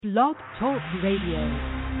Blog Talk Radio.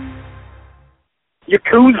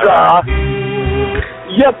 Yakuza!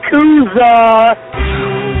 Yakuza!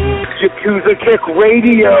 Yakuza Kick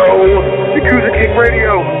Radio! Yakuza Kick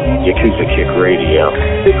Radio! Yakuza Kick Radio!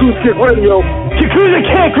 Yakuza Kick Radio! Yakuza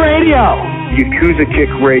Kick Radio! Yakuza Kick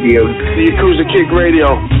Radio! The Yakuza Kick Radio!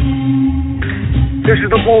 This is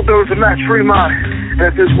the bulldozer Matt Fremont, and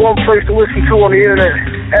if there's one place to listen to on the internet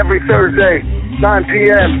every Thursday, 9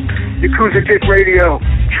 p.m., Yakuza Kick Radio.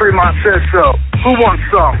 Fremont says so. Who wants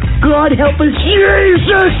some? God help us,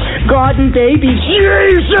 Jesus! God and baby,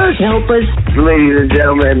 Jesus help us! Ladies and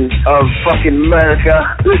gentlemen of fucking America,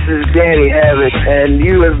 this is Danny Havoc, and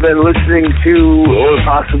you have been listening to, or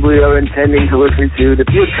possibly are intending to listen to, the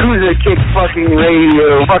Yakuza Kick fucking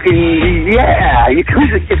radio. Fucking, yeah!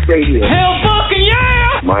 Yakuza Kick Radio. Hell fucking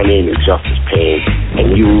yeah! My name is Justice Payne,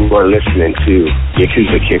 and you are listening to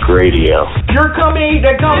Yakuza Kick Radio. You're coming to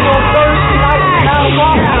come on Thursday night in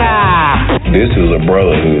California! This is a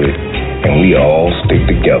brotherhood, and we all stick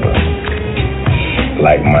together.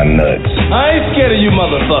 Like my nuts. I ain't scared of you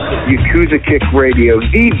motherfuckers. Yakuza Kick Radio,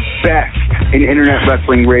 the best in internet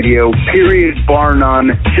wrestling radio, period, bar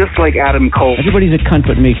none, just like Adam Cole. Everybody's a cunt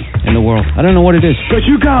but me in the world. I don't know what it is. But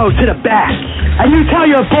you go to the back, and you tell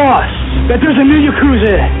your boss that there's a new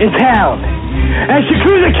Yakuza in town. And it's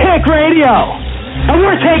Yakuza Kick Radio, and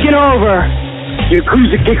we're taking over.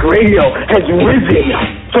 Yakuza Kick Radio has risen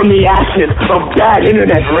from the ashes of bad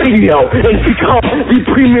internet radio and become the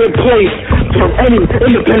premier place for any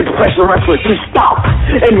independent professional wrestler to stop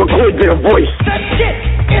and record their voice. That shit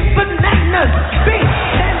is bananas!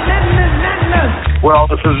 Bananas! Well,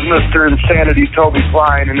 this is Mr. Insanity Toby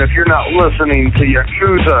Klein, and if you're not listening to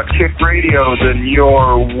Yakuza Kick Radio, then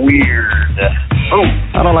you're weird. Oh,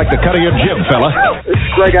 I don't like the cut of your jib, fella. This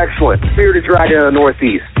is Greg Excellent, Bearded Dragon of the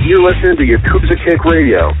Northeast. You're listening to Yakuza Kick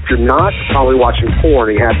Radio. If you're not, probably watching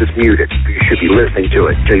porn and you have this muted. You should be listening to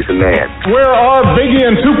it. Jason Mann. Where are Biggie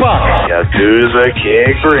and Tupac? Yakuza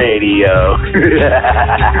Kick Radio.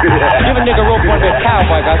 Give a nigga rope on that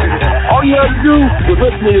cowboy, guys. All you have to do is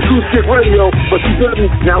listen to Yakuza Kick Radio, but you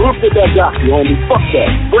didn't. Now look at that jockey, homie. Fuck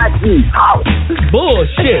that. Black G, out.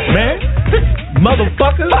 Bullshit, man.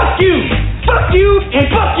 Motherfucker. Fuck you! Fuck you and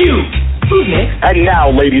fuck you! Who's next? And now,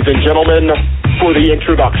 ladies and gentlemen, for the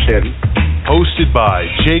introduction. Hosted by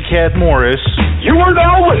J. Cat Morris. You are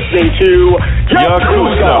now listening to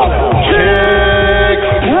Yakuza Kick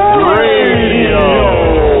Radio.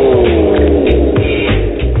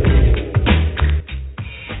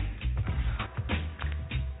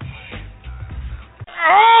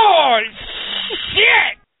 Oh,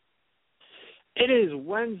 shit! It is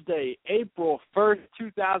Wednesday, April 1st,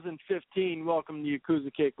 2015. Welcome to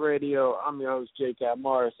Yakuza Kick Radio. I'm your host, J. Cat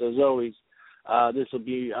Morris. As always, this will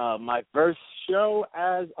be my first show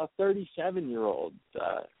as a 37-year-old.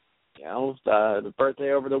 The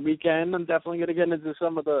birthday over the weekend. I'm definitely going to get into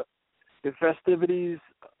some of the festivities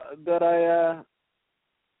that I,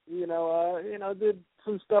 did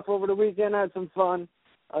some stuff over the weekend, had some fun.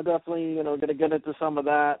 I'm definitely, going to get into some of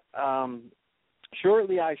that.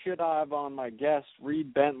 Shortly, I should have on my guest,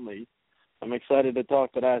 Reed Bentley. I'm excited to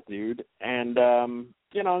talk to that dude. And, I'm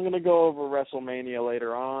going to go over WrestleMania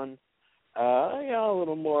later on. A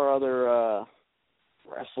little more other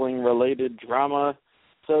wrestling-related drama,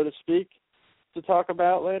 so to speak, to talk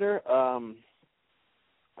about later.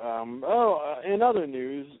 In other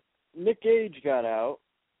news, Nick Gage got out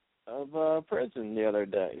of prison the other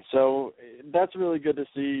day. So that's really good to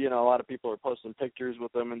see. A lot of people are posting pictures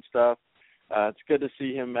with him and stuff. It's good to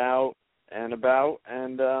see him out and about,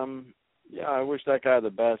 and I wish that guy the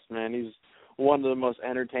best, man. He's one of the most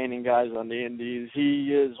entertaining guys on the indies.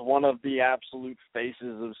 He is one of the absolute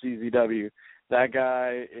faces of CZW. That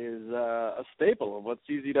guy is a staple of what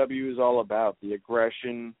CZW is all about, the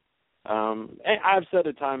aggression. And I've said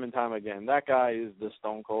it time and time again, that guy is the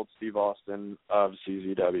Stone Cold Steve Austin of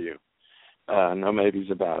CZW. No maybes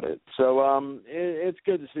about it. So it's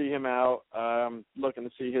good to see him out. Looking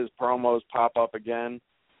to see his promos pop up again.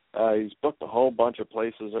 He's booked a whole bunch of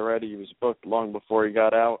places already. He was booked long before he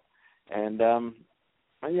got out. And, I'm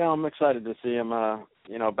excited to see him,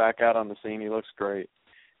 back out on the scene. He looks great.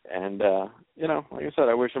 And, like I said,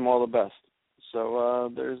 I wish him all the best. So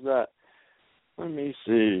there's that. Let me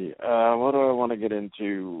see. What do I want to get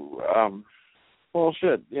into?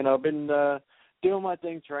 I've been doing my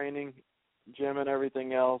thing, training, gym and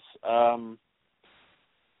everything else.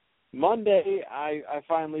 Monday, I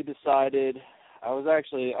finally decided, I was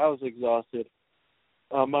exhausted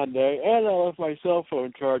on Monday, and I left my cell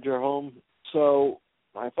phone charger home, so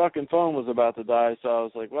my fucking phone was about to die, so I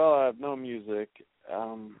was like, well, I have no music.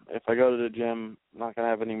 If I go to the gym, I'm not going to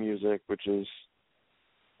have any music, which is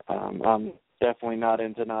I'm definitely not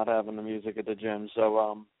into not having the music at the gym. So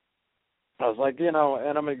I was like, and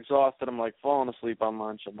I'm exhausted. I'm like falling asleep on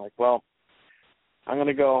lunch. I'm like, well, I'm going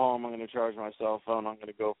to go home. I'm going to charge my cell phone. I'm going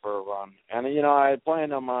to go for a run. And, I had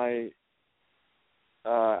planned on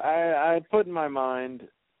I had put in my mind,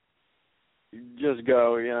 just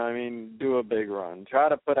go, do a big run. Try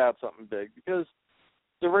to put out something big because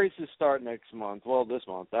the races start next month. Well, this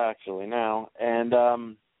month, actually, now. And,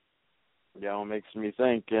 it makes me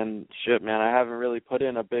think, and shit, man, I haven't really put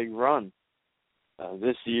in a big run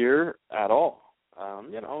this year at all.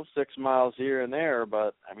 6 miles here and there,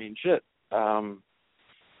 but, shit. The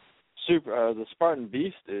Spartan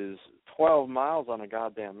Beast is 12 miles on a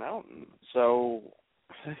goddamn mountain. So,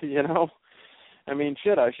 I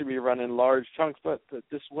should be running large chunks, but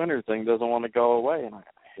this winter thing doesn't want to go away, and I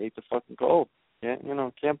hate the fucking cold.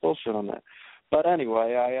 Can't bullshit on that. But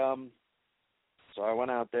anyway, so I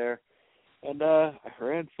went out there, and I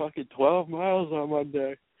ran fucking 12 miles on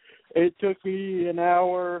Monday. It took me an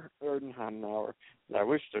hour, or not an hour. I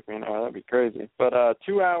wish it took me an hour. That'd be crazy. But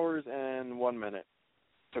 2 hours and 1 minute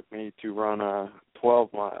took me to run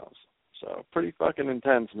 12 miles. So pretty fucking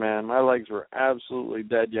intense, man. My legs were absolutely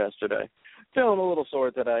dead yesterday. Feeling a little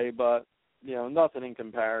sore today, but, nothing in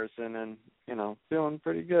comparison, and, feeling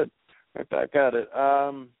pretty good. Right back at it.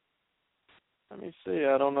 Let me see.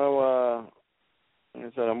 I don't know. Like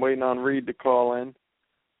I said, I'm waiting on Reed to call in.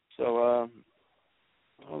 So,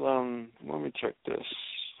 hold on. Let me check this.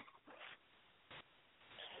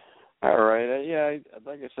 All right.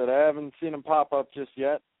 Like I said, I haven't seen him pop up just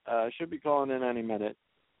yet. Should be calling in any minute.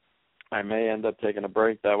 I may end up taking a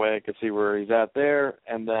break. That way I can see where he's at there.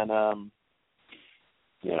 And then,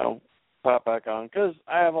 pop back on. Because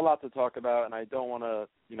I have a lot to talk about, and I don't want to,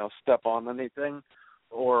 step on anything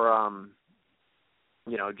or,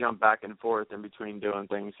 jump back and forth in between doing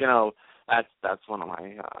things. That's one of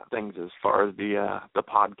my things as far as the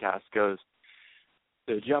podcast goes.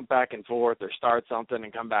 To jump back and forth or start something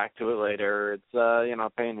and come back to it later, it's a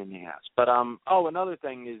pain in the ass. But another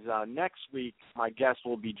thing is next week my guest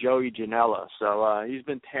will be Joey Janela. So he's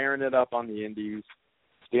been tearing it up on the indies,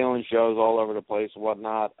 stealing shows all over the place and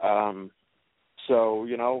whatnot. So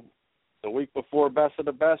the week before Best of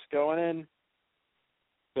the Best going in,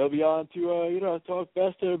 they'll be on to talk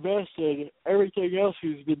Best of the Best and everything else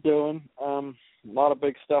he's been doing. A lot of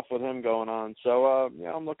big stuff with him going on. So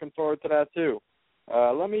I'm looking forward to that too.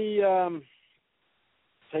 Let me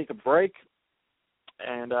take a break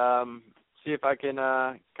and see if I can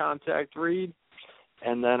contact Reed,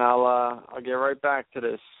 and then I'll get right back to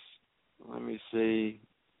this. Let me see.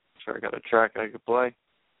 Sure, I got a track I could play.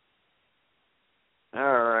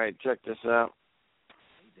 All right, check this out.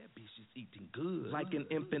 That bitch is eating good. Like an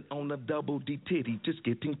infant on a double D titty, just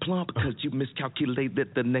getting plump because you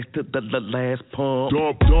miscalculated the next to the last pump.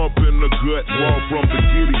 Dump in the gut, raw from the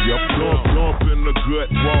giddy up. Dump in the gut,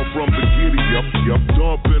 raw from the giddy up.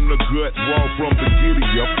 Dump in the gut, raw from the giddy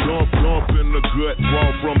up. Dump in the gut, raw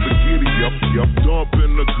from the giddy up. Dump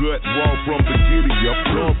in the gut, raw from the giddy up.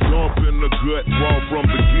 Dump in the gut, raw from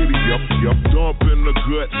the giddy up. Dump in the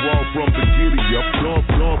gut, raw from the giddy up.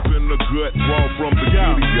 Dump in the gut, raw from the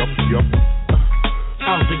giddy up.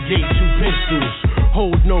 Out the gate, 2 pistols.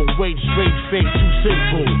 Hold no weight, straight fake, too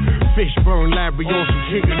simple. Fishburne Larry on some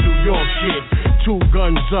King of New York shit. 2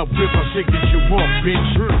 guns up, rip a signature walk,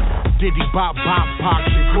 bitch. Diddy bop, pox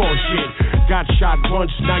and core shit. Got shot once,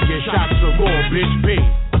 now your shots are more, bitch. Big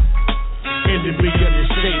enemy of the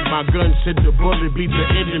state. My gun said the bullet beat the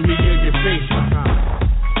enemy in your face.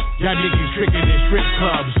 Y'all niggas tricking in strip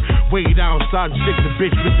clubs. Wait outside and stick the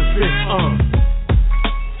bitch with the fifth,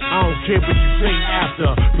 I don't care what you say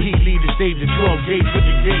after. P. Lee the stage of 12 gauge with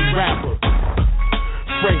the gay rapper.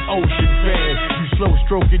 Frank Ocean fan. You slow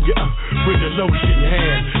stroking your with a lotion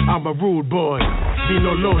hand. I'm a rude boy. Be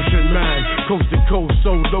no lotion man. Coast to coast,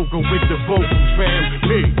 so local with the vocals, fam.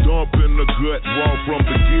 Me. Dump in the gut, raw from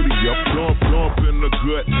the giddy up. Dump in the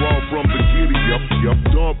gut, raw from the giddy up.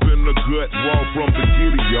 Dump in the gut, raw from the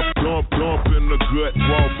giddy up. Dump in the gut,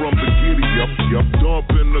 raw from the giddy up.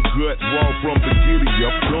 Dump in the gut, raw from the giddy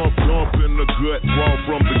up. Dump in the gut, raw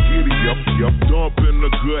from the giddy up. Dump in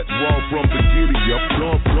the gut, raw from the giddy up.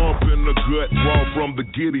 Dump in the gut, raw from the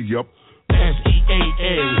giddy up.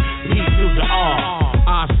 S-E-A-N, P to the R,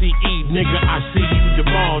 I-C-E, nigga, I see you the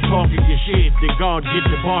ball, talking your shit, the guard get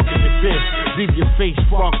the bark in the fist, leave your face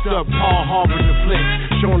fucked up, Paul Harbor the flick,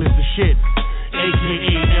 Sean is the shit,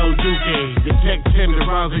 a.k.a. El Duque, the tech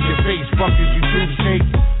tenderizer your face, fuck is you toothpick,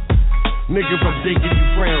 nigga, I'm thinking you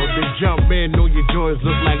frown, the jump man know your joints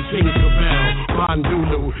look like Tinkerbell,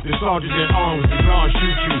 Bondulu, the sergeant at arms, the guard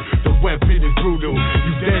shoot you, the weapon is brutal,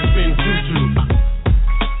 you Desmond Tutu,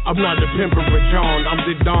 I'm not the pimper of John, I'm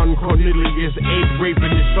the Don Cornelius, 8th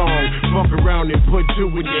raping the song. Fuck around and put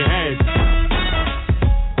 2 in your head.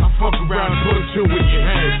 Fuck around, put 2 in your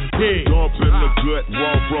head. Yeah. Dump in the gut,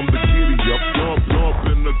 raw from the giddy up. Dump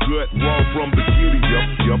in the gut, raw from the giddy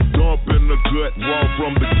up. Yup, dump in the gut, raw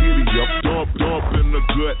from the giddy up. Dump in the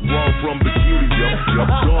gut, raw from the giddy up.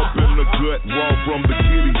 Yup, dump in the gut, raw from the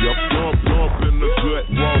giddy up. Dump in the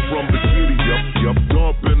gut, raw from the giddy up. Yup,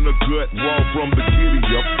 dump in the gut, raw from the giddy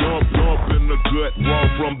up. Dump in the gut, raw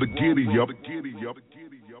from the giddy up.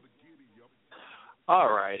 All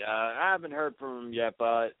right. I haven't heard from him yet,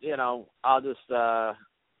 but, I'll just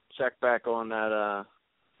check back on that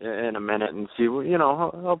in a minute and see,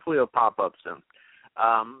 hopefully it'll pop up soon.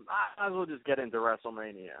 I might as well just get into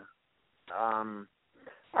WrestleMania.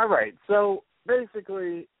 All right. So,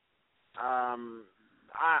 basically,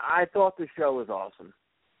 I thought the show was awesome.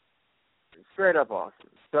 Straight up awesome.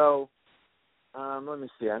 So, let me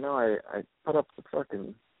see. I know I put up the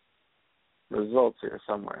fucking results here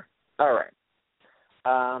somewhere. All right.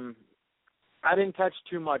 I didn't catch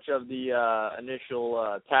too much of the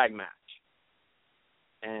initial tag match.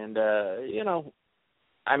 And,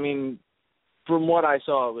 from what I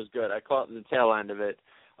saw, it was good. I caught the tail end of it.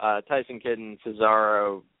 Tyson Kidd and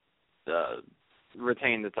Cesaro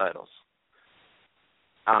retained the titles.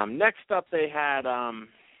 Next up, they had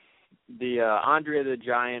the Andre the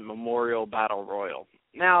Giant Memorial Battle Royal.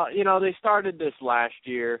 Now, they started this last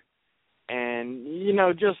year, and,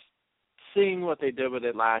 just seeing what they did with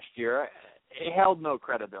it last year, it held no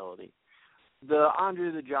credibility. The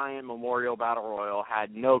Andre the Giant Memorial Battle Royal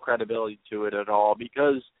had no credibility to it at all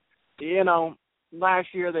because, last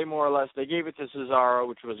year they more or less, they gave it to Cesaro,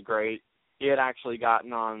 which was great. He had actually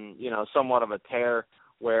gotten on, somewhat of a tear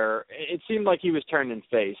where it seemed like he was turning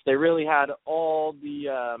face. They really had all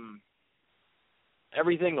the,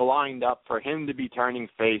 everything lined up for him to be turning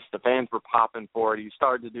face. The fans were popping for it. He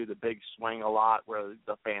started to do the big swing a lot where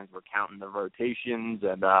the fans were counting the rotations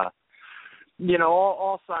and,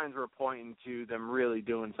 all signs were pointing to them really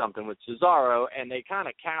doing something with Cesaro, and they kind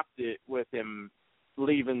of capped it with him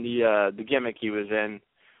leaving the gimmick he was in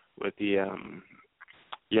with the,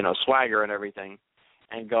 swagger and everything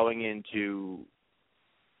and going into,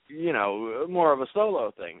 more of a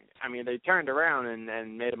solo thing. I mean, they turned around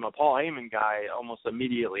and made him a Paul Heyman guy almost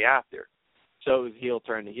immediately after. So it was heel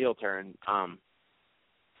turn to heel turn.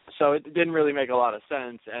 So it didn't really make a lot of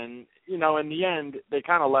sense. And, in the end, they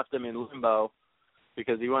kind of left him in limbo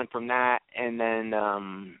because he went from that and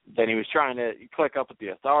then he was trying to click up with the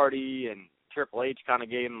Authority, and Triple H kind of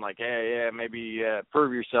gave him like, hey, yeah, maybe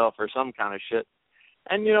prove yourself or some kind of shit.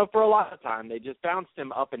 And, for a lot of time, they just bounced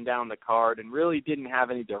him up and down the card and really didn't have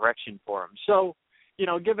any direction for him. So,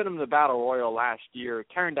 giving him the Battle Royal last year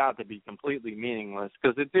turned out to be completely meaningless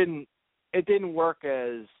because it didn't work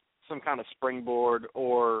as some kind of springboard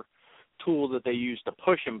or tool that they used to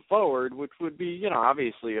push him forward, which would be,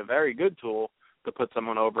 obviously a very good tool to put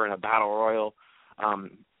someone over in a Battle Royal,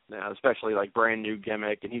 especially like brand new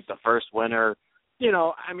gimmick, and he's the first winner. They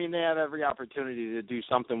have every opportunity to do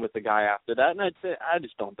something with the guy after that, and I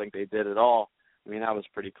just don't think they did at all. That was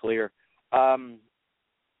pretty clear.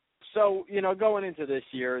 So, going into this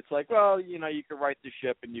year, it's like, well, you could right the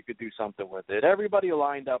ship and you could do something with it. Everybody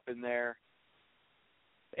lined up in there.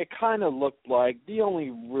 It kind of looked like the only,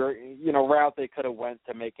 route they could have went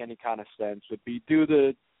to make any kind of sense would be do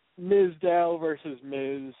the Miz Dow versus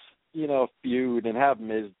Miz, feud and have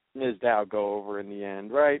Miz Dow go over in the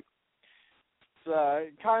end, right?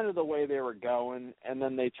 Kind of the way they were going, and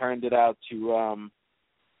then they turned it out to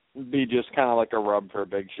be just kind of like a rub for a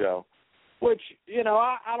Big Show, which,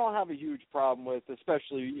 I don't have a huge problem with,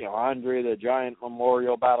 especially, Andre the Giant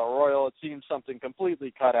Memorial Battle Royal. It seems something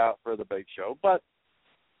completely cut out for the Big Show, but,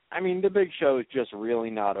 the Big Show is just really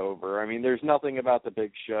not over. There's nothing about the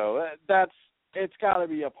Big Show. It's got to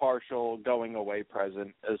be a partial going away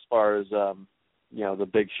present as far as, the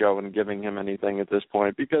Big Show and giving him anything at this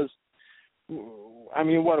point, because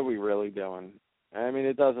what are we really doing?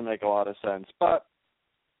 It doesn't make a lot of sense. But,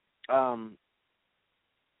 the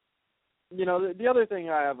other thing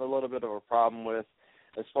I have a little bit of a problem with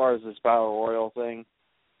as far as this Battle Royal thing,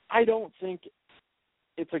 I don't think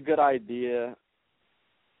it's a good idea.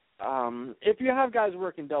 If you have guys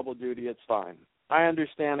working double duty, it's fine. I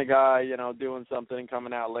understand a guy, doing something,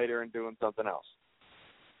 coming out later and doing something else.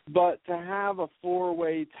 But to have a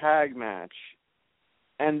 4-way tag match,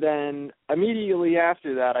 and then immediately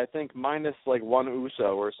after that, I think minus like one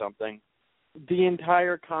Uso or something, the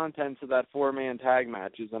entire contents of that 4-man tag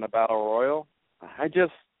match is in a Battle Royal. I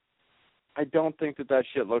don't think that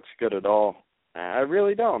shit looks good at all. I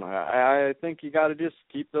really don't. I think you got to just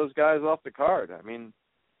keep those guys off the card.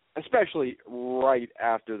 especially right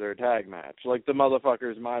after their tag match. Like, the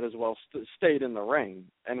motherfuckers might as well stayed in the ring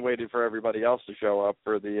and waited for everybody else to show up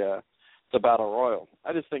for the Battle Royal.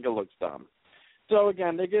 I just think it looks dumb. So,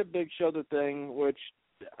 again, they give Big Show the thing, which,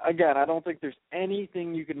 again, I don't think there's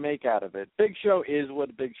anything you can make out of it. Big Show is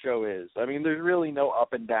what Big Show is. I mean, there's really no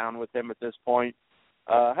up and down with him at this point.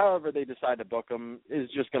 However they decide to book him is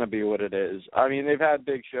just going to be what it is. I mean, they've had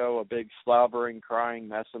Big Show, a big slobbering, crying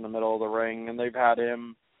mess in the middle of the ring, and they've had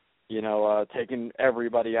him, taking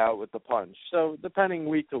everybody out with the punch. So depending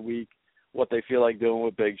week to week what they feel like doing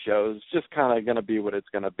with Big Show is just kind of going to be what it's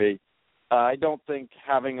going to be. I don't think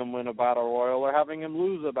having him win a Battle Royal or having him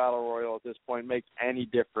lose a Battle Royal at this point makes any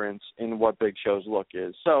difference in what Big Show's look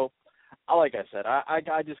is. So, like I said,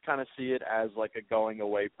 I just kind of see it as like a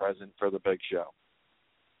going-away present for the Big Show.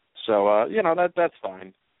 So, that's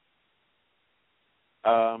fine.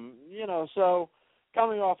 So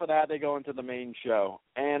coming off of that, they go into the main show.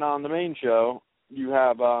 And on the main show, you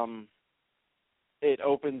have, it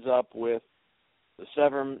opens up with the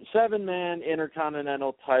seven-man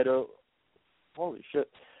Intercontinental title. Holy shit.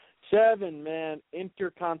 7-man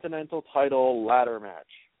Intercontinental title ladder match.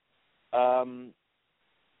 And,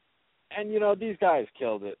 these guys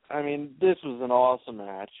killed it. I mean, this was an awesome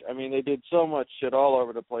match. I mean, they did so much shit all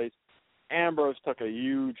over the place. Ambrose took a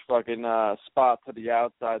huge fucking spot to the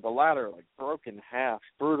outside. The ladder, broke in half,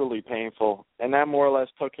 brutally painful. And that more or less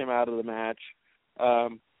took him out of the match.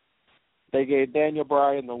 They gave Daniel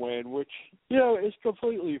Bryan the win, which, is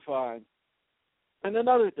completely fine. And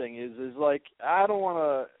another thing is I don't want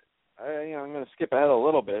to, I'm going to skip ahead a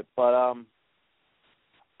little bit, but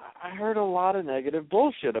I heard a lot of negative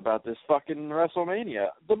bullshit about this fucking WrestleMania.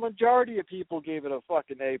 The majority of people gave it a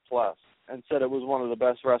fucking A+ and said it was one of the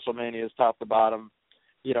best WrestleManias top to bottom,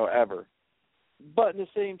 ever. But in the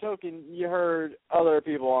same token, you heard other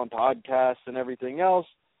people on podcasts and everything else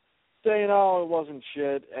saying, "Oh, it wasn't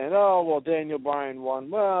shit," and "Oh, well, Daniel Bryan won."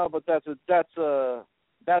 Well, but that's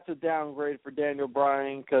a downgrade for Daniel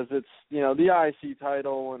Bryan because it's the IC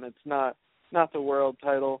title and it's not the world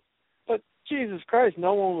title. But Jesus Christ,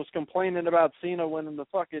 no one was complaining about Cena winning the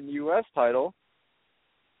fucking U.S. title.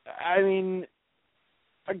 I mean,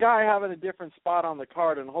 a guy having a different spot on the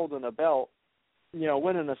card and holding a belt,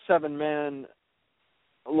 winning a 7-man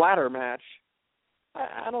ladder match,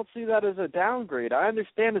 I don't see that as a downgrade. I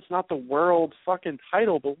understand it's not the world fucking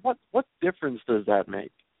title, but what difference does that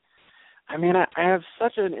make? I mean, I have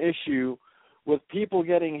such an issue with people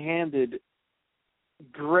getting handed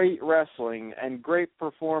great wrestling and great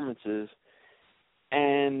performances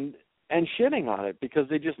and shitting on it because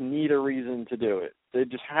they just need a reason to do it. They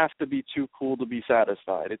just have to be too cool to be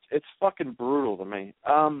satisfied. It's fucking brutal to me.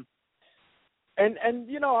 And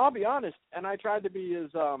I'll be honest, and I tried to be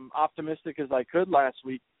as optimistic as I could last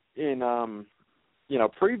week in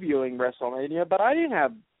previewing WrestleMania, but I didn't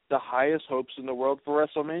have the highest hopes in the world for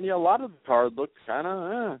WrestleMania. A lot of the card looked kind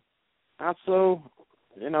of not so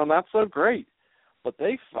great. But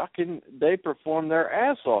they performed their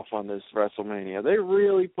ass off on this WrestleMania. They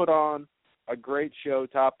really put on a great show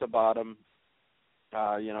top to bottom.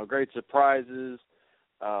 Great surprises,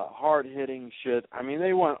 hard-hitting shit. I mean,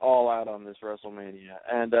 they went all out on this WrestleMania.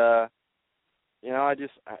 And, I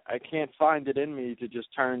can't find it in me to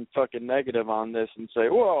just turn fucking negative on this and say,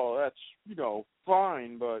 well, that's,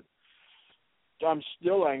 fine, but I'm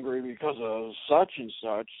still angry because of such and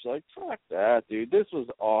such. Like, fuck that, dude. This was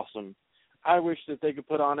awesome. I wish that they could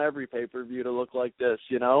put on every pay-per-view to look like this,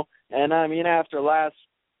 And, I mean, after last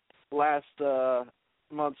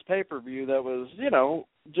month's pay-per-view that was,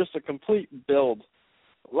 just a complete build.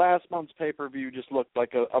 Last month's pay-per-view just looked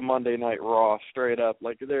like a Monday Night Raw, straight up.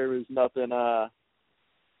 Like, there was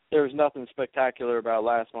nothing spectacular about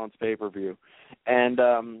last month's pay-per-view. And,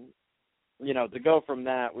 to go from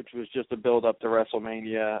that, which was just a build-up to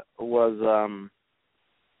WrestleMania, was,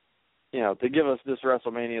 to give us this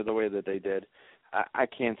WrestleMania the way that they did, I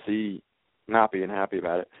can't see not being happy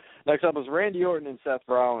about it. Next up was Randy Orton and Seth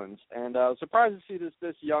Rollins. And I was surprised to see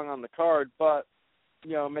this young on the card, but,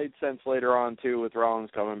 it made sense later on, too, with Rollins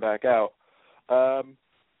coming back out.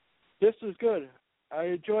 This was good. I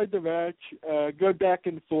enjoyed the match. Good back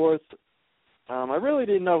and forth. I really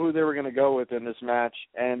didn't know who they were going to go with in this match,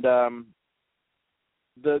 and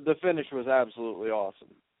the finish was absolutely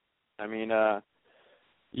awesome. I mean, that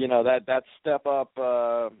step up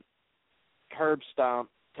curb stomp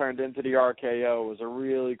turned into the RKO was a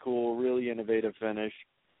really cool, really innovative finish.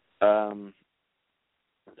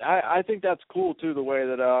 I think that's cool too, the way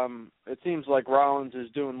that it seems like Rollins is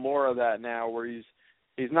doing more of that now, where he's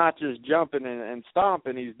not just jumping and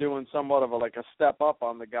stomping, he's doing somewhat of a step up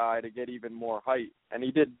on the guy to get even more height. And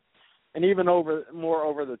he did and even more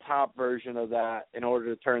over the top version of that in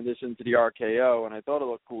order to turn this into the RKO, and I thought it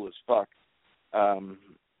looked cool as fuck.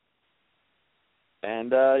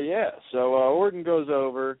 So Orton goes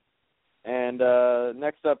over, and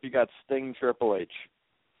next up you got Sting Triple H.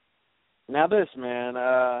 Now this, man,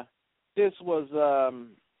 this was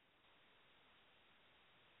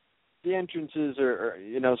the entrances are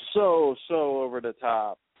so over the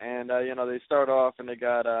top, and they start off and they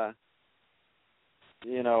got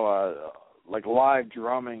like live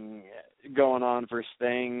drumming going on for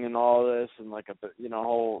Sting and all this, and like a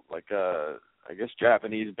whole I guess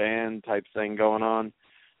Japanese band type thing going on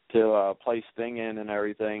to play Sting in and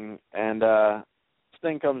everything. And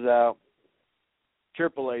Sting comes out.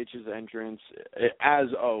 Triple H's entrance,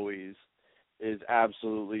 as always, is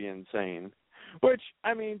absolutely insane, which,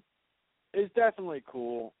 I mean, is definitely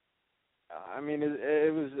cool. I mean,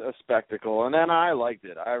 it was a spectacle, and then I liked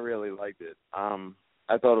it. I really liked it. I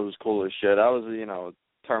thought it was cool as shit. I was, a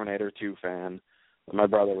Terminator 2 fan. My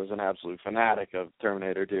brother was an absolute fanatic of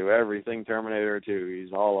Terminator 2. Everything Terminator 2,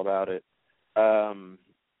 he's all about it.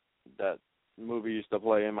 That movie used to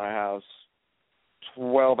play in my house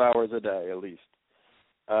 12 hours a day at least.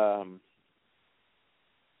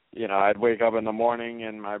 I'd wake up in the morning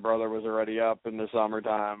and my brother was already up in the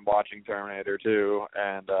summertime watching Terminator 2,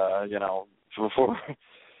 and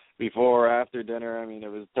before or after dinner, I mean,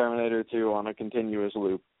 it was Terminator 2 on a continuous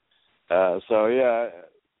loop. And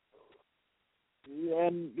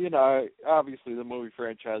obviously the movie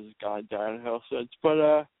franchise has gone downhill since,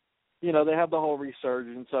 but they have the whole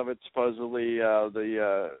resurgence of it. Supposedly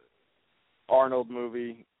the Arnold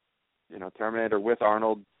movie, Terminator with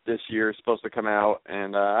Arnold this year is supposed to come out,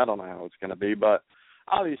 and I don't know how it's going to be, but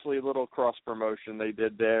obviously a little cross-promotion they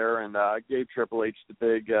did there, and gave Triple H the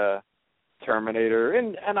big Terminator,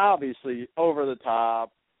 and obviously over the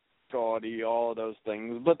top, gaudy, all of those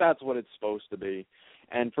things, but that's what it's supposed to be.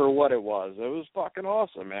 And for what it was fucking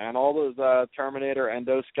awesome, man. All those Terminator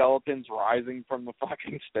endoskeletons rising from the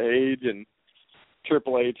fucking stage, and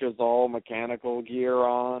Triple H has all mechanical gear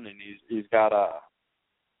on, and he's got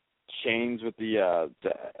chains with the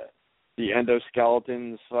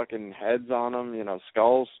endoskeletons fucking heads on them,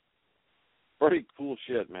 skulls. Pretty cool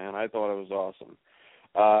shit, man. I thought it was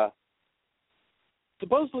awesome.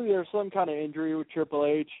 Supposedly there's some kind of injury with Triple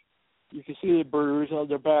H. You can see the bruise on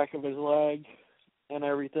the back of his leg and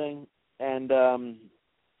everything. And,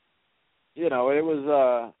 it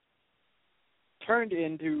was turned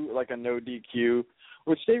into like a no DQ,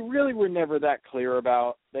 which they really were never that clear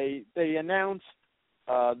about. They announced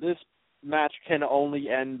this match can only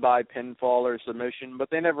end by pinfall or submission, but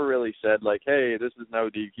they never really said, like, hey, this is no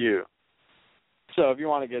DQ. So if you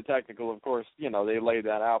want to get technical, of course, they laid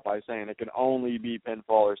that out by saying it can only be pinfall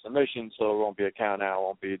or submission, so it won't be a count out, it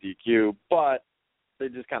won't be a DQ, but they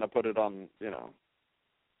just kind of put it on,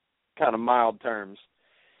 kind of mild terms.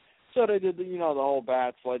 So they did, the whole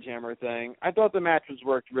bat sledgehammer thing. I thought the match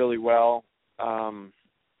worked really well.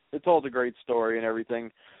 It told a great story and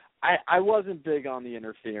everything. I wasn't big on the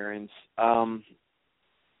interference. I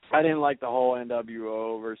didn't like the whole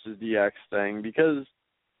NWO versus DX thing because,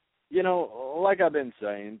 like I've been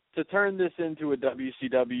saying, to turn this into a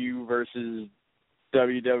WCW versus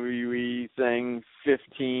WWE thing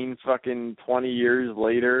 20 years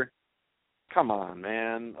later, come on,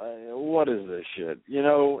 man. What is this shit?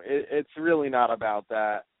 It's really not about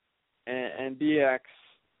that. And DX,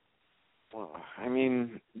 well, I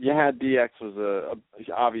mean, you had DX was a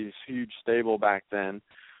obvious huge stable back then,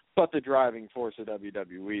 but the driving force of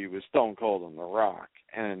WWE was Stone Cold and The Rock.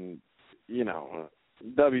 And,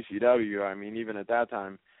 WCW, I mean, even at that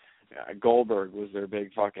time, Goldberg was their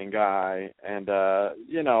big fucking guy. And,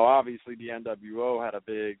 obviously the NWO had a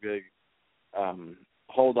big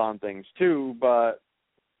hold on things too, but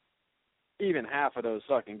even half of those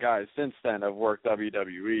fucking guys since then have worked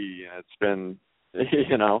WWE, and it's been,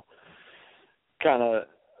 kind of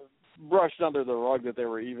brushed under the rug that they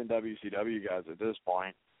were even WCW guys at this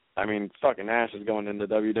point. I mean, fucking Nash is going into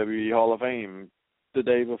WWE Hall of Fame the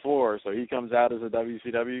day before, so he comes out as a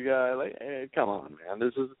WCW guy. Like, hey, come on,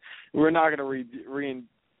 man. We're not going to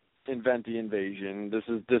reinvent the invasion. This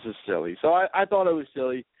is silly. So I thought it was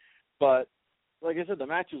silly, but like I said, the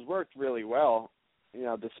matches worked really well,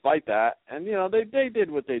 despite that. And, they did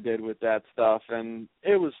what they did with that stuff, and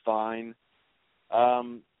it was fine.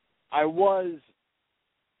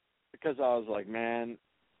 Because I was like, man,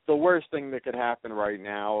 the worst thing that could happen right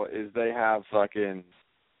now is they have fucking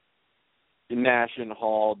Nash and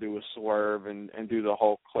Hall do a swerve and do the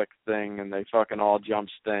whole click thing, and they fucking all jump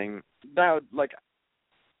Sting. That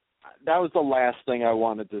was the last thing I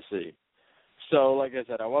wanted to see. So, like I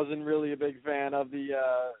said, I wasn't really a big fan of the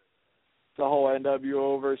the whole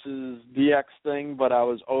NWO versus DX thing, but I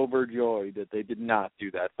was overjoyed that they did not do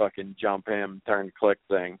that fucking jump him, turn click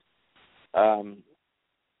thing.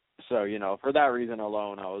 So, you know, for that reason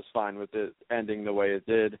alone, I was fine with it ending the way it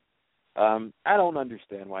did. I don't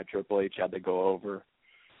understand why Triple H had to go over.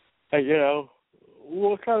 Hey, you know,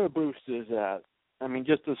 what kind of boost is that? I mean,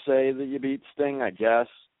 just to say that you beat Sting, I guess.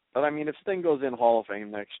 But, I mean, if Sting goes in Hall of Fame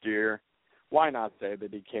next year, why not say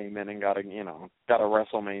that he came in and got a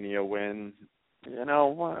WrestleMania win? You know,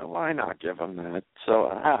 why not give him that? So,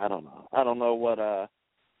 I don't know. I don't know what,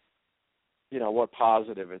 what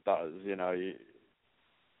positive it does. You know,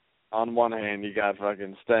 on one hand, you got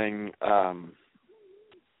fucking Sting,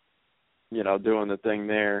 doing the thing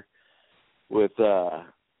there with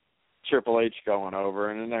Triple H going over,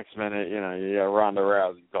 and the next minute, you got Ronda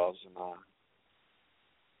Rousey causing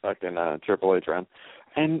fucking Triple H run.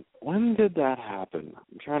 And when did that happen?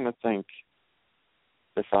 I'm trying to think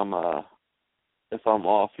if I'm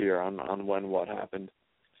off here on when what happened,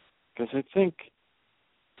 because I think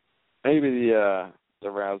maybe the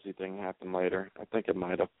Rousey thing happened later. I think it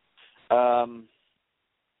might have.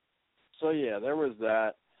 So yeah, there was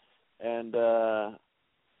that, and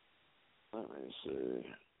let me see.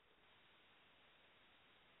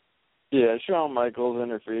 Yeah, Shawn Michaels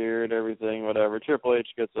interfered, everything, whatever. Triple H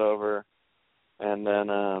gets over, and then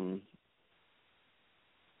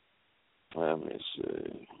let me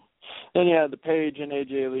see. Then you had the Paige and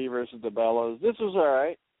AJ Lee versus the Bellas. This was all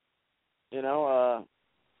right. You know,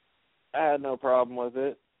 I had no problem with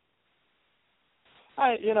it.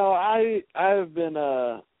 I've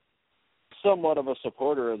been somewhat of a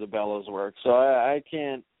supporter of the Bellas' work, so I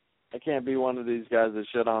can't be one of these guys that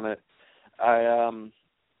shit on it.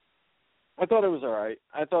 I thought it was all right.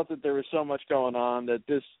 I thought that there was so much going on that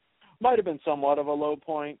this might have been somewhat of a low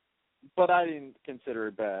point, but I didn't consider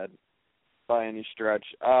it bad by any stretch.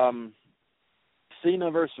 Cena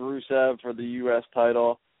versus Rusev for the U.S.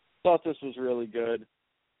 title. Thought this was really good.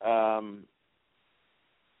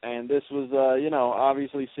 And this was,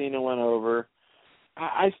 obviously Cena went over.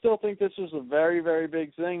 I still think this was a very, very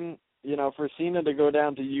big thing, for Cena to go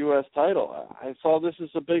down to U.S. title. I saw this as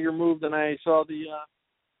a bigger move than I saw the...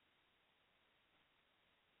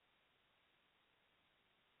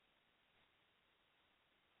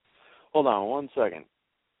 Hold on 1 second.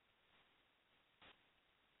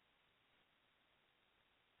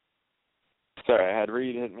 Sorry, I had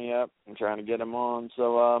Reed hit me up. I'm trying to get him on.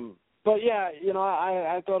 So, but yeah,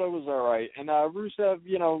 I thought it was all right. And Rusev,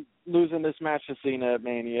 losing this match to Cena at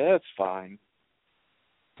Mania, that's fine.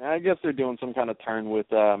 I guess they're doing some kind of turn with,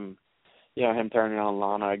 him turning on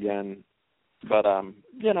Lana again. But,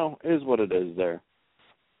 is what it is there.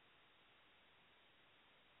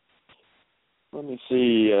 Let me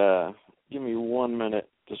see. Give me 1 minute.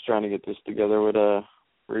 Just trying to get this together with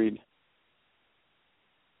Reed.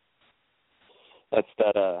 That's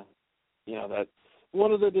that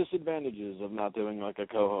one of the disadvantages of not doing like a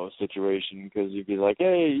co-host situation, because you'd be like,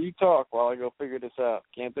 hey, you talk while I go figure this out.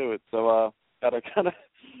 Can't do it. So gotta kind of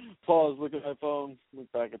pause, look at my phone, look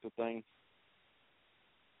back at the thing.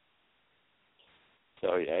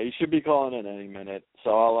 So yeah, he should be calling in any minute. So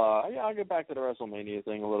I'll get back to the WrestleMania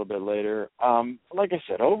thing a little bit later. Like I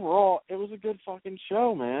said, overall it was a good fucking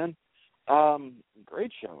show, man.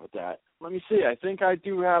 Great show with that. Let me see. I think I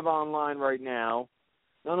do have online right now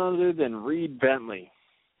none other than Reed Bentley.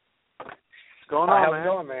 What's going on, How's man? it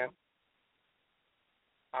going, man?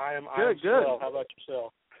 I'm good. Swell. How about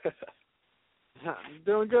yourself? I'm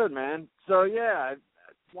doing good, man. So yeah, I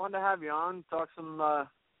wanted to have you on, talk some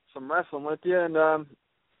wrestling with you. And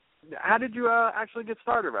how did you actually get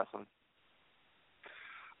started wrestling?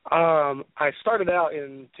 I started out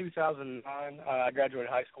in 2009. I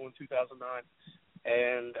graduated high school in 2009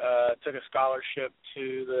 and took a scholarship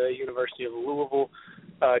to the University of Louisville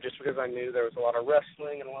just because I knew there was a lot of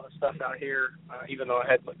wrestling and a lot of stuff out here, even though I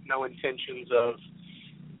had no intentions of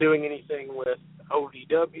doing anything with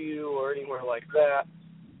OVW or anywhere like that.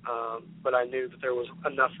 But I knew that there was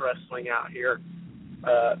enough wrestling out here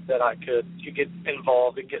that I could get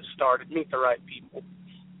involved and get started, meet the right people.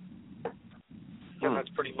 And that's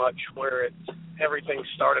pretty much where everything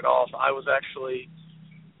started off. I was actually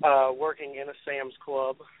working in a Sam's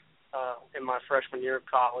Club in my freshman year of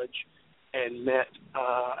college and met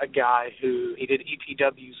a guy who he did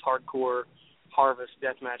EPW's Hardcore Harvest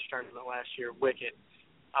Deathmatch Tournament last year, Wicked.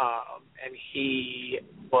 And he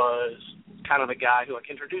was kind of the guy who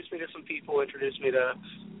introduced me to some people, introduced me to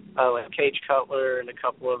Cage Cutler and a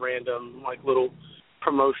couple of random little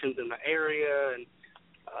promotions in the area, and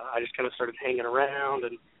I just kind of started hanging around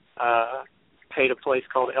and paid a place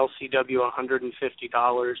called LCW $150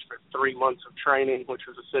 for 3 months of training, which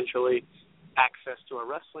was essentially access to a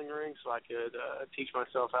wrestling ring so I could teach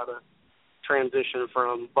myself how to transition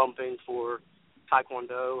from bumping for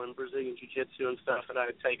Taekwondo and Brazilian Jiu-Jitsu and stuff that I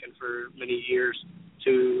had taken for many years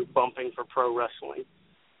to bumping for pro wrestling.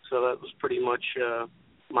 So that was pretty much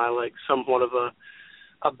my, like, somewhat of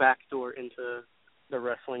a backdoor into the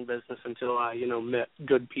wrestling business until I, met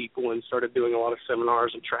good people and started doing a lot of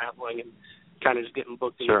seminars and traveling and kind of just getting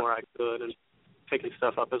booked anywhere I could and picking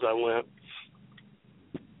stuff up as I went.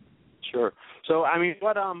 Sure. So, I mean,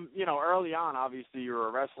 what, early on, obviously you were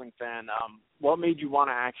a wrestling fan. What made you want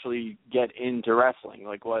to actually get into wrestling?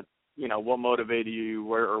 Like, what motivated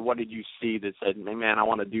you, or what did you see that said, man, I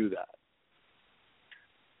want to do that?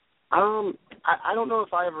 I don't know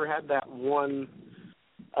if I ever had that one,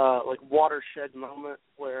 watershed moment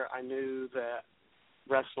where I knew that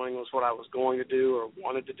wrestling was what I was going to do or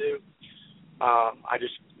wanted to do. I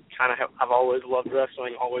just kind of I've always loved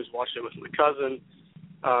wrestling, always watched it with my cousin.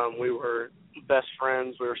 We were best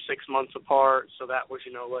friends. We were 6 months apart, so that was,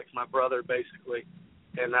 like my brother basically,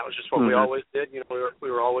 and that was just what we always did.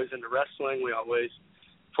 We were always into wrestling. We always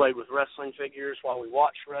played with wrestling figures while we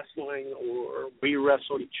watched wrestling, or we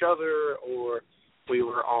wrestled each other, or we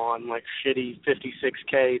were on like shitty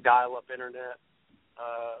 56K dial-up internet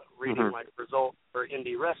reading like results for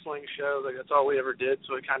indie wrestling shows. Like that's all we ever did.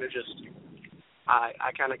 So it kind of just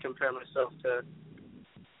I kind of compare myself to.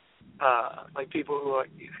 Like people who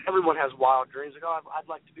everyone has wild dreams. Like, I'd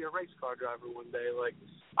like to be a race car driver one day. Like,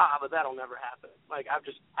 but that'll never happen. Like,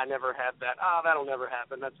 I never had that. That'll never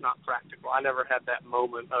happen. That's not practical. I never had that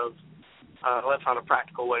moment of, that's not a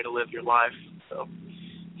practical way to live your life. So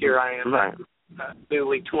here I am,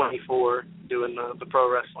 newly 24, doing the pro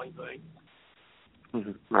wrestling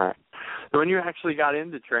thing. Right. So when you actually got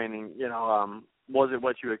into training, was it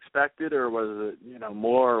what you expected, or was it,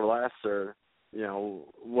 more or less, or?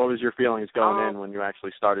 What was your feelings going in when you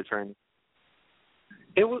actually started training?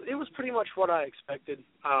 It was pretty much what I expected.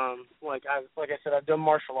 Like I said, I've done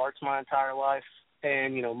martial arts my entire life,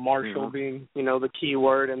 and martial being the key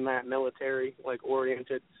word in that, military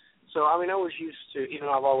oriented. So I mean, I was used to,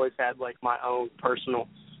 I've always had like my own personal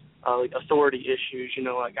authority issues.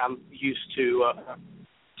 Like I'm used to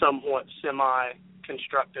somewhat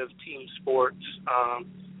semi-constructive team sports,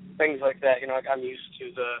 things like that. Like I'm used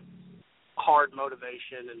to the hard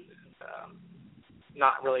motivation and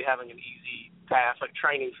not really having an easy path. Like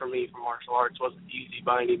training for me for martial arts wasn't easy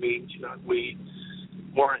by any means. We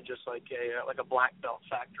weren't just like a black belt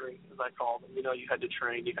factory, as I call them. You had to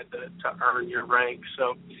train, you had to earn your rank.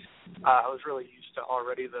 So I was really used to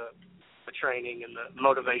already the training and the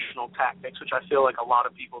motivational tactics, which I feel like a lot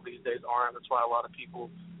of people these days aren't. That's why a lot of people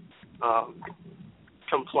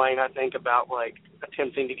complain, I think, about like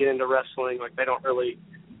attempting to get into wrestling. Like they don't really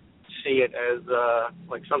see it as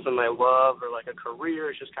like something they love or like a career.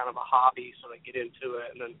 It's just kind of a hobby, so they get into it,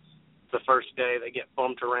 and then the first day they get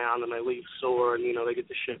bumped around and they leave sore, and they get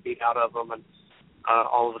the shit beat out of them, and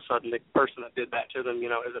all of a sudden the person that did that to them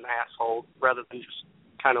is an asshole, rather than just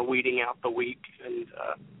kind of weeding out the weak. And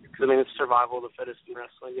because I mean, it's survival of the fittest in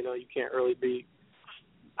wrestling. You can't really be,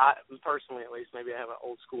 I personally at least, maybe I have an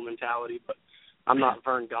old school mentality, but I'm not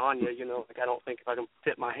Vern Gagne, like I don't think if I can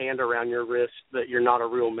fit my hand around your wrist that you're not a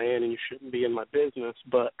real man and you shouldn't be in my business,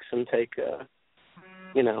 bucks, and take it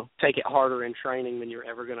harder in training than you're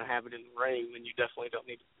ever going to have it in the ring, then you definitely don't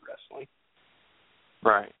need to be wrestling.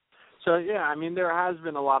 Right. So, yeah, I mean, there has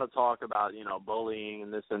been a lot of talk about, bullying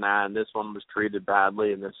and this and that, and this one was treated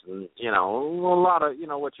badly and this, and, a lot of,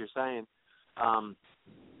 what you're saying.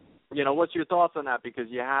 What's your thoughts on that? Because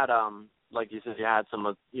you had, like you said, you had some,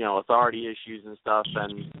 authority issues and stuff,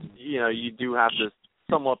 and, you do have to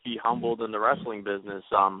somewhat be humbled in the wrestling business.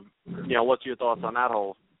 What's your thoughts on that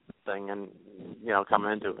whole thing and,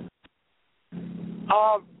 coming into it?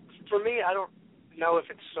 For me, I don't know if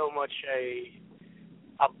it's so much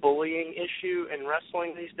a bullying issue in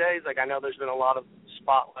wrestling these days. Like, I know there's been a lot of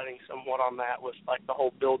spotlighting somewhat on that with, like, the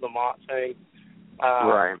whole Bill DeMott thing.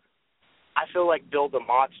 Right. I feel like Bill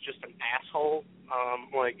DeMott's just an asshole.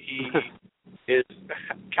 Like, he is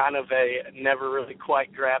kind of a never really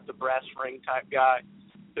quite grabbed the brass ring type guy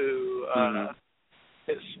who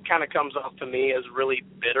kind of comes off to me as really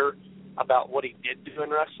bitter about what he did do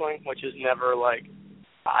in wrestling, which is never, like,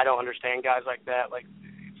 I don't understand guys like that. Like,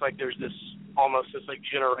 it's like there's this almost this, like,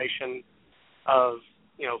 generation of,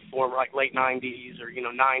 former, like, late 90s or,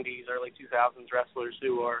 90s, early 2000s wrestlers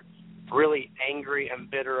who are really angry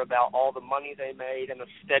and bitter about all the money they made and the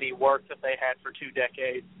steady work that they had for 2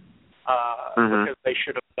 decades because they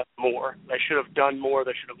should have done more. They should have done more.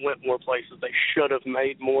 They should have went more places. They should have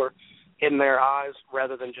made more in their eyes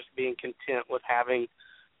rather than just being content with having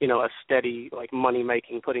a steady, like,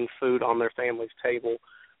 money-making, putting food on their family's table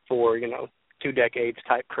for, 2 decades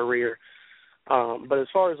type career. But as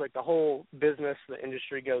far as, like, the whole business, the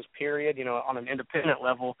industry goes, period, on an independent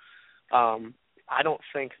level, I don't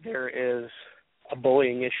think there is a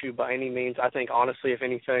bullying issue by any means. I think, honestly, if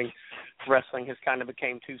anything, wrestling has kind of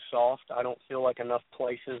became too soft. I don't feel like enough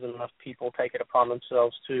places and enough people take it upon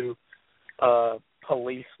themselves to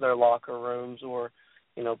police their locker rooms or,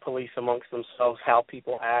 police amongst themselves how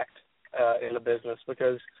people act in the business,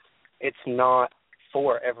 because it's not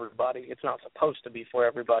for everybody. It's not supposed to be for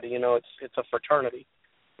everybody. It's a fraternity.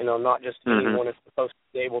 Not just anyone is supposed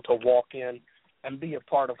to be able to walk in and be a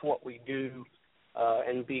part of what we do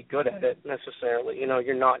and be good at it necessarily.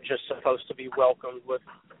 You're not just supposed to be welcomed with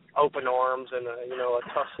open arms and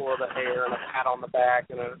a tussle of the hair and a pat on the back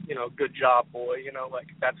and a good job, boy. Like,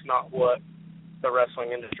 that's not what the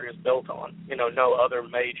wrestling industry is built on. No other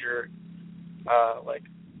major like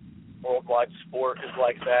worldwide sport is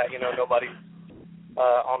like that. Nobody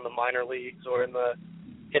on the minor leagues or in the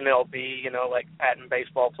MLB, like patting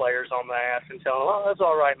baseball players on the ass and telling them, oh, that's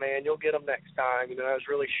all right, man, you'll get them next time. That was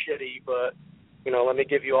really shitty, but, let me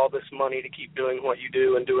give you all this money to keep doing what you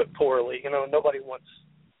do and do it poorly. Nobody wants,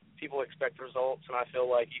 people expect results, and I feel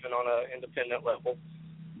like even on an independent level,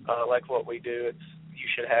 like what we do, you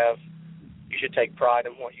should take pride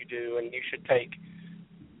in what you do, and you should take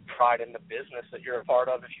pride in the business that you're a part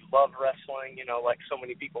of. If you love wrestling, like so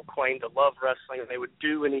many people claim to love wrestling and they would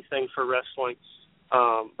do anything for wrestling,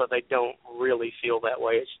 but they don't really feel that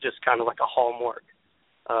way. It's just kind of like a hallmark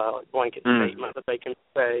blanket statement that they can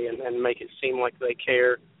say and make it seem like they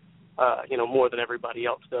care, more than everybody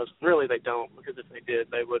else does. Really, they don't, because if they did,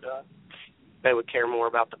 they would care more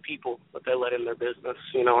about the people that they let in their business.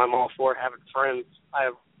 I'm all for having friends. I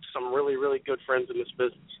have some really, really good friends in this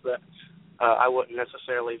business that I wouldn't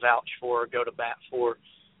necessarily vouch for or go to bat for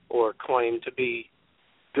or claim to be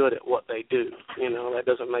good at what they do. That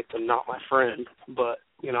doesn't make them not my friend, but,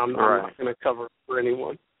 I'm not going to cover for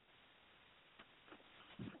anyone.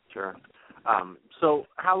 Sure. So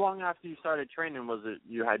how long after you started training was it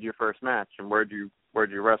you had your first match, and where'd you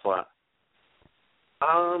wrestle at?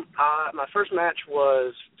 My first match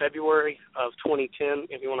was February of 2010,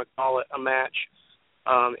 if you want to call it a match.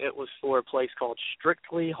 It was for a place called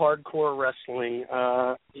Strictly Hardcore Wrestling,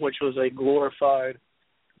 which was a glorified,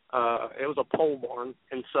 it was a pole barn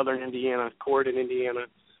in southern Indiana, Corydon, Indiana,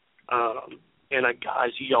 in a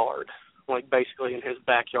guy's yard. Like, basically in his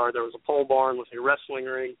backyard, there was a pole barn with a wrestling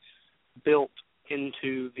ring built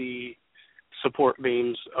into the support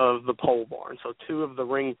beams of the pole barn. So 2 of the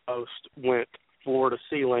ring posts went floor to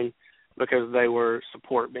ceiling because they were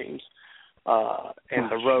support beams. And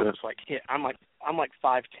the ropes, like, hit. I'm like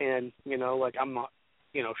 5'10", like, I'm not,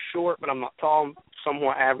 short, but I'm not tall. I'm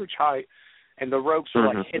somewhat average height. And the ropes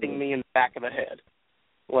were, like, hitting me in the back of the head.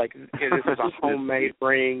 Like, this is a homemade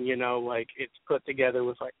ring, like, it's put together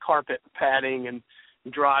with, like, carpet padding and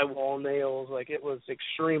drywall nails. Like, it was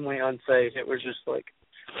extremely unsafe. It was just, like,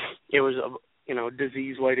 it was a,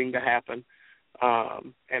 disease waiting to happen.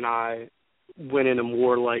 And I went in and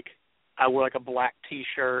wore, like, a black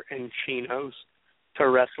T-shirt and chinos to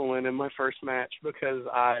wrestle in my first match because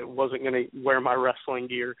I wasn't going to wear my wrestling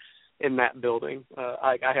gear in that building.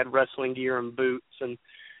 I had wrestling gear and boots and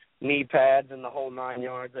knee pads and the whole 9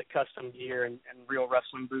 yards at custom gear and real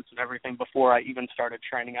wrestling boots and everything before I even started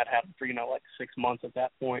training. I'd had them for, like 6 months at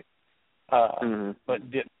that point,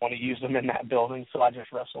 but didn't want to use them in that building, so I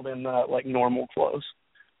just wrestled in, like, normal clothes.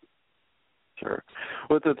 Sure.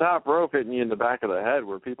 With the top rope hitting you in the back of the head,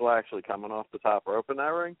 were people actually coming off the top rope in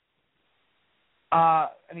that ring? I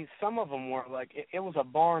mean, some of them were, like, it was a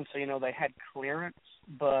barn, so, they had clearance,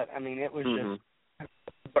 but, I mean, it was just,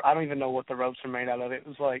 I don't even know what the ropes are made out of. It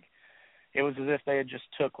was like, it was as if they had just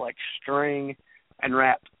took, like, string and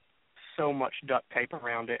wrapped so much duct tape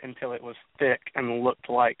around it until it was thick and looked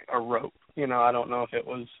like a rope. I don't know if it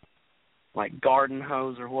was, like, garden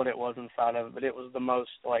hose or what it was inside of it, but it was the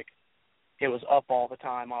most, like, it was up all the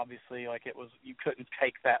time, obviously. Like, it was, you couldn't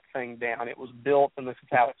take that thing down. It was built, and this is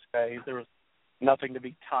how it stays. There was nothing to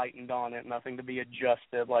be tightened on it, nothing to be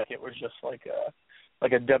adjusted. Like, it was just like a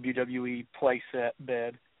WWE playset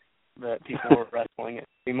bed that people were wrestling it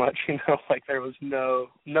pretty much, like there was no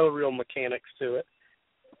real mechanics to it.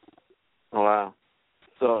 Wow.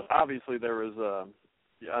 So obviously there was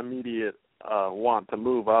a immediate want to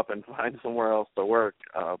move up and find somewhere else to work.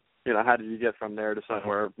 How did you get from there to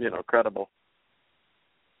somewhere, credible?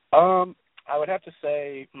 I would have to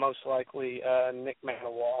say most likely Nick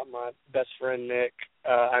Manawa, my best friend Nick.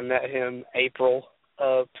 I met him April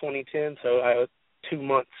of 2010, so I was 2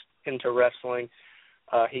 months into wrestling.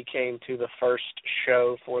 he came to the first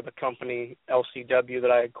show for the company LCW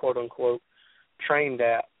that I had quote unquote trained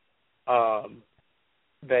at.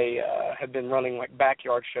 They had been running like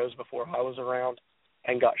backyard shows before I was around,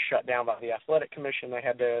 and got shut down by the athletic commission. They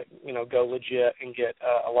had to, go legit and get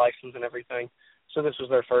a license and everything. So this was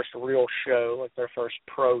their first real show, like their first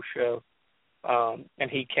pro show. And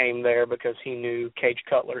he came there because he knew Cage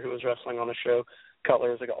Cutler, who was wrestling on the show.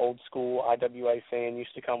 Cutler was like an old school IWA fan,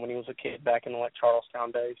 used to come when he was a kid back in the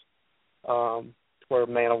Charlestown days, where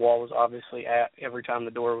Manowar was obviously at. Every time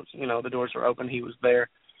the door was, the doors were open, he was there,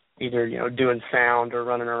 either, doing sound or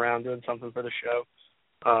running around doing something for the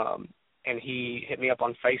show. And he hit me up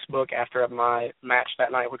on Facebook after my match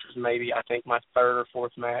that night, which was maybe, I think, my third or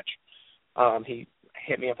fourth match. He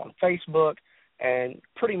hit me up on Facebook and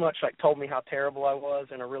pretty much like told me how terrible I was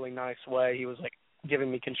in a really nice way. He was like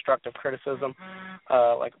giving me constructive criticism,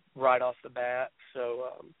 like right off the bat.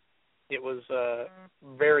 So it was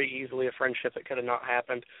very easily a friendship that could have not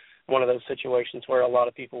happened. One of those situations where a lot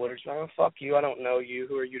of people would have just, oh, fuck you, I don't know you.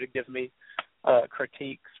 Who are you to give me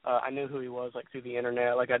critiques? I knew who he was, like, through the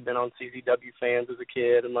internet. Like, I'd been on CZW Fans as a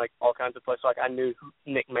kid and, like, all kinds of places. Like, I knew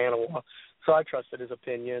Nick Manowar, so I trusted his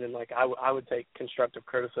opinion. And, like, I would take constructive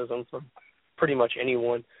criticism from pretty much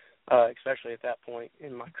anyone, especially at that point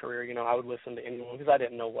in my career. I would listen to anyone because I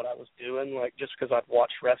didn't know what I was doing. Like, just because I've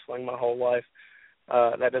watched wrestling my whole life,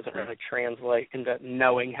 that doesn't really translate into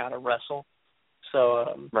knowing how to wrestle.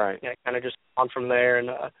 So, right. Yeah, kind of just on from there. And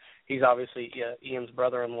he's obviously Ian's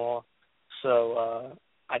brother-in-law. So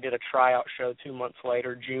I did a tryout show 2 months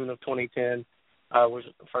later, June of 2010, was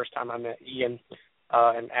the first time I met Ian,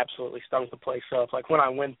 and absolutely stunk the place up. Like, when I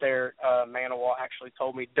went there, Manowar actually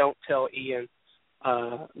told me, don't tell Ian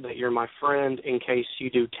that you're my friend in case you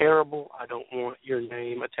do terrible. I don't want your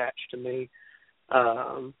name attached to me.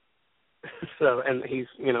 So, and he's,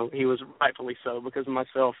 he was rightfully so, because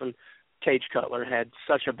myself and Cage Cutler had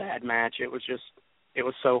such a bad match. It was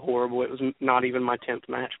so horrible. It was not even my 10th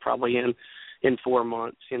match, probably in 4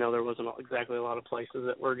 months. There wasn't exactly a lot of places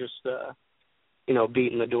that were just,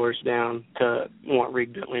 beating the doors down to want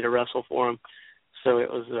Reed Bentley to wrestle for him. So it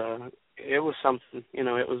was something. It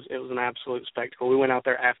was an absolute spectacle. We went out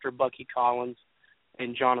there after Bucky Collins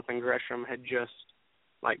and Jonathan Gresham had just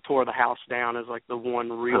like tore the house down as like the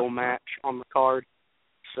one real match on the card.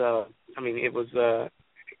 So I mean, it was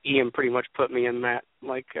Ian pretty much put me in that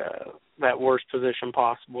that worst position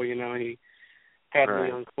possible. He had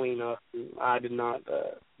me on cleanup, and I did not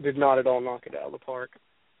at all knock it out of the park.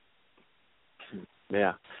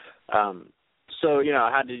 Yeah. So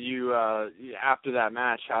how did you after that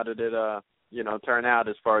match? How did it turn out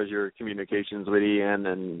as far as your communications with Ian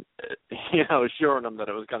and assuring him that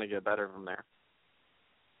it was going to get better from there?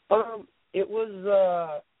 It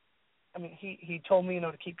was. I mean, he told me,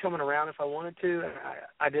 to keep coming around if I wanted to, and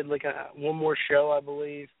I did like one more show, I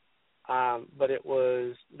believe. But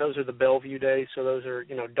those are the Bellevue days, so those are,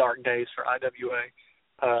 dark days for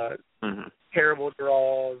IWA. Terrible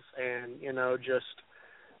draws and, just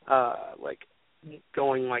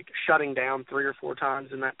shutting down 3 or 4 times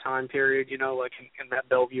in that time period, in that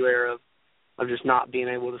Bellevue era of just not being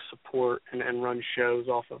able to support and run shows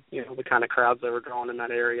off of, the kind of crowds that were drawing in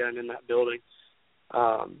that area and in that building.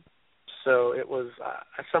 So it was,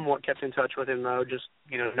 I somewhat kept in touch with him, though, just,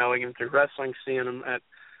 knowing him through wrestling, seeing him at,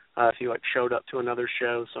 if he, showed up to another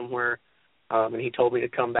show somewhere, and he told me to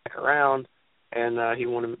come back around, and he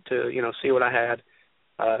wanted to, see what I had.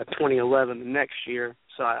 2011, the next year,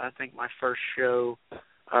 so I think my first show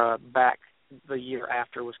back the year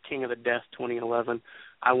after was King of the Death 2011.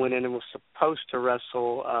 I went in and was supposed to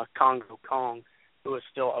wrestle Congo Kong, who was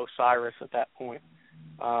still Osiris at that point.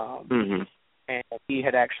 And he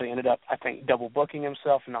had actually ended up, I think, double booking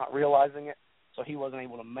himself and not realizing it, so he wasn't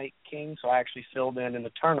able to make King, so I actually filled in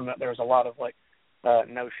the tournament. There was a lot of,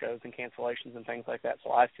 no-shows and cancellations and things like that,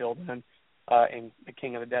 so I filled in the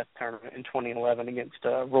King of the Death tournament in 2011 against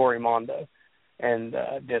Rory Mondo, and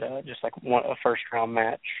did a first-round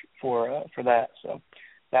match for that. So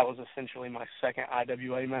that was essentially my second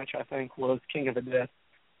IWA match, I think, was King of the Death.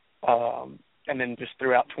 And then just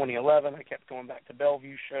throughout 2011, I kept going back to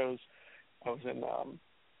Bellevue shows. I was in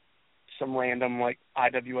some random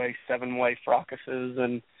IWA 7-way fracasses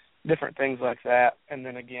and different things like that. And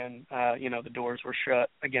then again, the doors were shut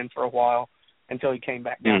again for a while until he came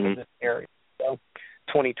back down to this area. So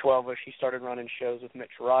 2012ish, he started running shows with Mitch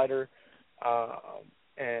Ryder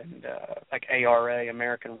and ARA,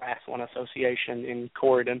 American Wrestling Association in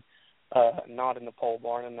Corydon, not in the pole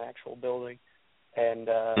barn, in the actual building. And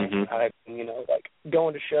I've been,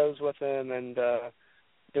 going to shows with him and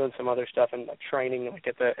doing some other stuff and training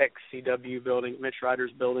at the XCW building, Mitch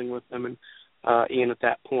Ryder's building with them, and Ian at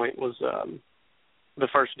that point was the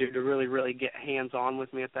first dude to really get hands-on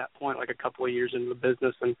with me at that point, like a couple of years into the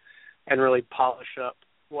business, and really polish up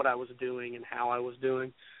what I was doing and how I was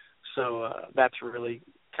doing. So that's really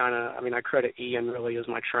kind of, I mean, I credit Ian really as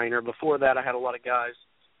my trainer. Before that, I had a lot of guys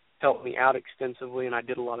help me out extensively, and I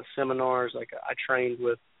did a lot of seminars. Like I trained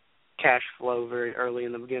with cash flow very early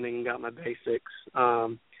in the beginning and got my basics. I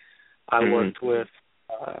worked with,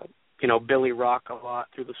 Billy Rock a lot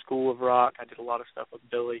through the School of Rock. I did a lot of stuff with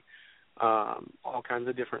Billy, all kinds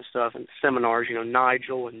of different stuff and seminars,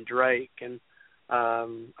 Nigel and Drake and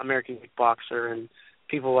American Kickboxer and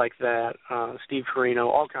people like that, Steve Carino,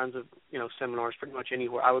 all kinds of, seminars pretty much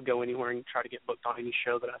anywhere. I would go anywhere and try to get booked on any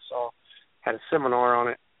show that I saw had a seminar on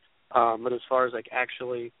it. But as far as like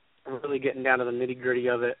actually really getting down to the nitty-gritty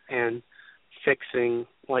of it and fixing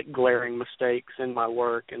like glaring mistakes in my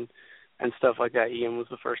work and stuff like that, Ian was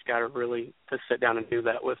the first guy to sit down and do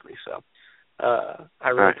that with me. So I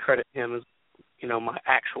really credit him as, my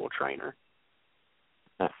actual trainer.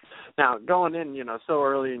 Now, going in, so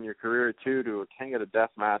early in your career, too, to a King of the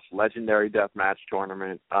Deathmatch, legendary deathmatch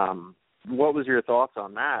tournament, what was your thoughts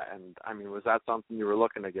on that? And, I mean, was that something you were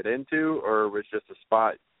looking to get into, or was just a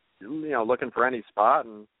spot, looking for any spot?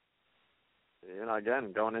 And,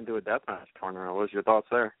 again, going into a deathmatch tournament, what was your thoughts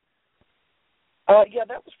there? Yeah,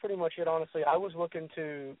 that was pretty much it, honestly. I was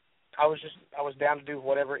down to do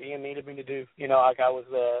whatever Ian needed me to do.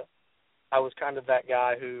 I was kind of that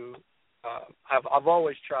guy who I've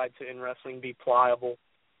always tried to, in wrestling, be pliable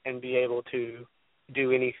and be able to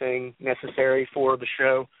do anything necessary for the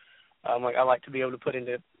show. I like to be able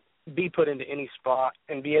to be put into any spot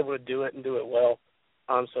and be able to do it and do it well.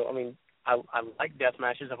 I like death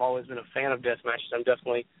matches. I've always been a fan of death matches.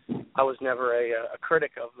 I was never a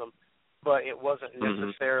critic of them, but it wasn't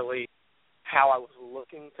necessarily how I was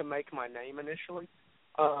looking to make my name initially.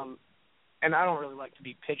 And I don't really like to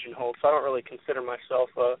be pigeonholed, so I don't really consider myself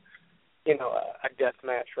a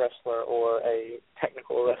deathmatch wrestler or a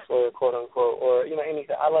technical wrestler, quote unquote, or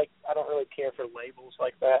anything. I don't really care for labels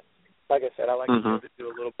like that. Like I said, I like to do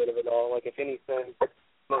a little bit of it all. Like if anything,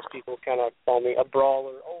 most people kind of call me a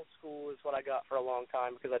brawler. Old school is what I got for a long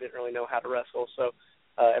time because I didn't really know how to wrestle. So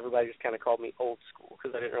everybody just kind of called me old school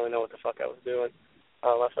because I didn't really know what the fuck I was doing.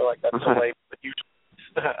 I feel like that's a label that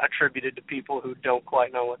usually attributed to people who don't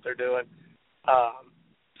quite know what they're doing.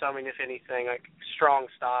 So, if anything, like strong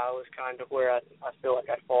style is kind of where I feel like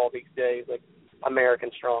I fall these days, like American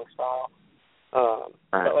strong style.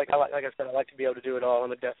 But like I said, I like to be able to do it all.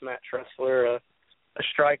 I'm a deathmatch wrestler, a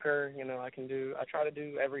striker. I try to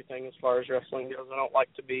do everything as far as wrestling goes. I don't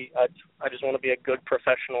like to be. I just want to be a good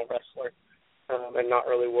professional wrestler, and not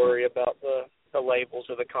really worry about the labels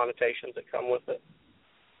or the connotations that come with it.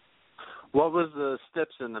 What was the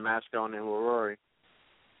steps in the match going in with Rory?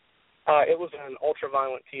 It was an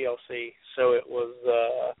ultra-violent TLC, so it was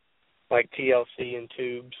like TLC in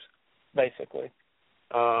tubes, basically.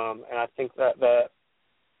 And I think that the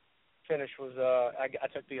finish was I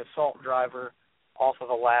took the assault driver off of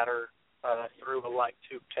a ladder through a light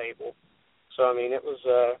tube table. So it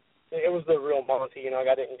was the real Monty.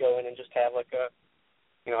 I didn't go in and just have like a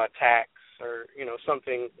tax or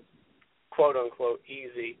something quote unquote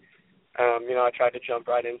easy. I tried to jump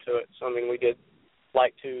right into it. So we did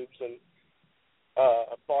light tubes and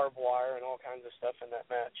barbed wire and all kinds of stuff in that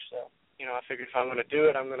match. So, I figured if I'm going to do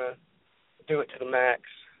it, I'm going to do it to the max.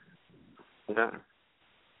 Yeah.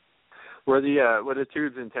 Were the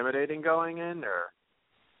tubes intimidating going in, or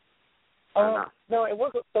no, it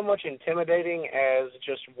wasn't so much intimidating as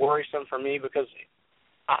just worrisome for me because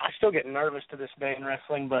I still get nervous to this day in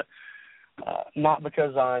wrestling, but not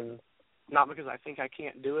because I think I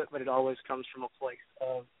can't do it, but it always comes from a place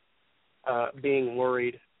of being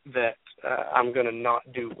worried that I'm going to not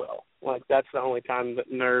do well. Like, that's the only time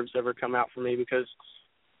that nerves ever come out for me because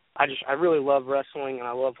I really love wrestling and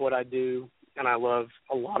I love what I do and I love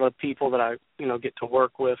a lot of people that I, get to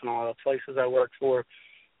work with and all the places I work for.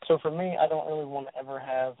 So for me, I don't really want to ever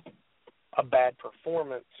have a bad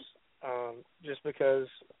performance just because,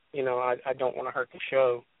 I don't want to hurt the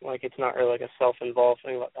show. Like, it's not really like a self-involved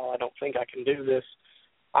thing, like, I don't think I can do this.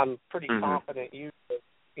 I'm pretty confident usually.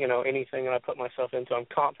 Anything that I put myself into, I'm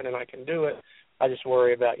confident I can do it. I just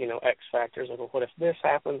worry about, X factors. Like, what if this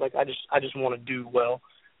happens? Like, I just want to do well.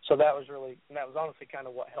 So that was honestly kind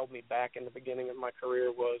of what held me back in the beginning of my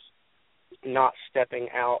career was not stepping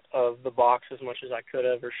out of the box as much as I could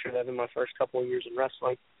have or should have in my first couple of years in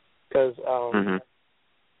wrestling. Because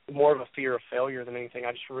more of a fear of failure than anything.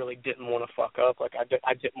 I just really didn't want to fuck up. Like,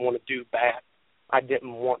 I didn't want to do bad. I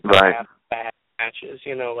didn't want to have bad matches.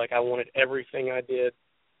 Like, I wanted everything I did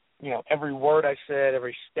every word I said,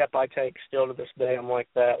 every step I take, still to this day, I'm like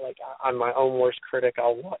that. Like, I'm my own worst critic.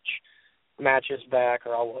 I'll watch matches back,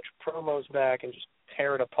 or I'll watch promos back and just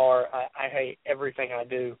tear it apart. I hate everything I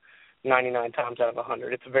do 99 times out of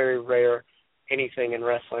 100. It's very rare anything in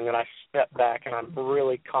wrestling that I step back and I'm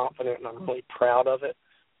really confident and I'm really proud of it.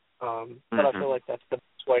 But I feel like that's the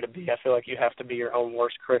best way to be. I feel like you have to be your own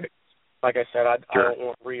worst critic. Like I said, I don't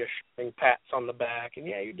want reassuring pats on the back and,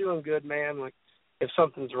 yeah, you're doing good, man. Like, if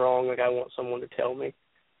something's wrong, like, I want someone to tell me.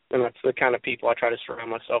 And that's the kind of people I try to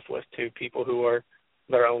surround myself with, too, people who are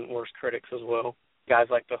their own worst critics as well. Guys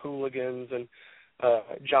like the Hooligans and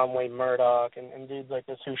John Wayne Murdoch and dudes like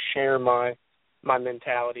this who share my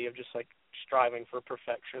mentality of just, like, striving for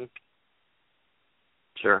perfection.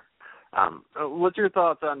 Sure. What's your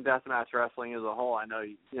thoughts on deathmatch wrestling as a whole? I know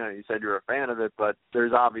you said you're a fan of it, but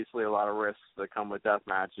there's obviously a lot of risks that come with death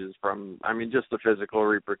matches from, just the physical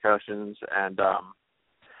repercussions and,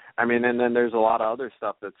 and then there's a lot of other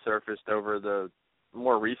stuff that's surfaced over the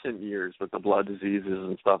more recent years with the blood diseases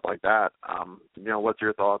and stuff like that. What's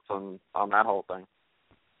your thoughts on that whole thing?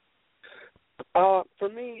 For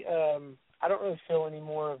me, I don't really feel any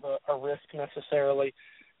more of a risk necessarily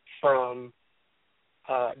from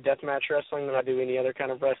deathmatch wrestling than I do any other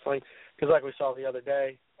kind of wrestling. Because like we saw the other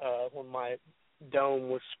day, when my dome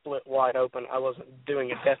was split wide open, I wasn't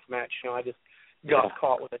doing a deathmatch. I just got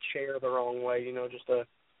caught with a chair the wrong way, just a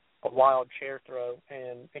wild chair throw,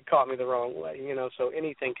 and it caught me the wrong way, So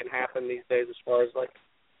anything can happen these days as far as, like,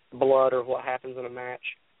 blood or what happens in a match.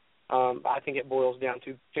 I think it boils down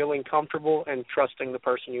to feeling comfortable and trusting the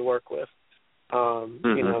person you work with.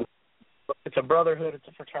 It's a brotherhood, it's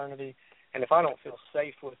a fraternity, and if I don't feel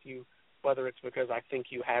safe with you, whether it's because I think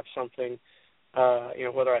you have something,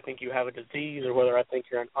 whether I think you have a disease or whether I think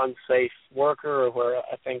you're an unsafe worker or where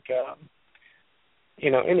I think,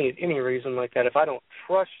 any reason like that, if I don't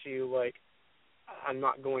trust you, like, I'm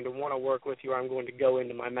not going to want to work with you or I'm going to go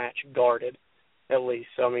into my match guarded, at least.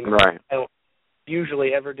 So, right. I don't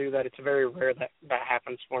usually ever do that. It's very rare that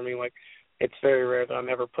happens for me. Like, it's very rare that I'm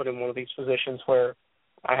ever put in one of these positions where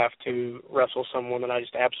I have to wrestle someone that I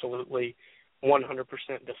just absolutely 100%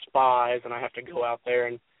 despise, and I have to go out there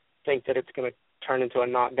and think that it's going to turn into a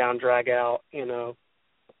knockdown, drag out,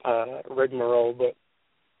 rigmarole. But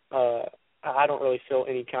I don't really feel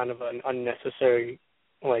any kind of an unnecessary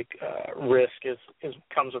risk is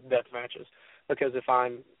comes with death matches, because if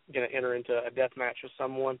I'm going to enter into a death match with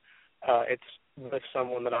someone, it's with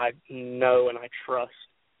someone that I know and I trust,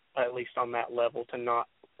 at least on that level, to not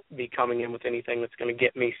be coming in with anything that's going to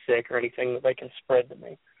get me sick or anything that they can spread to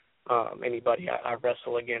me. Anybody I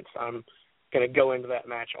wrestle against, I'm going to go into that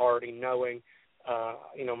match already knowing,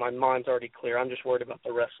 my mind's already clear. I'm just worried about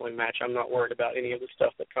the wrestling match. I'm not worried about any of the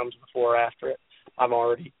stuff that comes before or after it. I'm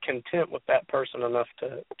already content with that person enough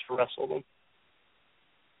to wrestle them.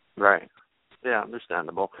 Right. Yeah,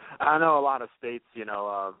 understandable. I know a lot of states,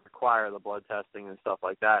 require the blood testing and stuff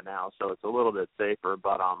like that now, so it's a little bit safer,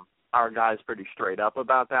 but are guys pretty straight up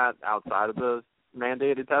about that outside of the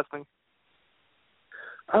mandated testing?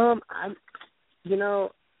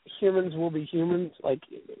 Humans will be humans, like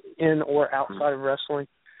in or outside of wrestling.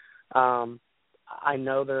 I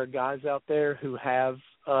know there are guys out there who have,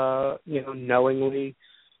 knowingly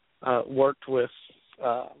worked with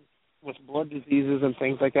blood diseases and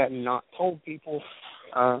things like that and not told people.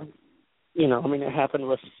 It happened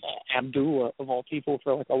with Abdullah, of all people,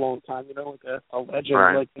 for like a long time, like a legend.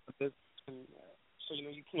 Right. Like, so,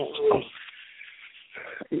 you can't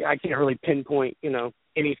really, I can't really pinpoint,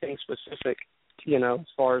 anything specific, as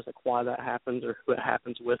far as like why that happens or who it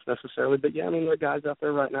happens with necessarily. But yeah, there are guys out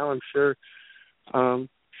there right now, I'm sure, that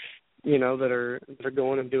are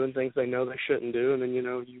going and doing things they know they shouldn't do, and then,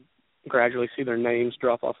 you gradually see their names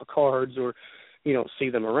drop off of cards, or you don't see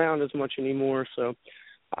them around as much anymore. So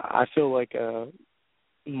I feel like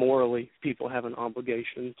morally people have an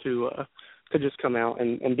obligation to just come out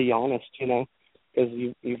and be honest, because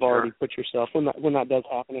you've already put yourself, when that does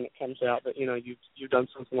happen and it comes out that you've done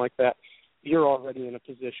something like that, you're already in a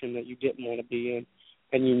position that you didn't want to be in,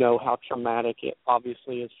 and you know how traumatic it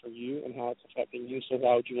obviously is for you and how it's affecting you. So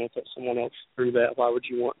why would you want to put someone else through that? Why would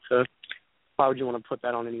you want to put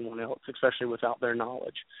that on anyone else, especially without their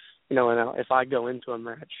knowledge? And if I go into a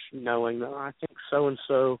match knowing that I think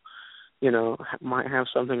so-and-so, might have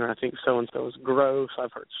something, or I think so-and-so is gross,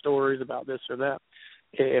 I've heard stories about this or that,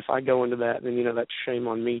 if I go into that, then, that's shame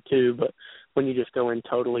on me too. But when you just go in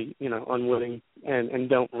totally, unwitting and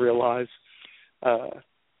don't realize,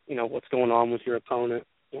 what's going on with your opponent,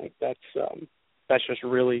 like that's just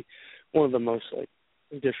really one of the most, like,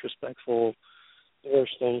 disrespectful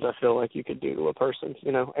worst things I feel like you could do to a person,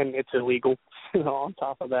 you know, and it's illegal. You know, on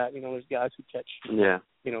top of that, you know, there's guys who catch,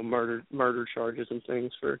 you know, murder charges and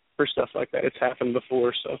things for stuff like that. It's happened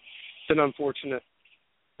before, so it's an unfortunate,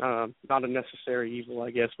 not a necessary evil,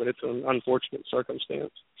 I guess, but it's an unfortunate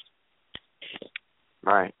circumstance.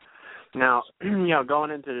 Right. Now, you know,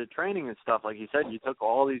 going into the training and stuff, like you said, you took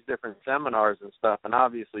all these different seminars and stuff, and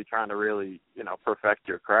obviously trying to really, you know, perfect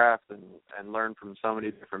your craft and learn from so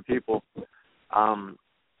many different people.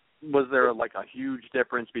 Was there, like, a huge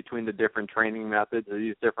difference between the different training methods of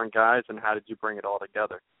these different guys, and how did you bring it all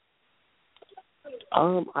together?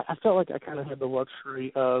 I felt like I kind of had the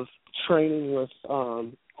luxury of training with a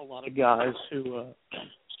lot of guys who,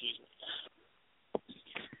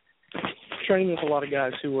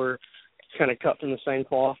 were kind of cut from the same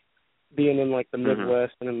cloth. Being in like the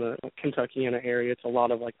Midwest and in the Kentuckiana area, it's a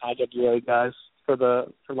lot of like IWA guys, for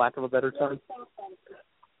lack of a better term.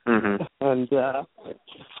 And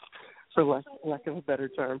for lack of a better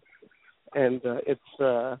term, and it's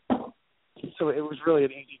so it was really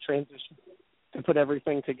an easy transition to put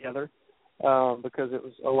everything together, because it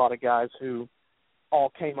was a lot of guys who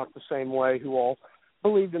all came up the same way, who all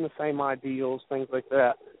believed in the same ideals, things like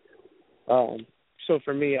that. So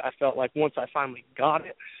for me, I felt like once I finally got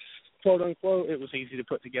it, quote unquote, it was easy to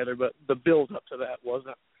put together, but the build up to that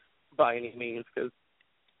wasn't by any means, because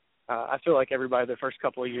I feel like everybody, the first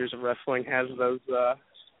couple of years of wrestling has those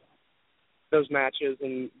matches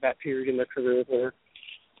and that period in their career where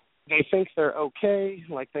they think they're okay,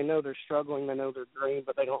 like they know they're struggling, they know they're green,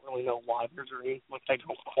 but they don't really know why they're green, like they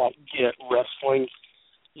don't quite get wrestling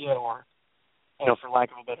yet, or, you know, for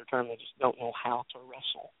lack of a better term, they just don't know how to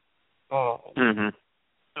wrestle. So,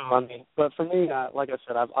 I mean, but for me, like I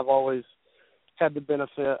said, I've always had the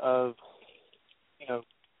benefit of, you know,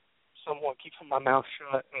 somewhat keeping my mouth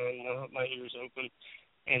shut and my ears open,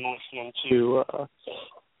 and listening to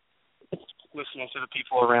the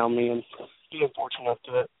people around me, and being fortunate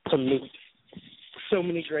to meet so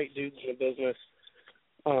many great dudes in the business,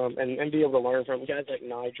 and be able to learn from guys like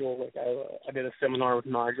Nigel. Like I did a seminar with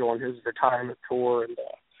Nigel on his retirement tour, and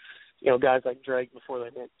you know, guys like Drake before they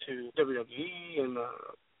went to WWE, and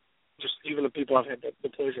just even the people I've had the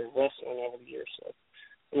pleasure of wrestling over the years. So,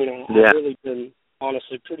 you know, I've really been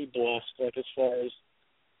honestly pretty blessed, like as far as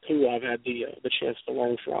who I've had the chance to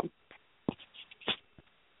learn from.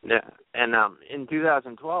 Yeah, and in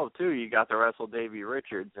 2012 too, you got to wrestle Davey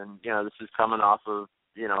Richards, and you know, this is coming off of,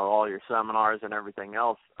 you know, all your seminars and everything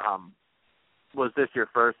else. Was this your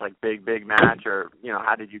first like big match, or you know,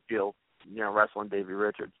 how did you feel, you know, wrestling Davey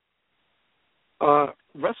Richards?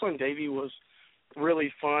 Wrestling Davey was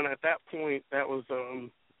really fun. At that point, that was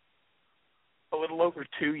a little over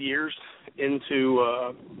 2 years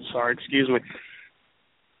into. Sorry, excuse me.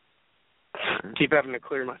 Keep having to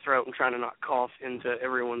clear my throat and trying to not cough into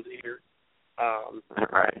everyone's ear.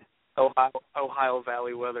 Right. Ohio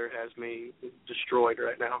Valley weather has me destroyed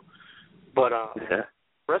right now. But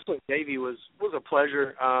wrestling Davey was a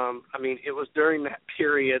pleasure. I mean, it was during that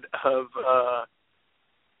period of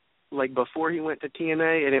like before he went to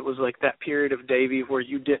TNA, and it was like that period of Davey where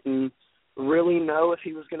you didn't really know if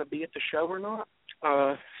he was going to be at the show or not.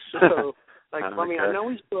 So, like, I mean, I know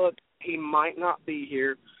he's booked. He might not be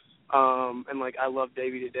here. And like, I love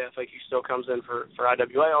Davey to death. Like, he still comes in for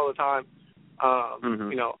IWA all the time.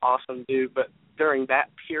 You know, awesome dude. But during that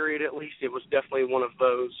period, at least, it was definitely one of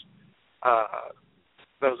those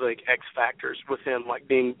like X factors with him, like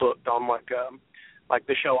being booked on like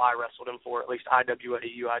the show I wrestled him for, at least IWA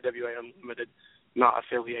Unlimited, not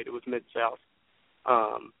affiliated with Mid-South.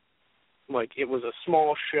 Like, it was a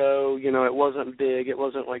small show, you know, it wasn't big, it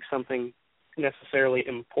wasn't like something necessarily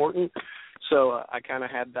important. So I kind of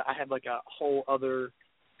had like a whole other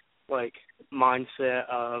like mindset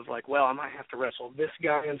of like, well, I might have to wrestle this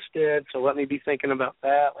guy instead, so let me be thinking about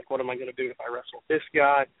that. Like, what am I going to do if I wrestle this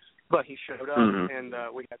guy? But he showed up, and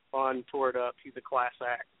we had fun, tore it up. He's a class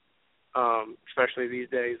act, especially these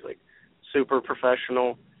days, like super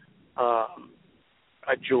professional,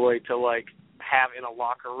 a joy to like have in a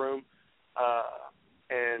locker room,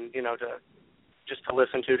 and you know, to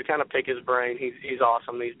listen to kind of pick his brain. He's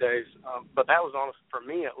awesome these days. But that was honest for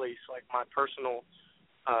me, at least, like my personal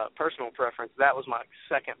preference. That was my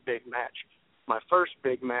second big match. My first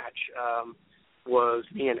big match was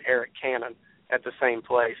me and Eric Cannon at the same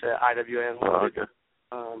place at IWA Unlimited.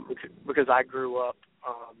 Because I grew up,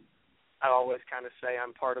 I always kind of say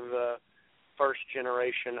I'm part of the first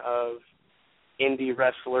generation of indie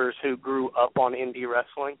wrestlers who grew up on indie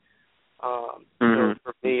wrestling. So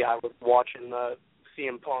for me, I was watching the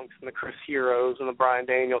CM Punks and the Chris Heroes and the Bryan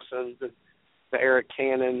Danielsons and, the Eric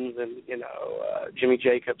Cannons and, Jimmy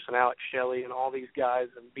Jacobs and Alex Shelley and all these guys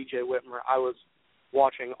and B.J. Whitmer. I was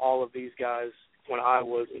watching all of these guys when I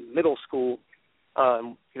was in middle school,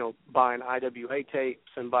 buying IWA tapes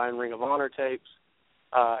and buying Ring of Honor tapes.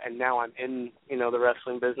 And now I'm in, the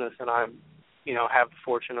wrestling business, and I'm, have the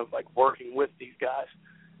fortune of, working with these guys.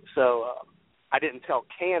 So I didn't tell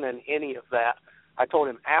Cannon any of that. I told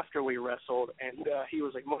him after we wrestled, and he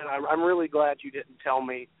was like, man, I'm really glad you didn't tell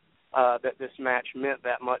me that this match meant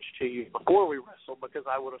that much to you before we wrestled, because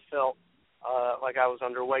I would have felt like I was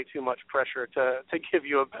under way too much pressure to give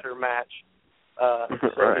you a better match. So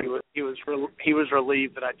right. he was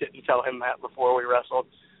relieved that I didn't tell him that before we wrestled.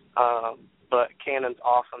 But Cannon's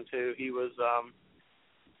awesome too. He was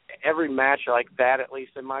every match like that, at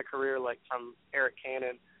least in my career, like from Eric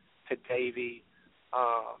Cannon to Davey,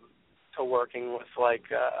 to working with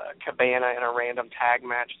Cabana in a random tag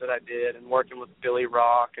match that I did, and working with Billy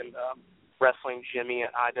Rock and wrestling Jimmy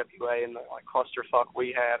at IWA and the clusterfuck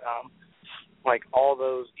we had. All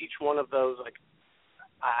those, each one of those,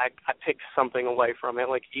 I picked something away from it.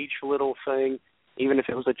 Each little thing, even if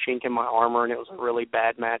it was a chink in my armor and it was a really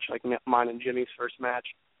bad match, like mine and Jimmy's first match,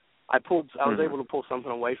 I was able to pull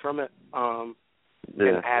something away from it and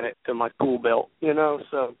add it to my tool belt,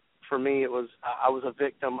 So for me, I was a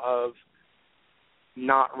victim of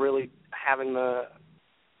not really having the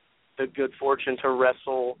good fortune to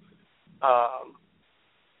wrestle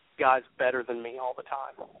guys better than me all the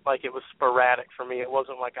time. It was sporadic for me. It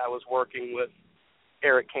wasn't like I was working with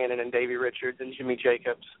Eric Cannon and Davey Richards and Jimmy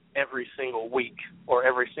Jacobs every single week or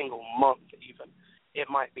every single month even. It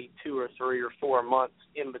might be 2 or 3 or 4 months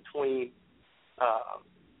in between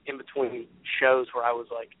shows where I was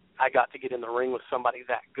I got to get in the ring with somebody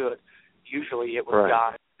that good. Usually it was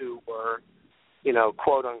guys who were,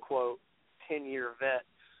 quote unquote 10-year vets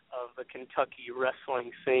of the Kentucky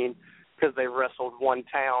wrestling scene, because they wrestled one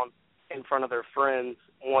town in front of their friends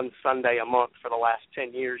one Sunday a month for the last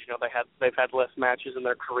 10 years. They've had less matches in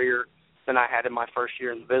their career than I had in my first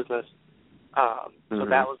year in the business. So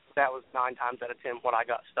that was 9 times out of 10 what I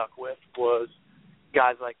got stuck with, was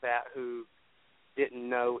guys like that who didn't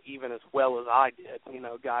know even as well as I did.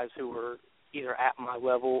 Guys who were either at my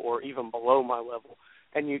level or even below my level.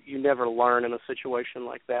 And you never learn in a situation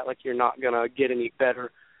like that. You're not gonna get any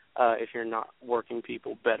better if you're not working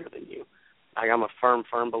people better than you. I'm a firm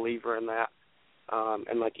believer in that.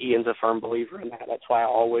 And Ian's a firm believer in that. That's why I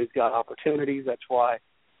always got opportunities. That's why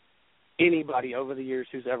anybody over the years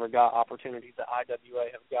who's ever got opportunities at IWA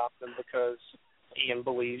have got them, because Ian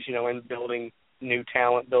believes, in building new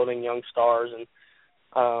talent, building young stars, and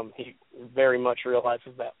he very much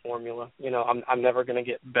realizes that formula. I'm never going to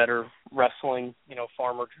get better wrestling,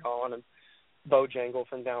 Farmer John and Bojangle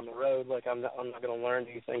from down the road. I'm not going to learn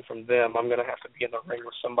anything from them. I'm going to have to be in the ring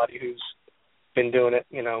with somebody who's been doing it,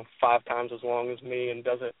 5 times as long as me and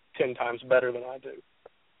does it 10 times better than I do.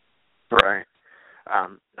 Right.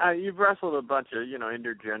 You've wrestled a bunch of,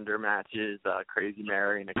 intergender matches, Crazy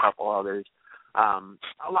Mary and a couple others.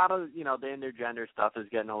 A lot of, the intergender stuff is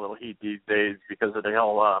getting a little heat these days because of the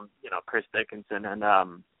whole, Chris Dickinson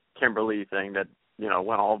and Kimberly thing that,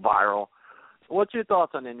 went all viral. What's your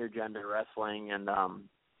thoughts on intergender wrestling and,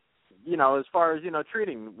 as far as,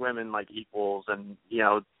 treating women like equals and,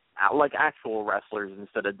 like actual wrestlers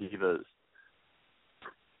instead of divas?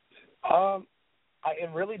 It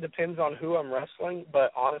really depends on who I'm wrestling,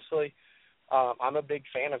 but honestly, I'm a big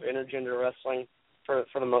fan of intergender wrestling for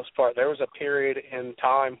the most part. There was a period in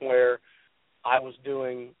time where I was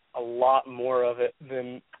doing a lot more of it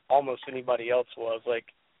than almost anybody else was,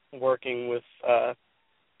 working with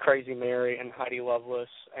Crazy Mary and Heidi Lovelace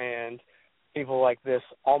and people like this,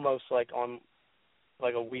 almost on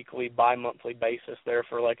a weekly, bi-monthly basis there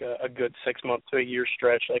for a good 6 months to a year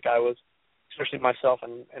stretch. I was, especially myself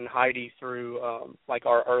and Heidi through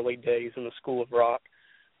our early days in the School of Rock.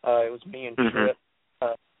 It was me and Trip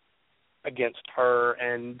against her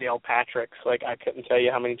and Dale Patrick's. I couldn't tell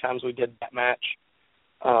you how many times we did that match,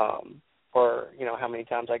 or how many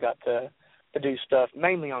times I got to do stuff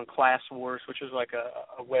mainly on Class Wars, which was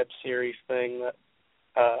a web series thing that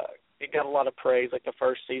it got a lot of praise. The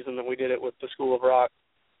first season that we did it with the School of Rock,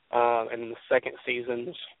 and the second season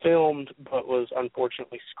was filmed but was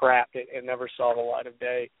unfortunately scrapped. It never saw the light of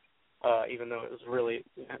day, even though it was really,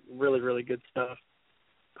 really, really good stuff.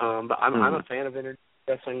 But I'm a fan of intergender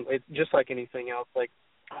wrestling. It's just like anything else.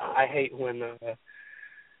 I hate when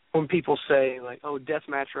people say oh,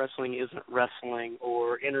 deathmatch wrestling isn't wrestling,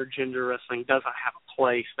 or intergender wrestling doesn't have a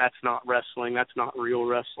place. That's not wrestling. That's not real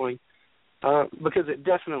wrestling. Because it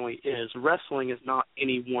definitely is. Wrestling is not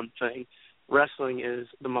any one thing. Wrestling is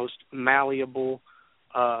the most malleable,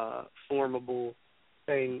 formable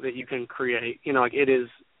thing that you can create. You know, like it is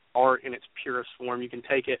art in its purest form. You can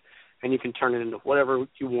take it and you can turn it into whatever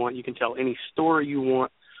you want. You can tell any story you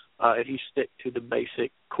want if you stick to the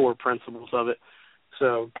basic core principles of it.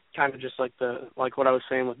 So kind of just like what I was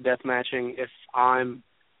saying with death matching, if I'm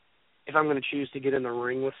going to choose to get in the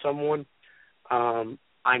ring with someone,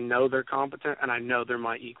 I know they're competent and I know they're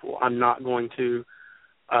my equal. I'm not going to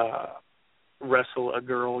wrestle a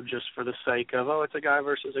girl just for the sake of, it's a guy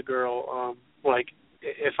versus a girl. Like,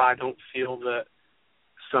 if I don't feel that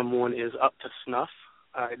someone is up to snuff,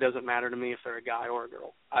 it doesn't matter to me if they're a guy or a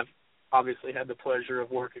girl. I've obviously had the pleasure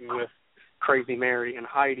of working with Crazy Mary and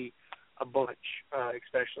Heidi a bunch,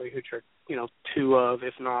 especially, which are, you know, two of,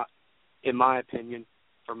 if not, in my opinion,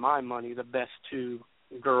 for my money, the best two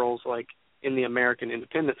girls, like, in the American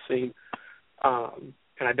independent scene.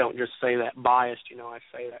 And I don't just say that biased, you know, I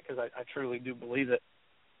say that because I truly do believe it.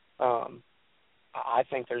 I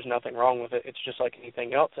think there's nothing wrong with it. It's just like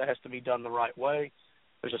anything else. It has to be done the right way.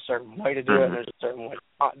 There's a certain way to do it, and there's a certain way to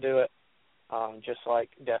not do it. Just like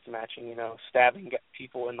death matching, you know, stabbing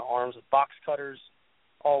people in the arms with box cutters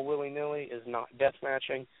all willy-nilly is not death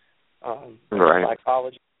matching. There's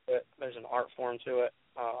psychology to it. There's an art form to it.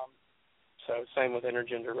 So same with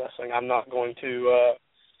intergender wrestling. I'm not going to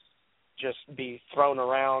just be thrown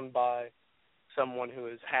around by someone who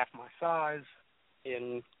is half my size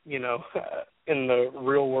in, you know, in the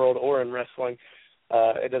real world or in wrestling.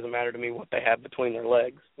 It doesn't matter to me what they have between their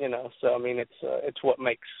legs, you know. So I mean, it's what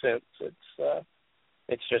makes sense.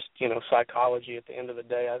 It's just, you know, psychology at the end of the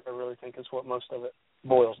day. I really think is what most of it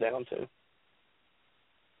boils down to.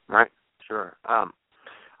 Right. Sure.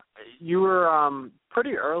 You were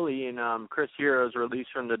pretty early in Chris Hero's release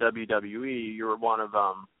from the WWE. You were one of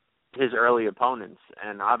his early opponents,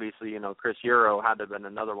 and obviously, you know, Chris Hero had to have been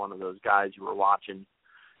another one of those guys you were watching,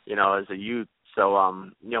 you know, as a youth. So,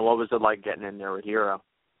 you know, what was it like getting in there with Hero?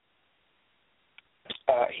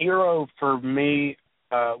 Hero, for me,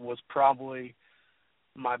 was probably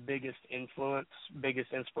my biggest influence,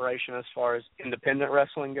 biggest inspiration as far as independent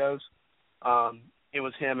wrestling goes. It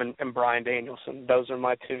was him and Bryan Danielson. Those are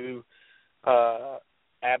my two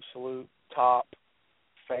absolute top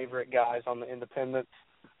favorite guys on the independents.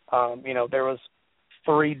 You know, there was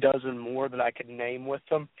 36 more that I could name with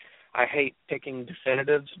them. I hate picking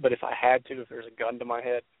definitives, but if I had to, if there's a gun to my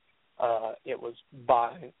head, it was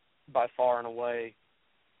by far and away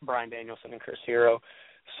Bryan Danielson and Chris Hero.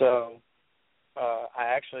 So I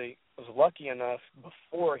actually was lucky enough,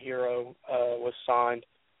 before Hero was signed,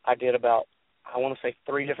 I did about, I want to say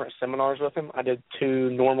 3 different seminars with him. I did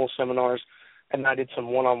 2 normal seminars, and I did some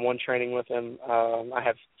one-on-one training with him. I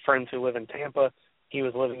have friends who live in Tampa. He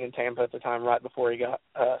was living in Tampa at the time right before he got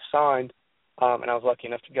signed, and I was lucky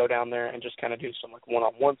enough to go down there and just kind of do some like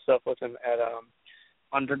one-on-one stuff with him at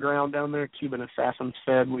Underground down there, Cuban Assassins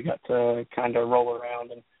Fed. We got to kind of roll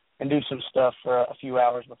around and do some stuff for a few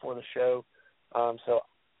hours before the show. So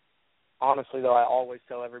honestly, though, I always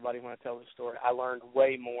tell everybody when I tell this story, I learned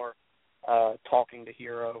way more talking to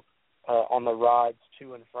Hero on the rides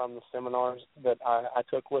to and from the seminars that I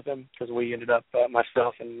took with him, because we ended up,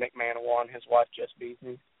 myself and Nick Manawan, his wife Jess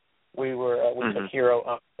Beasley, we took Hero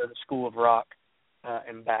up to the School of Rock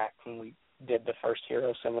and back when we did the first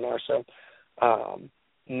Hero seminar. So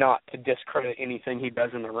not to discredit anything he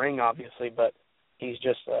does in the ring, obviously, but he's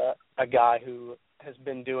just a guy who has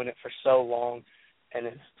been doing it for so long and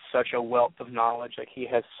is such a wealth of knowledge. Like, he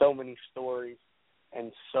has so many stories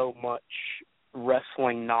and so much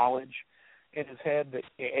wrestling knowledge in his head that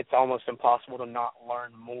it's almost impossible to not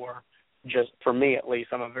learn more. Just for me, at least,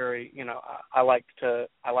 I'm a very, you know, I like to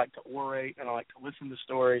orate and I like to listen to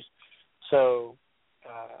stories. So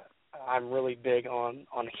I'm really big on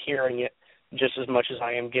hearing it just as much as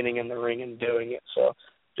I am getting in the ring and doing it. So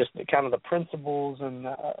just kind of the principles and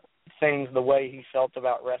things, the way he felt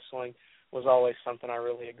about wrestling was always something I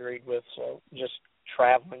really agreed with. So just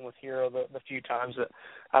traveling with Hero the few times that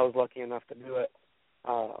I was lucky enough to do it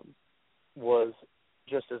was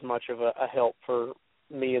just as much of a help for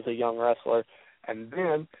me as a young wrestler. And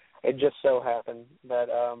then it just so happened that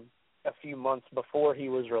a few months before he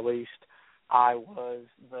was released, I was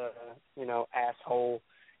the, you know, asshole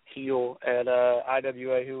heel at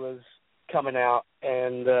IWA who was coming out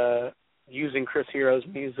and using Chris Hero's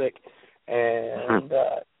music and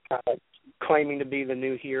kind of claiming to be the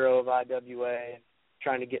new hero of IWA and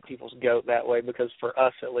trying to get people's goat that way, because for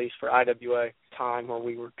us, at least for IWA, time where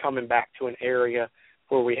we were coming back to an area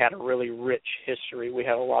where we had a really rich history. We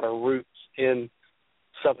had a lot of roots in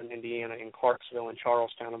southern Indiana, in Clarksville and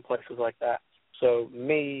Charlestown and places like that. So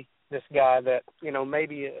me, this guy that, you know,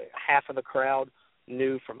 maybe half of the crowd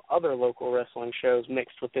knew from other local wrestling shows,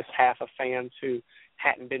 mixed with this half of fans who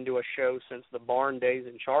hadn't been to a show since the Barn days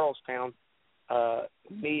in Charlestown.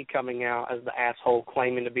 Me coming out as the asshole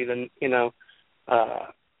claiming to be the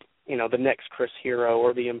the next Chris Hero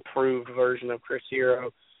or the improved version of Chris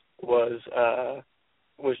Hero was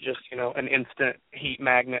just an instant heat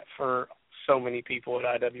magnet for so many people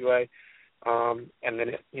at IWA. And then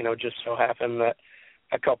it just so happened that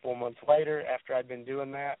a couple of months later, after I'd been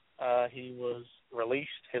doing that, he was released.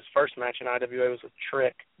 His first match in IWA was with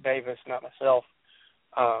Trick Davis, not myself.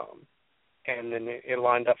 And then it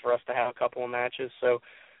lined up for us to have a couple of matches. So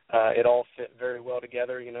it all fit very well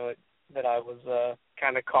together, that I was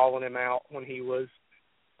kind of calling him out when he was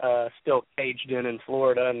still caged in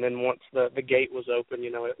Florida. And then once the gate was open,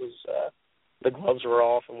 it was the gloves were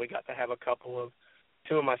off, and we got to have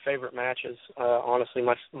two of my favorite matches. Honestly,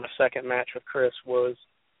 my second match with Chris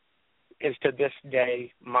is to this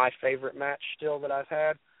day my favorite match still that I've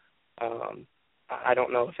had. I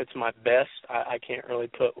don't know if it's my best. I can't really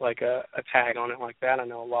put like a tag on it like that. I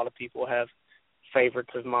know a lot of people have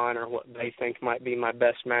favorites of mine or what they think might be my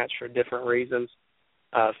best match for different reasons.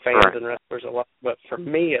 Fans and wrestlers a lot. But for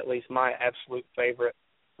me, at least, my absolute favorite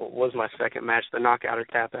was my second match, the knockout or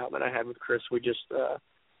tap out that I had with Chris. We just,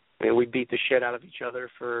 we beat the shit out of each other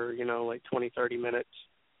for, like 20, 30 minutes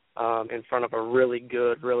in front of a really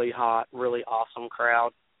good, really hot, really awesome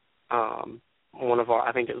crowd.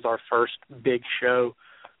 I think it was our first big show,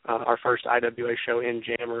 our first IWA show in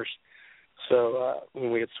Jammers. So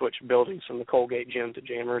when we had switched buildings from the Colgate gym to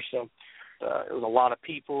Jammers. So it was a lot of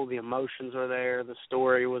people. The emotions are there. The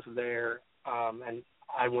story was there. And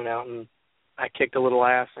I went out and I kicked a little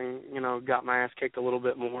ass and, got my ass kicked a little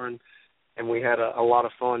bit more. And we had a lot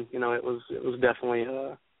of fun. It was definitely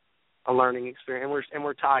a learning experience. And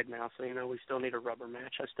we're tied now. So, we still need a rubber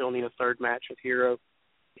match. I still need a third match with Hero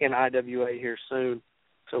in IWA here soon.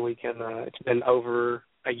 So we can, it's been over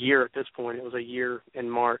a year at this point. It was a year in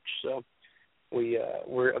March. So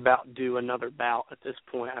we're about due another bout at this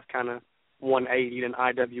point. I've kind of 180'd in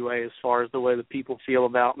IWA as far as the way the people feel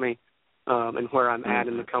about me and where I'm at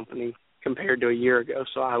in the company compared to a year ago.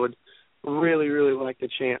 So I would really, really like the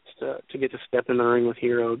chance to get to step in the ring with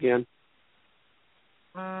Hero again.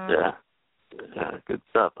 Yeah, good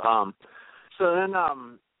stuff. So then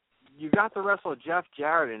you got to wrestle Jeff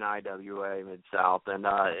Jarrett in IWA Mid-South, and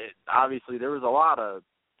obviously there was a lot of,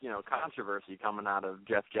 controversy coming out of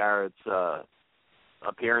Jeff Jarrett's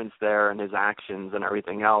appearance there and his actions and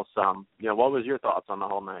everything else. What was your thoughts on the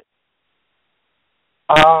whole night?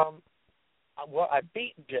 Well, I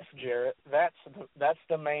beat Jeff Jarrett. That's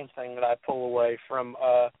the main thing that I pull away from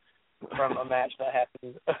a match that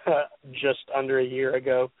happened just under a year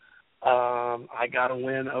ago. I got a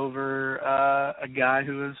win over a guy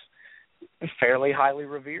who is fairly highly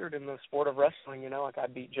revered in the sport of wrestling. Like I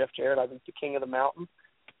beat Jeff Jarrett. I beat the King of the Mountain.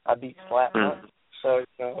 I beat Slapnut. So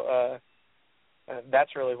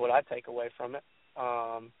that's really what I take away from it.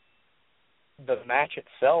 The match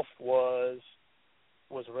itself was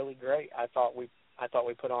really great. I thought we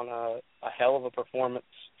put on a hell of a performance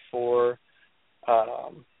for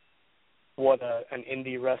what an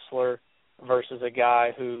indie wrestler versus a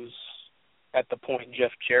guy who's at the point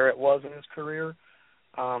Jeff Jarrett was in his career.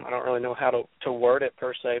 I don't really know how to word it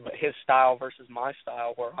per se, but his style versus my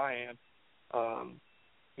style where I am,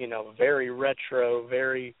 very retro,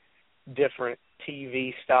 very different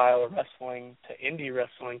TV style of wrestling to indie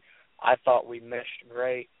wrestling. I thought we meshed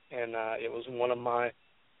great, and it was one of my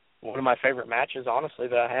favorite matches, honestly,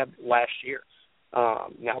 that I had last year.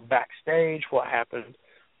 Now backstage, what happened,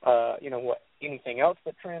 anything else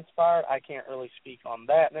that transpired, I can't really speak on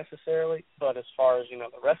that necessarily. But as far as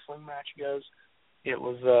the wrestling match goes, it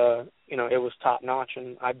was it was top notch,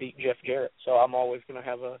 and I beat Jeff Jarrett, so I'm always going to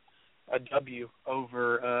have a W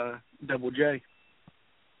over Double J.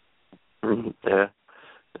 Yeah.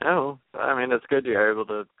 Oh, I mean, it's good you're able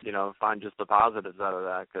to, find just the positives out of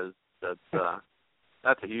that, because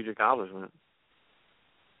that's a huge accomplishment.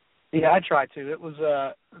 Yeah, I try to. It was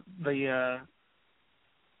the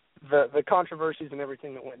controversies and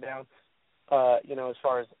everything that went down. As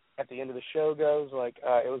far as at the end of the show goes,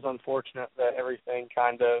 it was unfortunate that everything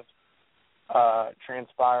kind of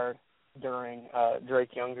transpired during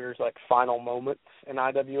Drake Younger's final moments in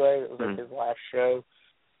IWA. It was his last show.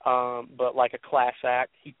 But like a class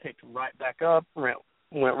act, he picked right back up, went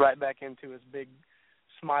right back into his big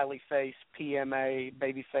smiley face PMA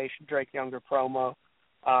babyface Drake Younger promo.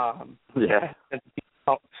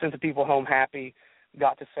 Sent the people home happy.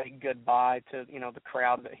 Got to say goodbye to the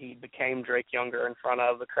crowd that he became Drake Younger in front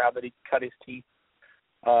of, the crowd that he cut his teeth.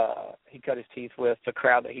 He cut his teeth with, the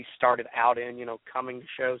crowd that he started out in, coming to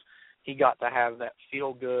shows. he got to have that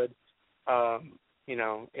feel good, you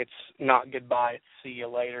know, it's not goodbye, it's see you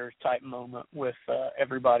later type moment with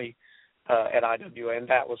everybody at IWA, and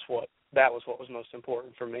that was what was most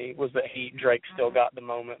important for me, was that Drake still got the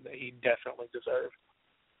moment that he definitely deserved.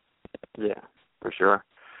 Yeah, for sure.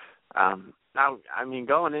 Now, I mean,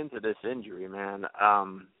 going into this injury, man,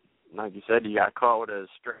 like you said, you got caught with a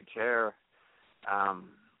straight chair.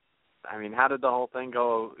 I mean, how did the whole thing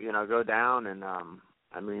go down? And,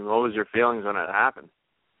 I mean, what was your feelings when it happened?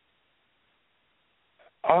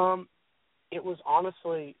 It was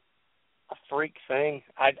honestly a freak thing.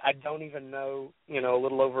 I don't even know, you know, a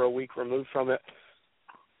little over a week removed from it,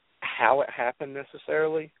 how it happened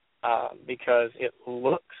necessarily, because it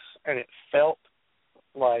looks and it felt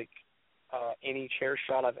like any chair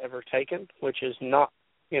shot I've ever taken, which is not,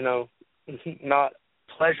 you know, not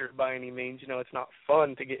pleasured by any means. You know, it's not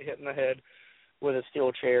fun to get hit in the head with a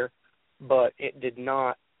steel chair, but it did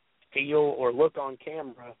not feel or look on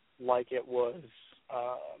camera like it was,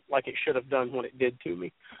 like it should have done what it did to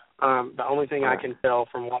me. The only thing I can tell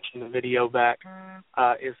from watching the video back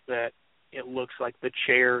is that it looks like the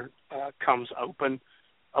chair comes open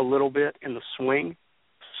a little bit in the swing,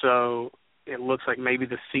 so it looks like maybe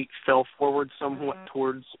the seat fell forward somewhat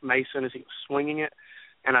towards Mason as he was swinging it,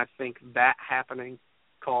 and I think that happening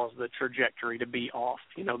caused the trajectory to be off.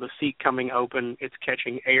 You know, the seat coming open, it's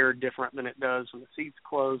catching air different than it does when the seat's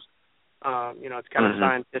closed. You know, it's kind of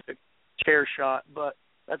scientific chair shot, but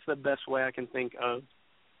that's the best way I can think of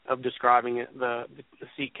describing it. The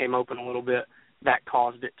seat came open a little bit. That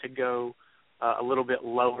caused it to go a little bit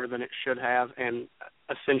lower than it should have, and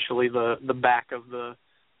essentially the back of the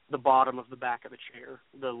bottom of the back of the chair,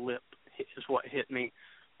 the lip, is what hit me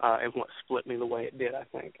and what split me the way it did, I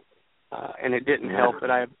think. And it didn't help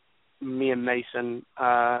that me and Mason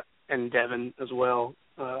and Devin as well,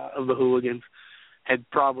 of the Hooligans, had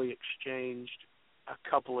probably exchanged a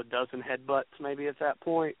couple of dozen headbutts maybe at that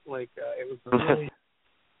point. Like, it was a really,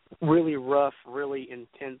 really rough, really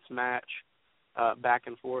intense match back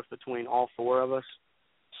and forth between all four of us.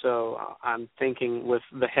 So I'm thinking with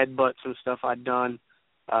the headbutts and stuff I'd done,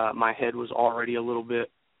 my head was already a little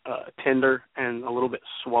bit tender and a little bit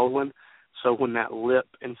swollen. So when that lip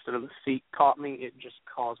instead of the seat caught me, it just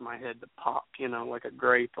caused my head to pop, you know, like a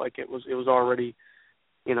grape. Like it was already,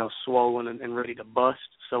 you know, swollen and ready to bust.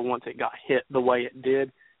 So once it got hit the way it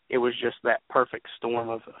did, it was just that perfect storm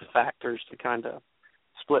of factors to kind of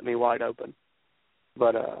split me wide open.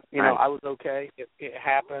 But, you know, I was okay. It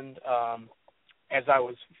happened as I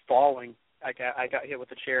was falling. I got hit with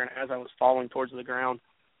the chair, and as I was falling towards the ground,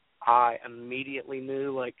 I immediately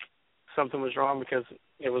knew, like, something was wrong, because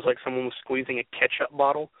it was like someone was squeezing a ketchup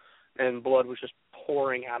bottle, and blood was just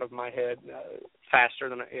pouring out of my head faster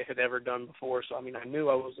than it had ever done before. So, I mean, I knew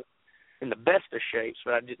I was in the best of shapes,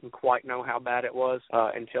 but I didn't quite know how bad it was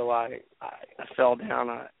until I fell down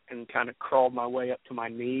and kind of crawled my way up to my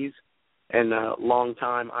knees. And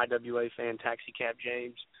longtime IWA fan Taxi Cab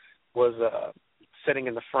James was sitting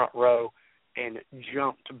in the front row and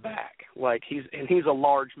jumped back. Like, he's a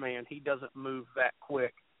large man. He doesn't move that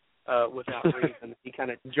quick without reason. He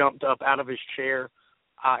kind of jumped up out of his chair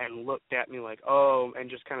and looked at me like, oh, and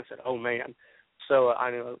just kind of said, oh, man. So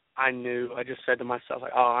I knew. I just said to myself,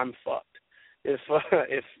 like, oh, I'm fucked.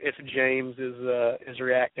 If James is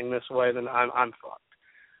reacting this way, then I'm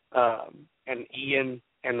fucked. And Ian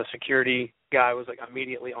and the security guy was like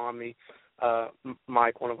immediately on me.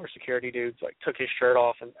 Mike, one of our security dudes, like took his shirt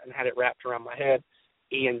off and had it wrapped around my head.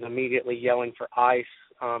 Ian's immediately yelling for ice,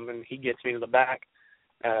 and he gets me to the back,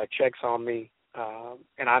 checks on me,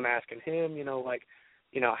 and I'm asking him, like,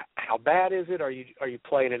 how bad is it? Are you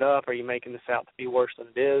playing it up? Are you making this out to be worse than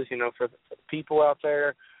it is, for the people out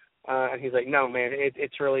there? And he's like, no, man,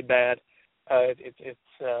 it's really bad.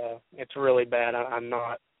 It's really bad. I'm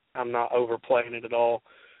not overplaying it at all.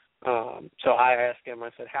 So I asked him,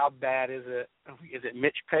 I said, how bad is it? Is it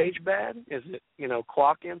Mitch Page bad? Is it,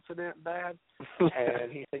 clock incident bad?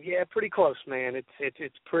 And he said, yeah, pretty close, man.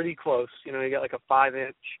 It's pretty close. You got like a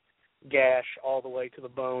 5-inch gash all the way to the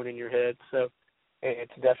bone in your head. So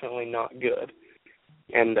it's definitely not good.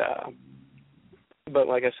 And, but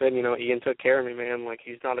like I said, Ian took care of me, man. Like,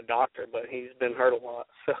 he's not a doctor, but he's been hurt a lot.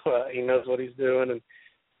 So he knows what he's doing. And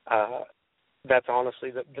that's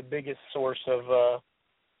honestly the biggest source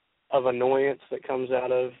of annoyance that comes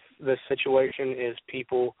out of this situation is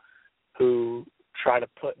people who try to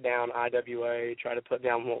put down IWA, try to put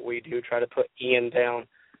down what we do, try to put Ian down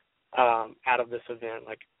out of this event.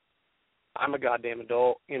 Like, I'm a goddamn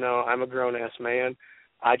adult, I'm a grown-ass man.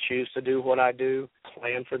 I choose to do what I do,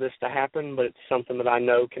 plan for this to happen, but it's something that I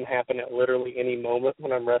know can happen at literally any moment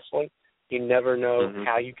when I'm wrestling. You never know Mm-hmm.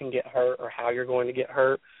 how you can get hurt or how you're going to get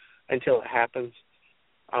hurt until it happens.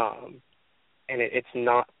 And it's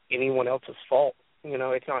not anyone else's fault. You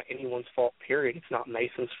know, it's not anyone's fault, period. It's not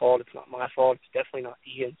Mason's fault. It's not my fault. It's definitely not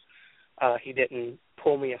Ian's. He didn't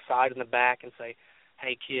pull me aside in the back and say,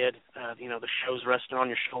 hey, kid, you know, the show's resting on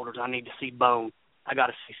your shoulders. I need to see bone. I got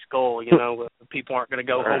to see skull. You know, people aren't going to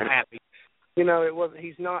go home happy. You know,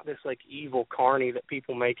 he's not this, like, evil carny that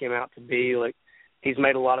people make him out to be. Like, he's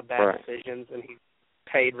made a lot of bad decisions, and he's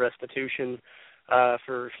paid restitution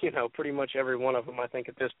for, you know, pretty much every one of them, I think,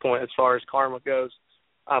 at this point, as far as karma goes.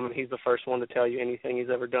 And he's the first one to tell you anything he's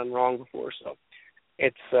ever done wrong before. So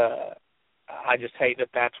it's I just hate that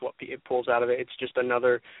that's what it pulls out of it. It's just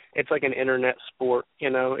it's like an internet sport, you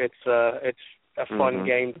know. It's a fun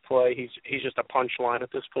game to play. He's just a punchline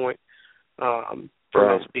at this point for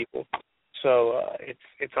most people. So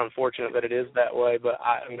it's unfortunate that it is that way. But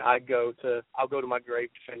I'll go to my grave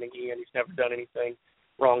defending Ian. He's never done anything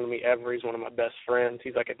wrong to me ever. He's one of my best friends.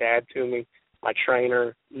 He's like a dad to me, my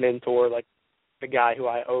trainer, mentor, like the guy who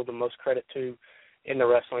I owe the most credit to in the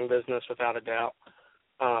wrestling business, without a doubt.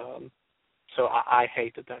 So I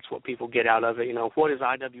hate that that's what people get out of it. You know, what is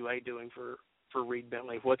IWA doing for Reed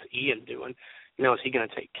Bentley? What's Ian doing? You know, is he going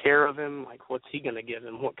to take care of him? Like, what's he going to give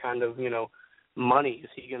him? What kind of, you know, money is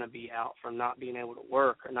he going to be out from not being able to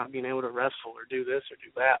work or not being able to wrestle or do this or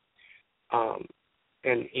do that?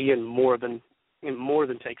 And Ian more than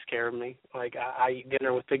takes care of me. Like, I eat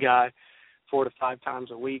dinner with the guy 4 to 5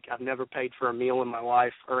 times a week. I've never paid for a meal in my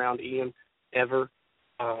life around Ian ever.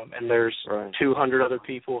 And there's 200 other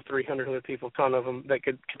people, 300 other people, a ton of them that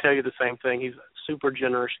could tell you the same thing. He's a super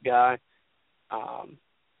generous guy.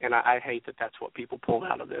 And I hate that that's what people pull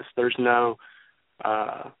out of this. There's no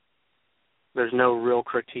real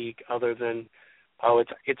critique other than,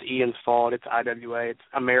 it's Ian's fault, it's IWA, it's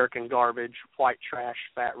American garbage, white trash,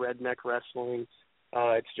 fat redneck wrestling.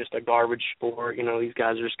 It's just a garbage sport. You know, these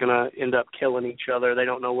guys are just going to end up killing each other. They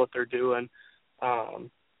don't know what they're doing.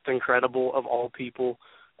 It's incredible, of all people,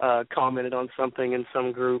 commented on something in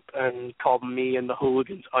some group and called me and the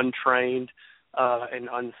hooligans untrained and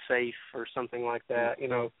unsafe or something like that, you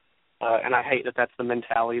know. And I hate that that's the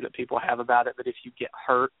mentality that people have about it, that if you get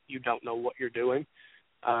hurt, you don't know what you're doing,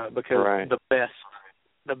 because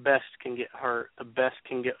the best can get hurt. The best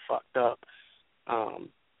can get fucked up.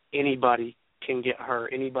 Anybody can get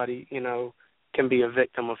hurt. Anybody, you know, can be a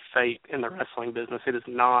victim of fate in the wrestling business. It is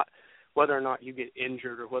not, whether or not you get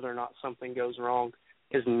injured or whether or not something goes wrong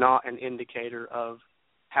is not an indicator of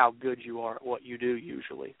how good you are at what you do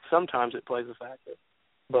usually. Sometimes it plays a factor.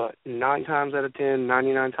 But 9 times out of 10,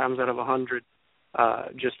 99 times out of 100,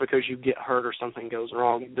 just because you get hurt or something goes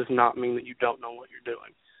wrong, it does not mean that you don't know what you're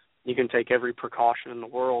doing. You can take every precaution in the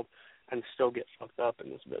world and still get fucked up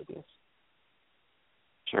in this business.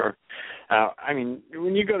 Sure. I mean,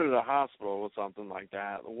 when you go to the hospital with something like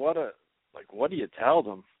that, what do you tell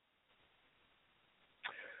them?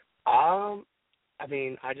 I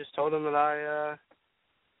mean, I just told them that I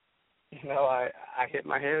hit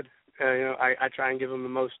my head. I try and give them the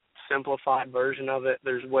most simplified version of it.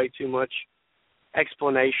 There's way too much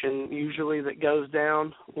explanation usually that goes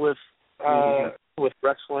down with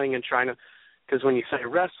wrestling and trying to, because when you say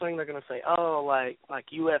wrestling, they're going to say, oh, like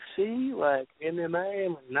UFC, like MMA.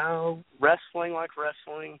 I'm like, no, wrestling like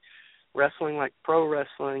pro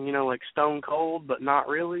wrestling, you know, like Stone Cold, but not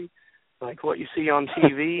really. Like what you see on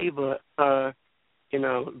TV, but, you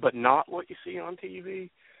know, but not what you see on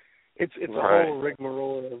TV. It's a whole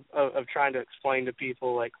rigmarole of trying to explain to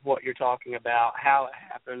people, like, what you're talking about, how it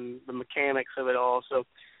happened, the mechanics of it all. So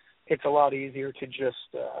it's a lot easier to just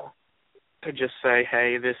say,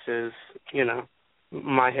 hey, this is, you know,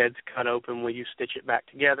 my head's cut open. Will you stitch it back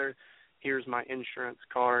together? Here's my insurance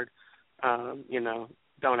card. You know,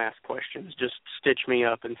 don't ask questions. Just stitch me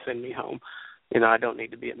up and send me home. You know, I don't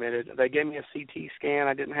need to be admitted. They gave me a CT scan.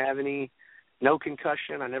 I didn't have no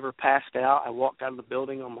concussion. I never passed out. I walked out of the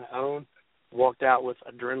building on my own, walked out with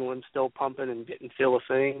adrenaline still pumping and didn't feel a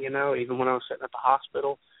thing, you know, even when I was sitting at the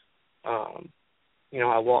hospital. You know,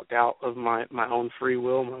 I walked out of my own free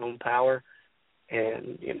will, my own power,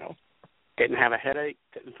 and, you know, didn't have a headache,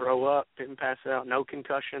 didn't throw up, didn't pass out, no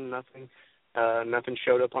concussion, nothing. Nothing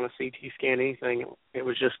showed up on a CT scan, anything. It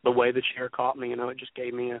was just the way the chair caught me, you know. It just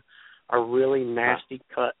gave me a really nasty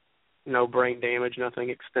cut, no brain damage, nothing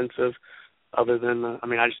extensive other than,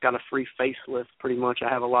 I just got a free facelift pretty much. I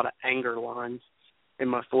have a lot of anger lines in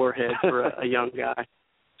my forehead for a young guy.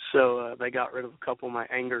 So they got rid of a couple of my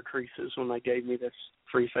anger creases when they gave me this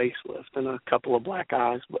free facelift and a couple of black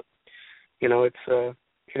eyes. But, you know, it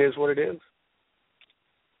is what it is.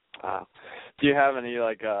 Do you have any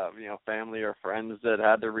family or friends that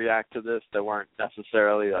had to react to this that weren't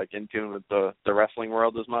necessarily in tune with the wrestling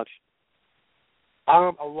world as much?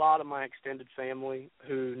 A lot of my extended family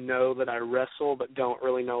who know that I wrestle but don't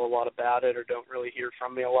really know a lot about it or don't really hear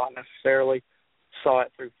from me a lot necessarily saw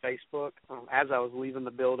it through Facebook. As I was leaving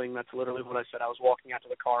the building, that's literally what I said. I was walking out to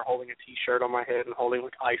the car holding a T-shirt on my head and holding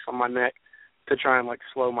ice on my neck to try and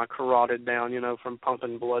slow my carotid down, from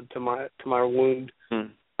pumping blood to my wound.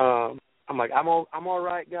 I'm like, I'm all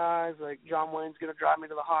right, guys. John Wayne's gonna drive me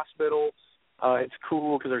to the hospital. It's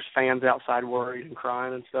cool because there's fans outside worried and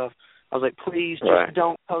crying and stuff. I was like, please, just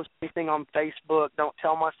don't post anything on Facebook. Don't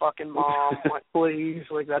tell my fucking mom. Please.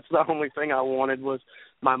 That's the only thing I wanted was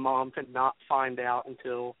my mom to not find out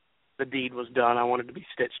until the deed was done. I wanted to be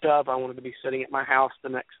stitched up. I wanted to be sitting at my house the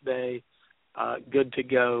next day, good to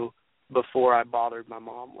go, before I bothered my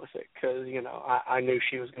mom with it because, I knew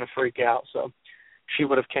she was going to freak out. So she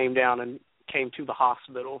would have came down and came to the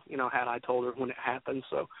hospital, had I told her when it happened.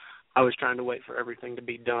 So I was trying to wait for everything to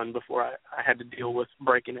be done before I had to deal with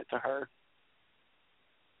breaking it to her.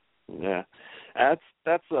 Yeah.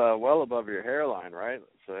 That's well above your hairline, right?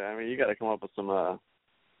 So, you got to come up with some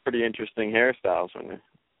pretty interesting hairstyles when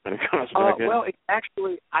it comes to breaking. Well, it's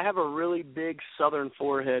actually, I have a really big southern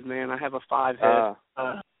forehead, man. I have a 5-head,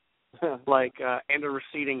 and a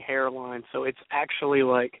receding hairline. So it's actually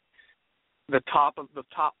the top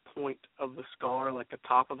point of the scar, the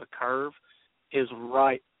top of the curve, is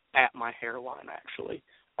right at my hairline actually,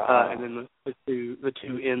 and then the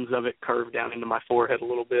two ends of it curve down into my forehead a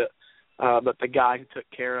little bit. But the guy who took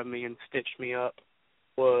care of me and stitched me up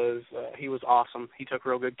he was awesome. He took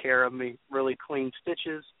real good care of me, really clean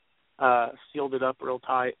stitches, sealed it up real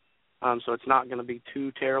tight. So it's not going to be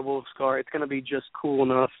too terrible a scar. It's going to be just cool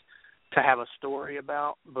enough to have a story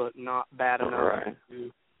about, but not bad enough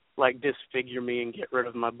to disfigure me and get rid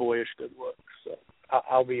of my boyish good looks. So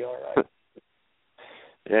I'll be all right.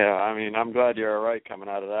 Yeah, I'm glad you're all right coming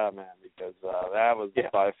out of that, man, because that was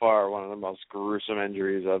by far one of the most gruesome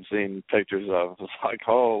injuries I've seen pictures of. It's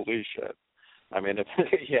holy shit.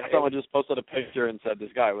 If someone just posted a picture and said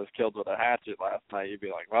this guy was killed with a hatchet last night, you'd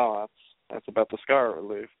be like, well, that's about the scar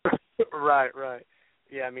relief. Right.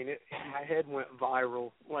 Yeah, my head went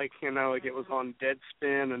viral. It was on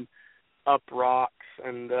Deadspin and Up Rocks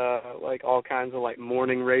and all kinds of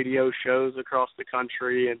morning radio shows across the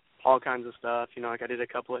country and all kinds of stuff. I did a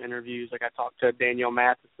couple of interviews. I talked to Danielle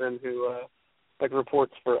Matheson, who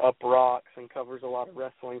reports for Up Rocks and covers a lot of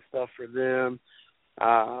wrestling stuff for them.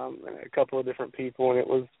 And a couple of different people, and it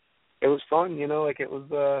was fun. It was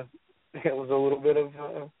a little bit of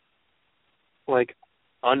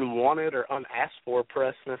unwanted or unasked for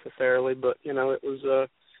press necessarily, but it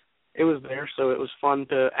was there, so it was fun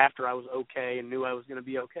to, after I was okay and knew I was going to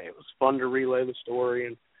be okay, it was fun to relay the story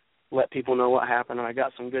and let people know what happened, and I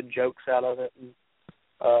got some good jokes out of it, and,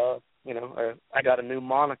 I got a new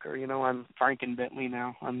moniker, I'm Franken Bentley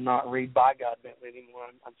now. I'm not Reed by God Bentley anymore,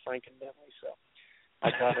 I'm Franken Bentley, so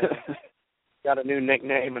I got a new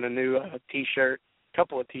nickname and a new T-shirt,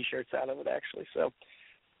 couple of T-shirts out of it, actually, so,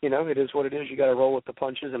 it is what it is. You got to roll with the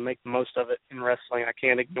punches and make the most of it in wrestling. I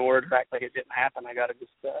can't ignore it or act like it didn't happen. I got to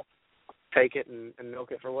just take it and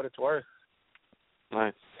milk it for what it's worth.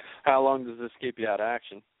 Nice. How long does this keep you out of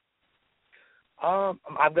action?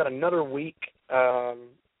 I've got another week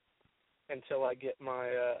until I get my,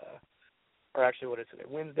 or actually, what is it,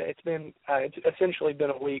 Wednesday? It's essentially been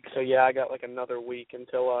a week, so yeah, I got another week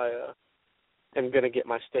until I am going to get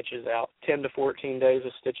my stitches out. 10 to 14 days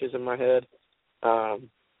of stitches in my head.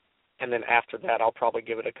 And then after that, I'll probably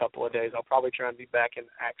give it a couple of days. I'll probably try and be back in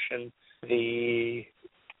action the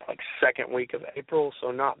second week of April, so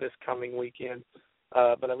not this coming weekend.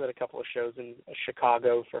 But I've got a couple of shows in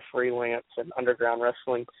Chicago for freelance and underground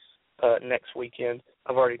wrestling next weekend.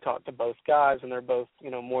 I've already talked to both guys, and they're both,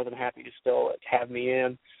 more than happy to still have me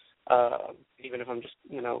in, even if I'm just,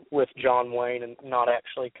 with John Wayne and not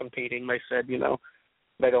actually competing. They said,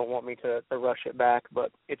 they don't want me to rush it back,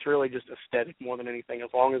 but it's really just aesthetic more than anything. As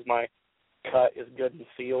long as my cut is good and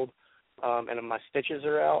sealed, and if my stitches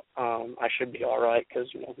are out, I should be all right because,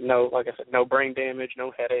 like I said, no brain damage,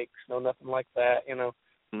 no headaches, no nothing like that.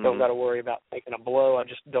 Don't got to worry about taking a blow. I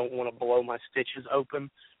just don't want to blow my stitches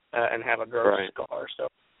open and have a gross scar. So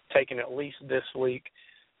taking at least this week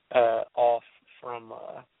off from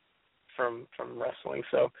wrestling.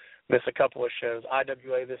 So miss a couple of shows.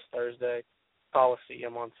 IWA this Thursday,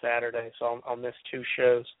 Coliseum on Saturday, so I'll miss 2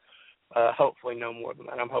 shows. Hopefully no more than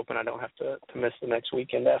that. I'm hoping I don't have to miss the next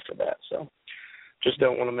weekend after that. So just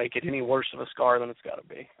don't want to make it any worse of a scar than it's got to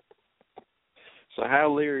be. So how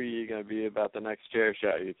leery are you going to be about the next chair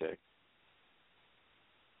shot you take?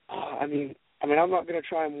 I mean, I'm not going to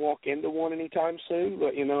try and walk into one anytime soon,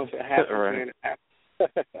 but, you know, if it happens, Right. man, it happens.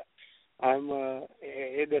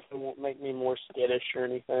 It definitely won't make me more skittish or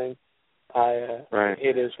anything. Right.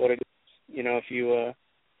 It is what it is. You know, if you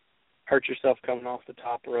hurt yourself coming off the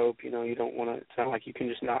top rope, you know, you don't want to, it's not like you can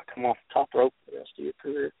just not come off the top rope for the rest of your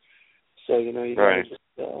career. So, you know, you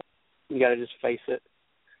got to just face it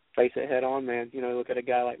head on, man. You know, look at a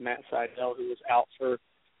guy like Matt Seidel, who was out for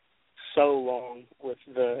so long with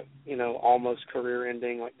the, you know, almost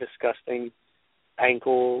career-ending, like, disgusting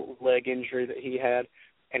ankle, leg injury that he had,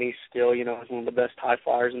 and he's still, you know, one of the best high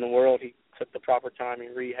flyers in the world. He took the proper time, he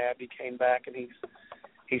rehabbed, he came back, and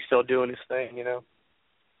he's still doing his thing, you know.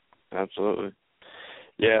 Absolutely.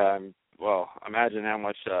 Yeah, imagine how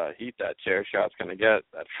much heat that chair shot's going to get.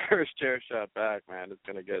 That first chair shot back, man, it's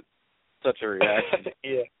going to get such a reaction.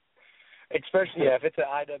 Yeah. Especially, if it's at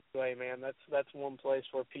IWA, man, that's one place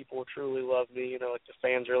where people truly love me. You know, like the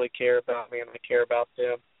fans really care about me, and I care about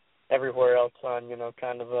them. Everywhere else, I'm, you know,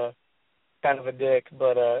 kind of a dick.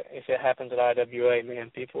 But if it happens at IWA, man,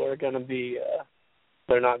 people are going to be,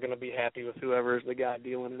 they're not going to be happy with whoever is the guy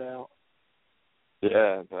dealing it out.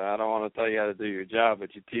 Yeah, but I don't want to tell you how to do your job,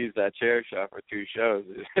 but you tease that chair shot for 2 shows.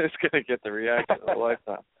 It's going to get the reaction of a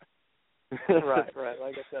lifetime. Right.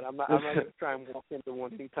 Like I said, I'm not going to try and walk into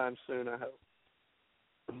one anytime soon, I hope.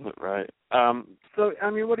 Right. So,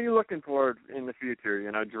 I mean, what are you looking for in the future?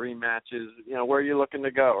 You know, dream matches. You know, where are you looking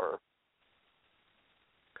to go?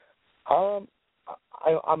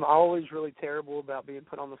 I'm always really terrible about being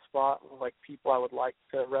put on the spot with, like, people I would like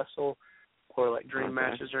to wrestle or, like, dream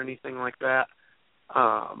matches or anything like that.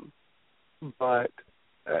 But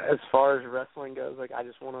as far as wrestling goes, like, I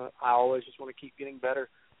always just want to keep getting better.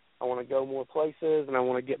 I want to go more places, and I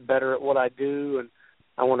want to get better at what I do, and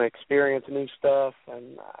I want to experience new stuff,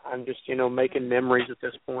 and I'm just, you know, making memories at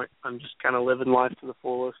this point. I'm just kind of living life to the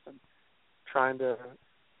fullest and trying to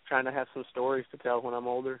have some stories to tell when I'm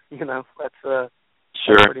older. You know, that's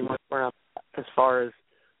pretty much where I'm at. As far as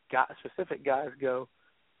specific guys go.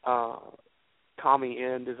 Tommy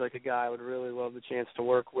End is like a guy I would really love the chance to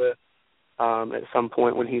work with at some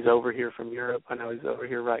point when he's over here from Europe. I know he's over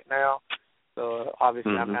here right now. So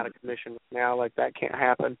obviously I'm out of commission now, like that can't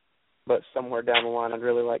happen. But somewhere down the line I'd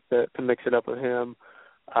really like to mix it up with him.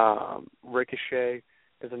 Ricochet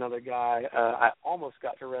is another guy. I almost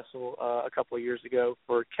got to wrestle a couple of years ago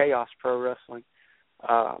for Chaos Pro Wrestling.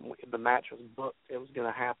 The match was booked. It was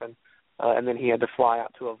going to happen. And then he had to fly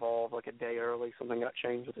out to Evolve like a day early. Something got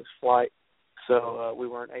changed with his flight. So we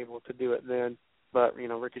weren't able to do it then. But, you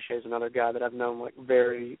know, Ricochet's another guy that I've known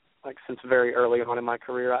since very early on in my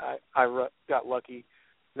career. I got lucky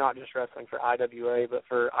not just wrestling for IWA, but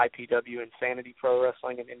for IPW Insanity Pro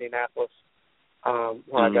Wrestling in Indianapolis,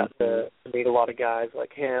 where I got to meet a lot of guys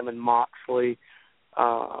like him and Moxley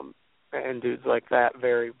and dudes like that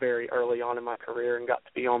very, very early on in my career, and got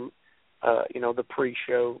to be on, the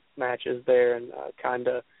pre-show matches there and kind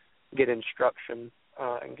of get instruction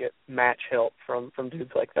and get match help from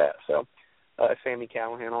dudes like that. So Sammy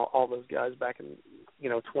Callahan, all those guys back in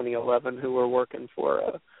 2011 who were working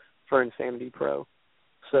for Insanity Pro.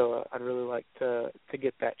 So I'd really like to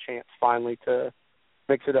get that chance finally to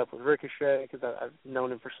mix it up with Ricochet, because I've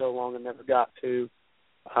known him for so long and never got to.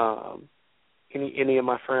 Any of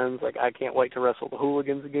my friends, like, I can't wait to wrestle the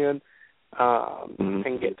Hooligans again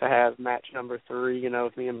and get to have match number 3,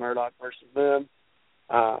 with me and Murdoch versus them.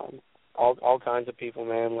 All kinds of people,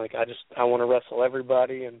 man. Like, I want to wrestle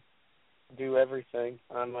everybody and do everything.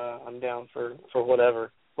 I'm down for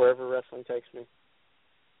whatever, wherever wrestling takes me.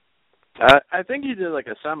 I think you did like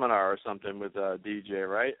a seminar or something with DJ,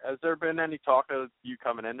 right? Has there been any talk of you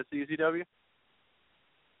coming into CZW?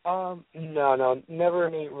 No, never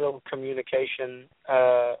any real communication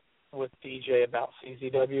with DJ about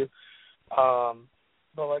CZW.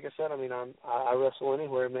 But like I said, I mean, I wrestle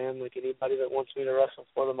anywhere, man. Like, anybody that wants me to wrestle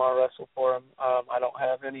for them, I'll wrestle for them. I don't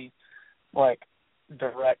have any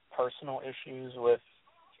direct personal issues with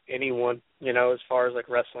anyone, as far as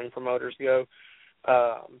wrestling promoters go.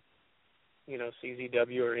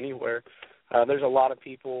 CZW or anywhere. There's a lot of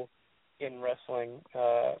people in wrestling,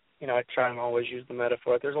 I try and always use the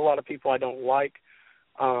metaphor. There's a lot of people I don't like,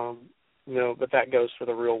 but that goes for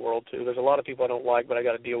the real world too. There's a lot of people I don't like, but I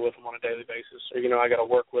got to deal with them on a daily basis. Or, I got to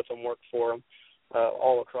work with them, work for them,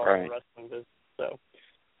 all across the wrestling business. So,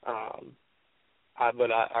 I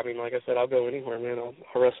mean, like I said, I'll go anywhere, man.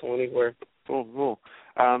 I'll wrestle anywhere. Cool.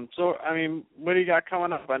 So, I mean, what do you got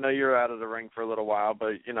coming up? I know you're out of the ring for a little while,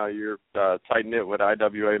 but, you're tight-knit with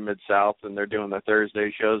IWA Mid-South, and they're doing the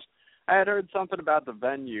Thursday shows. I had heard something about the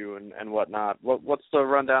venue and whatnot. What's the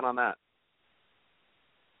rundown on that?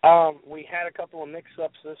 We had a couple of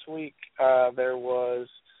mix-ups this week. There was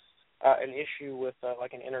an issue with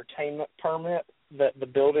like an entertainment permit that the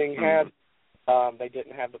building had. They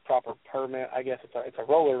didn't have the proper permit. I guess it's a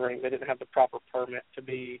roller rink. They didn't have the proper permit to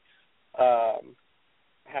be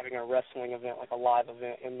having a wrestling event, like a live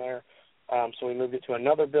event in there. So we moved it to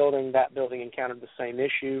another building. That building encountered the same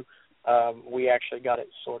issue. We actually got it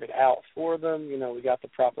sorted out for them. You know, we got the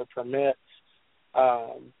proper permits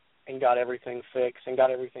and got everything fixed and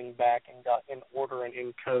got everything back and got in order and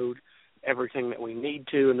in code everything that we need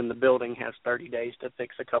to. And then the building has 30 days to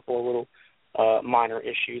fix a couple of little minor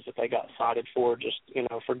issues that they got cited for, just, you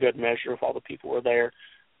know, for good measure if all the people were there.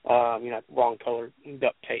 You know, wrong colored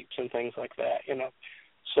duct tapes and things like that, you know.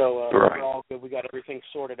 So we're all good. We got everything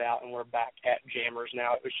sorted out, and we're back at Jammers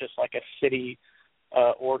now. It was just like a city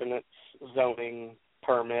ordinance, zoning,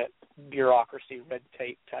 permit, bureaucracy, red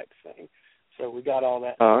tape type thing. So we got all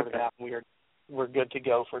that sorted out, and we're good to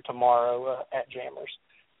go for tomorrow at Jammers.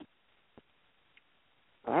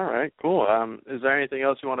 All right, cool. Is there anything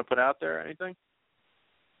else you want to put out there or anything?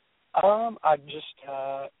 I just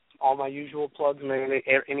all my usual plugs, man.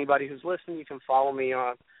 Anybody who's listening, you can follow me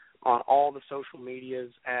on all the social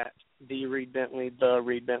medias at the Reed Bentley,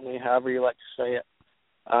 however you like to say it.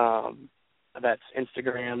 That's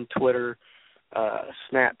Instagram, Twitter,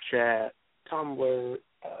 Snapchat, Tumblr,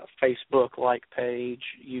 Facebook like page,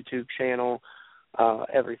 YouTube channel,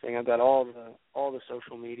 everything. I've got all the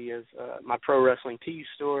social medias. My Pro Wrestling Tees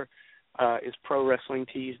store is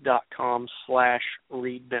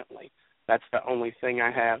prowrestlingtees.com/Reed Bentley. That's the only thing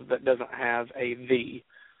I have that doesn't have a the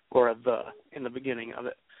or a the in the beginning of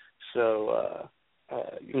it. So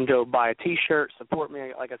you can go buy a T-shirt, support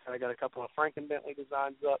me. Like I said, I got a couple of Franken Bentley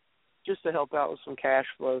designs up just to help out with some cash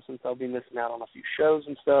flow since I'll be missing out on a few shows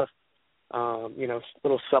and stuff. You know,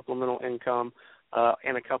 little supplemental income,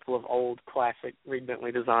 and a couple of old classic Reed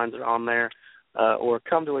Bentley designs are on there. Or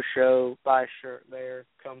come to a show, buy a shirt there,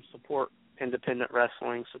 come support independent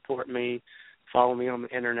wrestling, support me, follow me on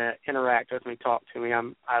the internet, interact with me, talk to me.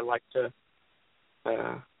 I like to.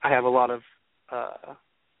 I have a lot,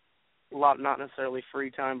 not necessarily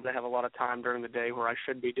free time, but I have a lot of time during the day where I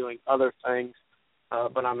should be doing other things,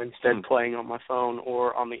 but I'm instead playing on my phone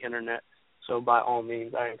or on the internet. So by all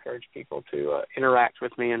means, I encourage people to interact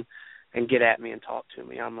with me and get at me and talk to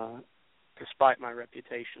me. Despite my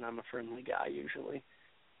reputation, I'm a friendly guy usually.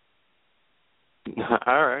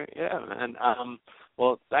 All right, yeah, man.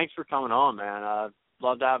 Well, thanks for coming on, man.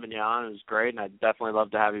 Loved having you on. It was great, and I'd definitely love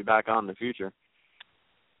to have you back on in the future.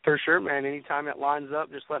 For sure, man. Anytime it lines up,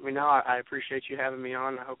 just let me know. I appreciate you having me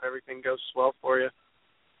on. I hope everything goes swell for you.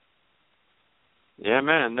 Yeah,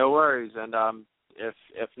 man, no worries. And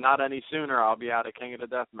if not any sooner, I'll be out at King of the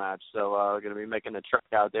Death Match. So we're going to be making a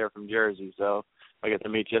trek out there from Jersey. So I get to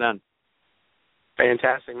meet you then.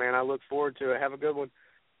 Fantastic, man. I look forward to it. Have a good one.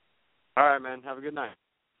 All right, man. Have a good night.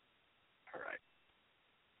 All right.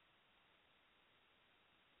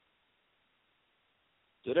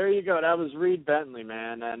 So there you go. That was Reed Bentley,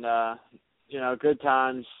 man. And, you know, good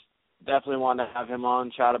times. Definitely wanted to have him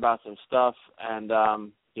on, chat about some stuff.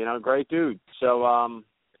 And, you know, great dude. So,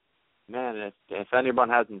 man, if anyone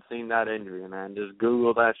hasn't seen that injury, man, just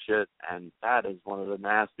Google that shit. And that is one of the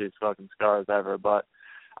nastiest fucking scars ever. But,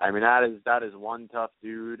 I mean, that is one tough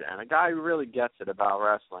dude and a guy who really gets it about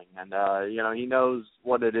wrestling. And, you know, he knows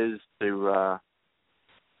what it is to,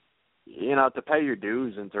 you know, to pay your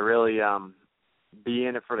dues and to really be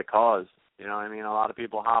in it for the cause. You know what I mean? A lot of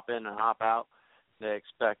people hop in and hop out. They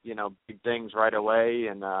expect, you know, big things right away.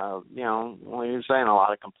 And, you know, well, you're saying a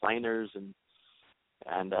lot of complainers. And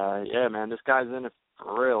yeah, man, this guy's in it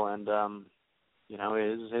for real. And, you know,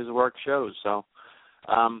 his work shows. So,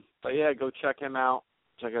 but, yeah, go check him out.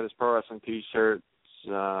 Check out his Pro Wrestling T-shirts,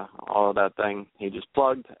 all of that thing he just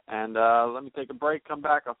plugged. And let me take a break, come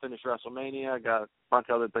back. I'll finish WrestleMania. I got a bunch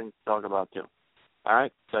of other things to talk about, too. All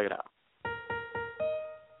right? Check it out.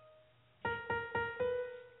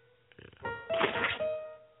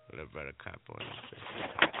 Little brother cop on this shit.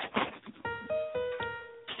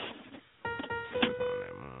 On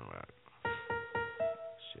that moonrock.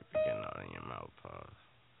 Shit be getting all in your mouth, pause.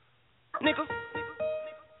 Nigga.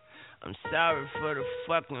 I'm sorry for the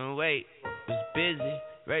fucking wait. Was busy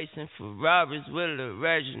racing for robbers with a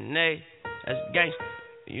Regine. That's gangster.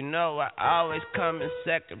 You know I always come in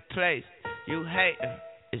second place. You hatin',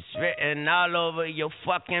 it's written all over your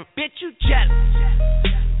fucking bitch. You jealous.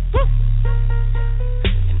 Woo.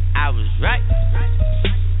 And I was right.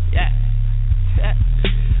 Yeah.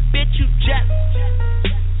 Bitch, you jealous.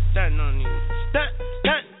 Stuntin' on you. Stunt.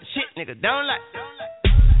 Shit, nigga, don't like.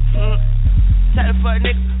 Tell the fuck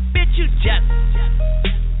nigga. You jealous.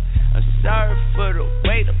 I'm sorry for the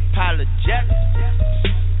wait up.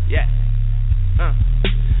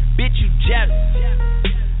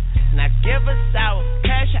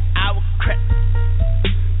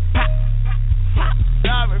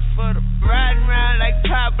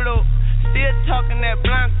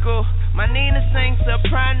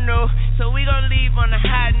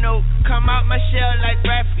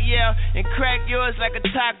 bust like a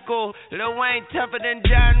taco. Lil Wayne tougher than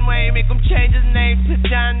John Wayne, make him change his name to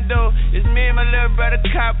John Doe. It's me and my little brother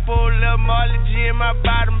Capo, Lil Marley G and my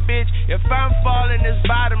bottom bitch. If I'm falling, it's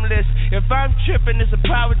bottomless. If I'm tripping, it's a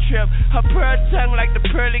power trip. Her pearl tongue like the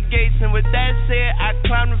pearly gates. And with that said, I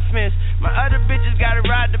climb the fence. My other bitches gotta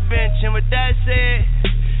ride the bench. And with that said,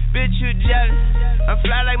 bitch, you jealous. I'm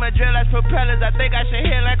fly like my dreadlocks propellers. I think I should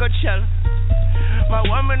hit like Coachella. My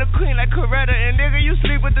woman a queen like Coretta. And nigga, you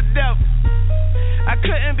sleep with the devil. I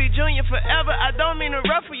couldn't be junior forever. I don't mean to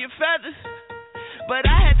ruffle your feathers, but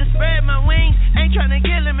I had to spread my wings. Ain't tryna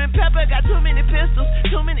get lemon pepper. Got too many pistols,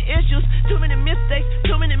 too many issues, too many mistakes,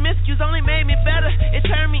 too many miscues. Only made me better. It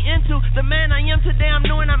turned me into the man I am today. I'm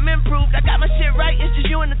knowing I'm improved. I got my shit right. It's just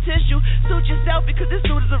you and the tissue. Suit yourself because this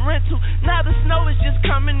suit is a rental. Now the snow is just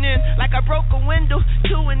coming in like I broke a window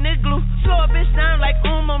to an igloo. Slow a bitch down like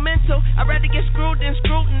un momento. I'd rather get screwed than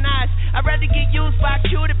scrutinized. I'd rather get used by a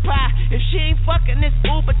cutie pie. If she ain't fucking, it's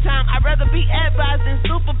Uber time. I'd rather be advised than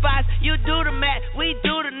supervised. You do the math, we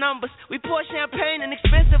do the numbers. We pour champagne and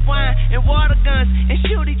expensive wine and water guns and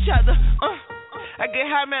shoot each other. I get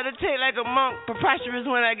high, meditate like a monk. Preposterous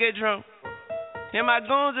when I get drunk. And my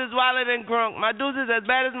goons is wilder than grunk. My dudes is as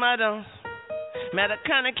bad as my don'ts. Met a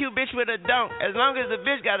kinda cute bitch with a dunk. As long as the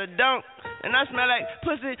bitch got a dunk. And I smell like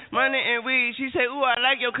pussy, money, and weed. She say, ooh, I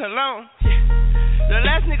like your cologne. The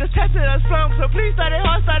last niggas tested us flunk, so please start it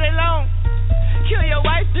hard, start it long. Kill your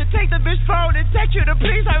wife to take the bitch phone and text you to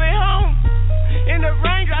please have it home. In the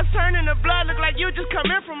raindrops turning the blood, look like you just come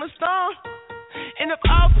in from a storm. And if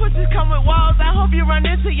all pussies come with walls, I hope you run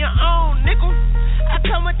into your own, nickel. I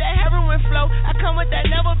come with that heroin flow, I come with that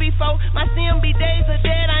never before. My CMB days are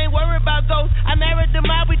dead, I ain't worried about ghosts. I married the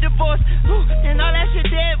mob, we divorced. And all that shit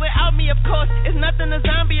dead without me, of course. It's nothing, a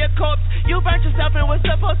zombie, a corpse. You burnt yourself and was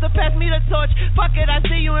supposed to pass me the torch. Fuck it, I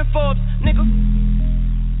see you in Forbes, nigga.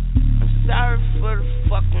 I'm sorry for the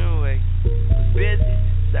fucking wait. Busy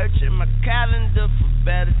searching my calendar for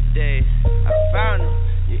better days. I found them.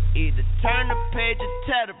 You either turn the page or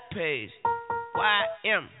tear the page.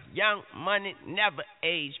 YM, young money, never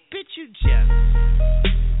age. Bitch, you jealous.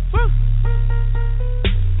 Woo.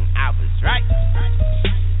 I was right.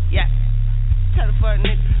 Yeah. Tell the fuck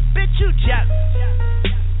nigga, bitch, you jealous.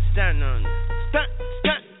 Stunt on stunt.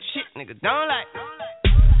 Shit, nigga, don't like.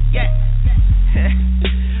 Yeah.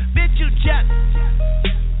 Bitch, you jealous.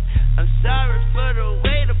 I'm sorry for the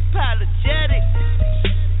wait, apologetic.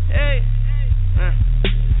 Hey.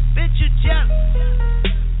 Bitch, you jealous.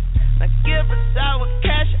 Now give us our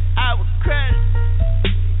cash, our credit.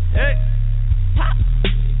 Hey, pop.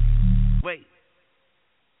 Wait.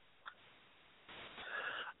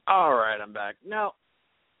 All right, I'm back. Now,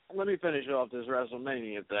 let me finish off this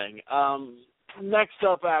WrestleMania thing. Next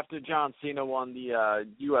up, after John Cena won the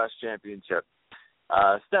U.S. Championship,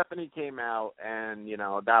 Stephanie came out, and, you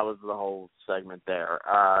know, that was the whole segment there.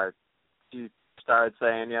 She started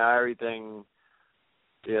saying, yeah, everything...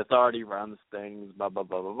 The authority runs things, blah, blah,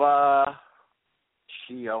 blah, blah, blah.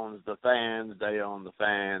 She owns the fans, they own the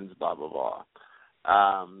fans, blah, blah, blah.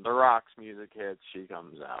 The Rock's music hits, she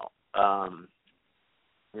comes out.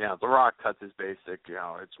 The Rock cuts his basic, you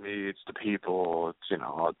know, it's me, it's the people, it's, you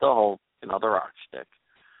know, the whole, you know, the Rock shtick.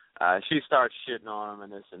 She starts shitting on him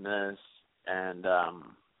and this, and,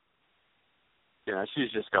 you know,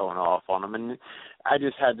 she's just going off on him. And I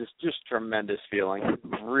just had this just tremendous feeling.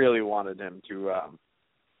 I really wanted him to,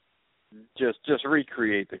 just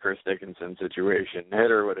recreate the Chris Dickinson situation, hit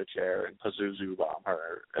her with a chair and Pazuzu bomb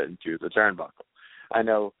her into the turnbuckle. I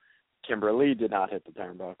know Kimberly did not hit the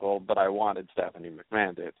turnbuckle, but I wanted Stephanie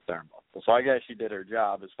McMahon to hit the turnbuckle. So I guess she did her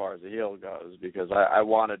job as far as the heel goes, because I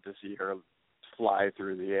wanted to see her fly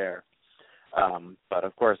through the air. But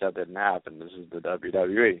of course that didn't happen. This is the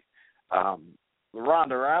WWE.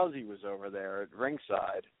 Ronda Rousey was over there at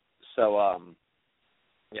ringside, so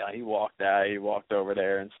he walked out. He walked over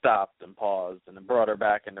there and stopped and paused and then brought her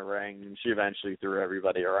back in the ring, and she eventually threw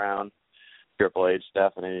everybody around. Triple H,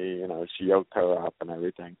 Stephanie, you know, she yoked her up and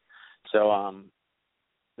everything. So,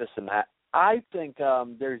 this and that. I think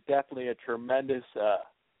there's definitely a tremendous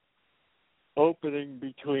opening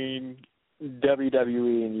between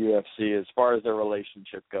WWE and UFC as far as their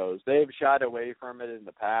relationship goes. They've shied away from it in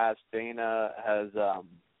the past. Dana has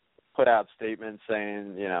put out statements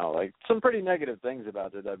saying, you know, like some pretty negative things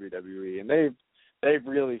about the WWE, and they've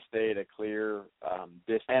really stayed a clear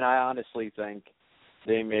distance. And I honestly think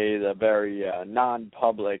they made a very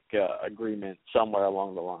non-public agreement somewhere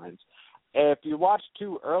along the lines. If you watched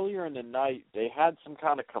earlier in the night, they had some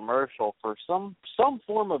kind of commercial for some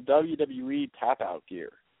form of WWE tap-out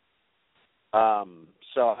gear.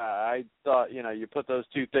 So I thought, you know, you put those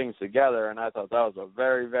two things together, and I thought that was a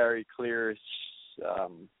very, very clear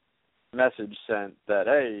message sent that,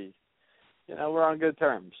 hey, we're on good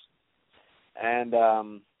terms. And,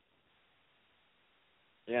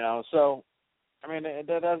 so, I mean,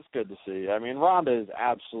 that's good to see. I mean, Ronda is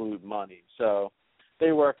absolute money, so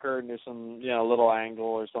they work her into some, little angle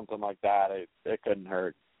or something like that. It couldn't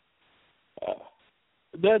hurt.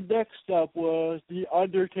 Then next up was The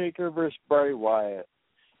Undertaker versus Bray Wyatt.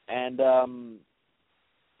 And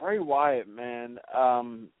Bray Wyatt, man,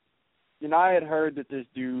 I had heard that this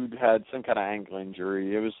dude had some kind of ankle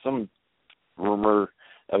injury. It was some rumor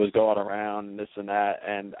that was going around and this and that,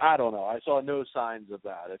 and I don't know. I saw no signs of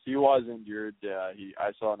that. If he was injured,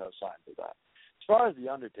 I saw no signs of that. As far as The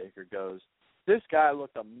Undertaker goes, this guy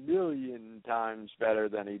looked a million times better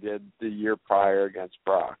than he did the year prior against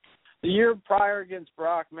Brock. The year prior against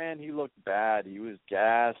Brock, man, he looked bad. He was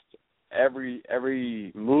gassed.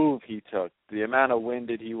 Every move he took, the amount of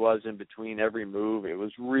winded he was in between every move, it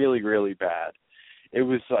was really, really bad. It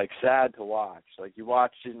was, sad to watch. You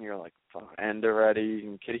watch it and you're like, end already.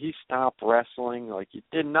 And could he stop wrestling? You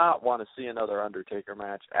did not want to see another Undertaker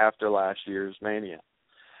match after last year's Mania.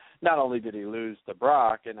 Not only did he lose to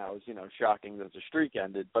Brock, and that was, shocking that the streak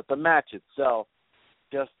ended, but the match itself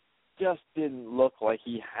just didn't look like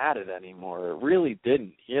he had it anymore. It really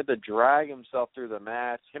didn't. He had to drag himself through the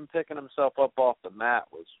match. Him picking himself up off the mat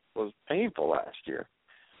was painful last year.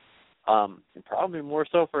 And probably more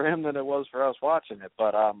so for him than it was for us watching it.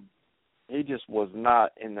 But he just was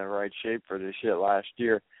not in the right shape for this shit last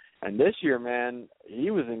year. And this year, man, he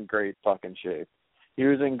was in great fucking shape. He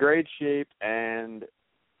was in great shape, and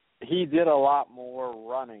he did a lot more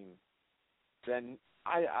running than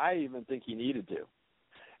I even think he needed to.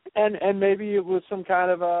 And maybe it was some kind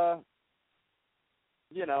of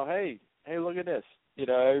hey, look at this.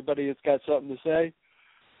 Everybody that's got something to say,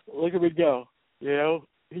 look at me go.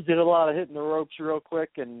 He did a lot of hitting the ropes real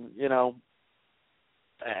quick, and and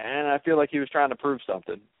I feel like he was trying to prove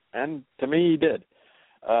something. And to me, he did.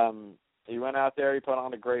 He went out there, he put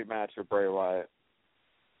on a great match for Bray Wyatt.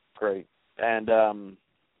 Great. And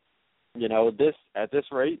at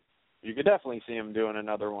this rate, you could definitely see him doing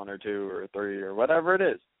another 1 or 2 or 3 or whatever it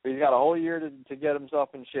is. He's got a whole year to get himself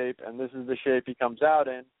in shape, and this is the shape he comes out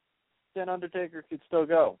in. Then Undertaker could still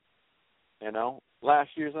go. Last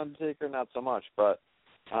year's Undertaker, not so much, but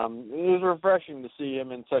it was refreshing to see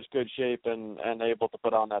him in such good shape and able to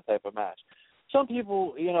put on that type of match. Some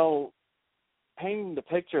people, painting the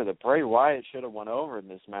picture that Bray Wyatt should have won over in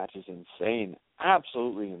this match is insane.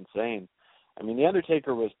 Absolutely insane. I mean, The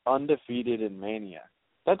Undertaker was undefeated in Mania.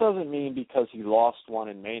 That doesn't mean because he lost one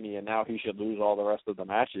in Mania, now he should lose all the rest of the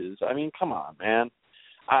matches. I mean, come on, man.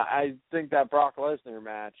 I think that Brock Lesnar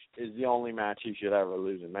match is the only match he should ever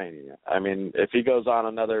lose in Mania. I mean, if he goes on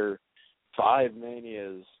another 5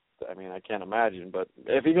 Manias, I mean, I can't imagine, but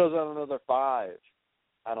if he goes on another 5,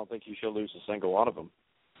 I don't think he should lose a single one of them.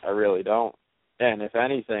 I really don't. And if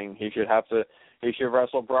anything, he should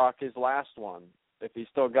wrestle Brock his last one. If he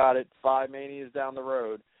still got it 5 Manias down the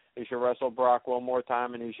road, he should wrestle Brock one more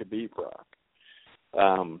time, and he should beat Brock.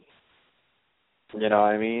 You know what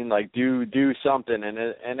I mean? Do something, and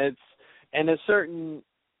it's in a certain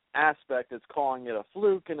aspect, it's calling it a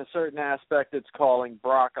fluke. In a certain aspect, it's calling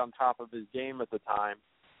Brock on top of his game at the time,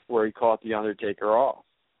 where he caught the Undertaker off.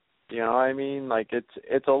 You know what I mean?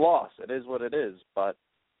 It's a loss. It is what it is. But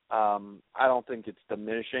I don't think it's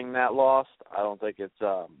diminishing that loss. I don't think it's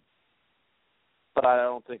but I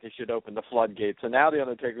don't think it should open the floodgates. And now the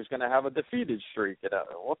Undertaker's going to have a defeated streak.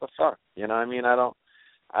 What the fuck? You know what I mean? I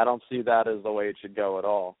don't see that as the way it should go at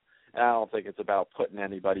all. And I don't think it's about putting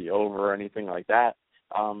anybody over or anything like that.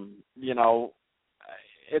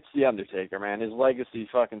 It's the Undertaker, man. His legacy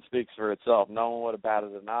fucking speaks for itself. No one would have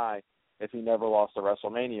batted an eye if he never lost a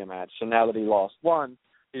WrestleMania match. So now that he lost one,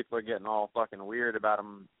 people are getting all fucking weird about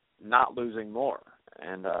him not losing more.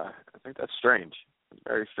 And I think that's strange. It's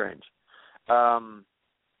very strange.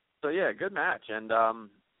 So yeah, good match, and I'm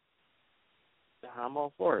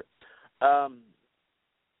all for it.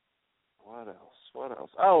 What else?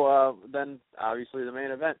 Oh, then obviously the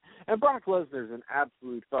main event. And Brock Lesnar's an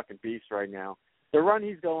absolute fucking beast right now. The run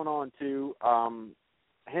he's going on to,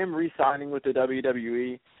 him re-signing with the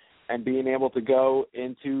WWE and being able to go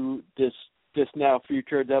into this now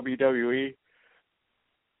future WWE.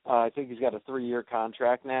 I think he's got a 3-year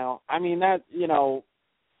contract now. I mean, that,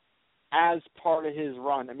 as part of his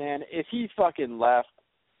run, man, if he fucking left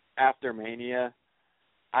after Mania,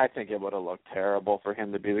 I think it would have looked terrible for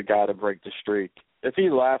him to be the guy to break the streak. If he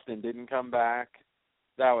left and didn't come back,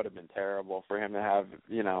 that would have been terrible for him to have,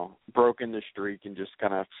 broken the streak and just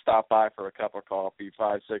kind of stop by for a cup of coffee,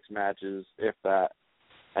 5-6 matches, if that.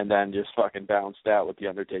 and then just fucking bounced out with the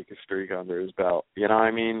Undertaker streak under his belt. You know what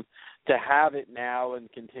I mean? To have it now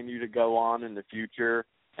and continue to go on in the future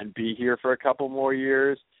and be here for a couple more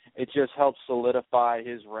years, it just helps solidify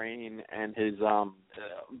his reign and his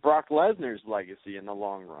Brock Lesnar's legacy in the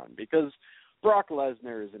long run, because Brock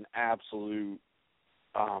Lesnar is an absolute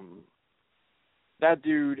that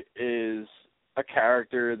dude is a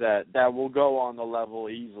character that will go on the level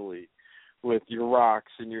easily with your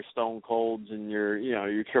Rocks and your Stone Colds and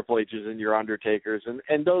your Triple H's and your Undertakers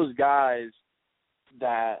and those guys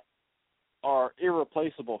that are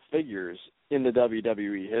irreplaceable figures in the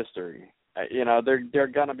WWE history. They're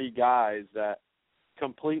gonna be guys that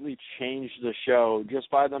completely change the show just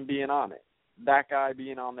by them being on it. That guy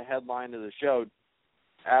being on the headline of the show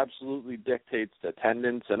absolutely dictates the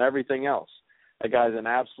attendance and everything else. That guy's an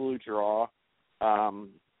absolute draw.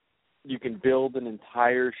 You can build an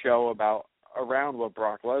entire show around what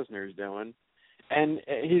Brock Lesnar's doing, and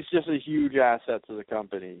he's just a huge asset to the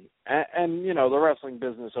company and the wrestling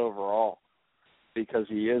business overall, because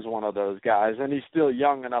he is one of those guys, and he's still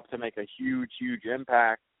young enough to make a huge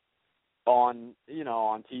impact on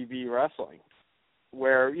TV wrestling,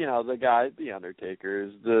 where the guys, the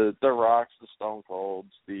Undertakers, the Rocks, the Stone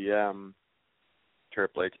Colds, the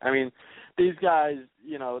Triple H. I mean, these guys,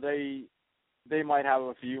 they might have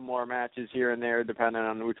a few more matches here and there, depending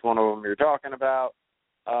on which one of them you're talking about,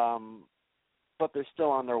 but they're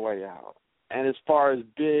still on their way out. And as far as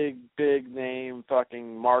big name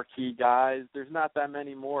fucking marquee guys, there's not that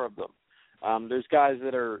many more of them. There's guys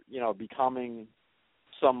that are, becoming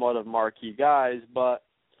somewhat of marquee guys, but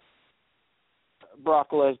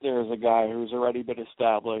Brock Lesnar is a guy who's already been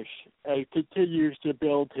established and continues to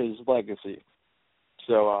build his legacy.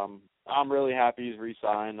 So I'm really happy he's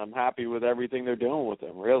re-signed. I'm happy with everything they're doing with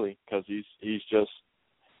him, really, because he's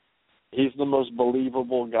the most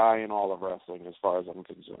believable guy in all of wrestling as far as I'm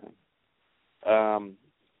concerned.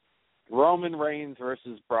 Roman Reigns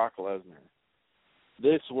versus Brock Lesnar.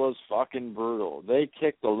 This was fucking brutal. They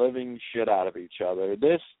kicked the living shit out of each other.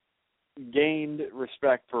 This gained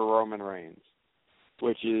respect for Roman Reigns,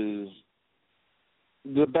 which is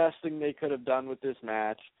the best thing they could have done with this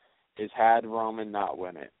match is had Roman not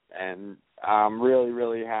win it. And I'm really,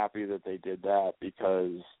 really happy that they did that,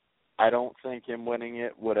 because I don't think him winning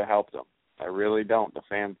it would have helped him. I really don't. The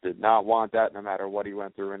fans did not want that, no matter what he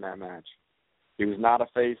went through in that match. He was not a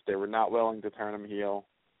face. They were not willing to turn him heel.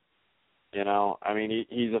 I mean,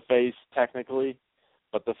 he's a face technically,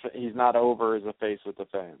 but he's not over as a face with the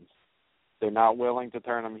fans. They're not willing to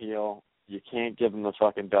turn him heel. You can't give him the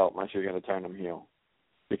fucking belt unless you're going to turn him heel,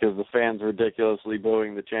 because the fans ridiculously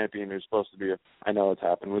booing the champion who's supposed to be I know it's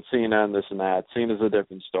happened with Cena and this and that. Cena's a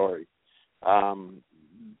different story.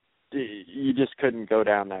 You just couldn't go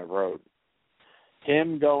down that road.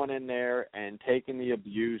 Him going in there and taking the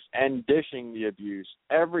abuse and dishing the abuse,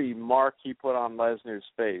 every mark he put on Lesnar's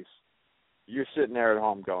face, you're sitting there at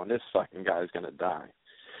home going, this fucking guy's going to die.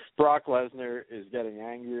 Brock Lesnar is getting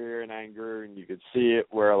angrier and angrier, and you could see it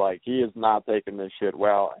where, he is not taking this shit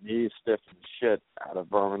well, and he's stiffing the shit out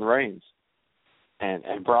of Roman Reigns.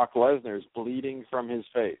 And Brock Lesnar is bleeding from his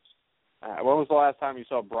face. When was the last time you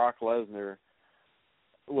saw Brock Lesnar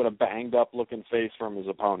with a banged-up-looking face from his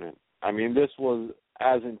opponent? I mean, this was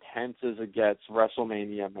as intense as it gets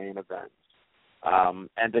WrestleMania main event.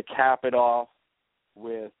 And to cap it off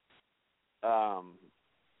with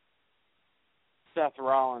Seth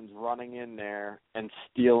Rollins running in there and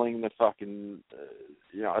stealing the fucking,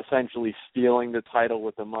 essentially stealing the title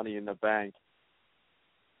with the Money in the Bank.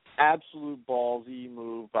 Absolute ballsy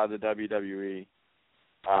move by the WWE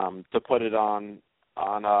to put it on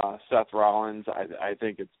Seth Rollins. I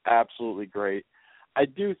think it's absolutely great. I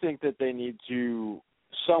do think that they need to,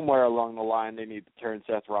 somewhere along the line, they need to turn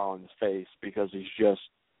Seth Rollins face, because he's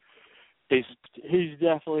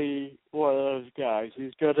definitely one of those guys.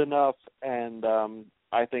 He's good enough, and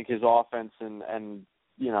I think his offense and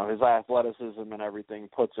his athleticism and everything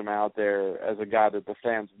puts him out there as a guy that the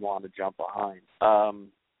fans want to jump behind.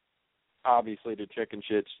 Obviously, the chicken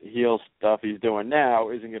shit heel stuff he's doing now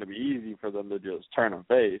isn't going to be easy for them to just turn him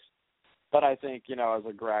face. But I think, as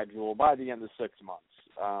a gradual, by the end of 6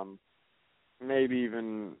 months, maybe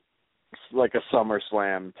even like a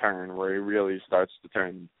SummerSlam turn where he really starts to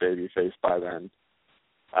turn babyface by then.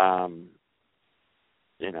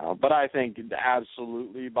 But I think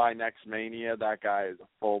absolutely by next Mania, that guy is a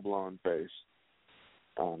full-blown face.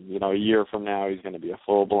 A year from now, he's going to be a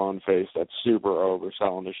full-blown face that's super over,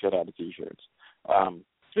 selling the shit out of T-shirts.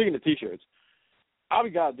 Speaking of T-shirts, I'll be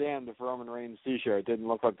goddamned if Roman Reigns' T-shirt didn't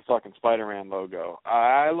look like the fucking Spider-Man logo.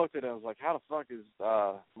 I looked at it and was like, how the fuck is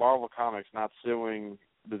Marvel Comics not suing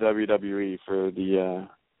the WWE for the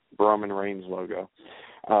Roman Reigns logo.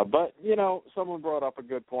 But, someone brought up a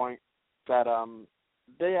good point that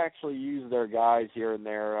they actually use their guys here and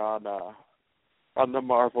there on the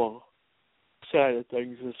Marvel side of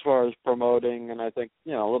things as far as promoting, and I think,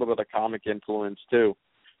 a little bit of comic influence too.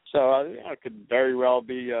 So, it could very well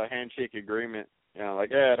be a handshake agreement.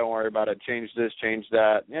 Don't worry about it, change this, change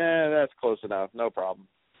that. Yeah, that's close enough, no problem.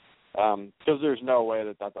 Because there's no way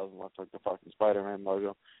that doesn't look like the fucking Spider-Man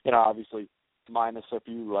logo. Obviously, minus a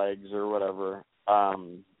few legs or whatever.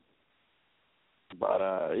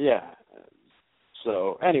 Yeah.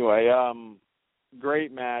 So, anyway,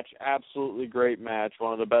 great match, absolutely great match.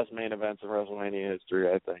 One of the best main events in WrestleMania history,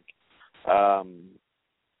 I think.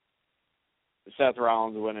 Seth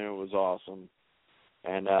Rollins winning it was awesome.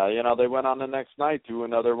 And, they went on the next night to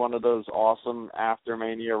another one of those awesome after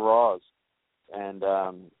Mania Raws. And,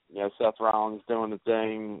 Seth Rollins doing the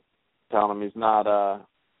thing, telling him he's not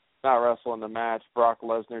wrestling the match. Brock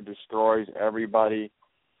Lesnar destroys everybody.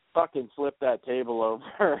 Fucking flipped that table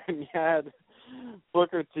over, and you had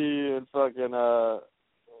Booker T and fucking,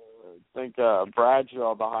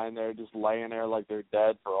 Bradshaw behind there just laying there like they're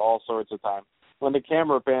dead for all sorts of time. When the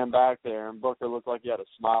camera panned back there and Booker looked like he had a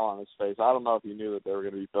smile on his face, I don't know if he knew that they were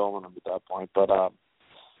going to be filming him at that point, but,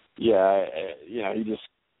 he just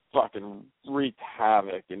fucking wreaked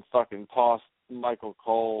havoc and fucking tossed Michael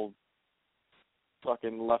Cole,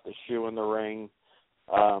 fucking left a shoe in the ring.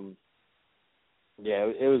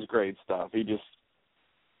 It was great stuff. He just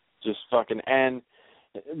fucking, and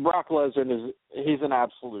Brock Lesnar he's an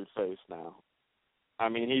absolute face now. I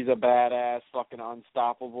mean, he's a badass, fucking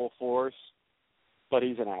unstoppable force, but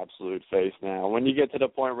he's an absolute face now. When you get to the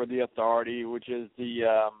point where the Authority, which is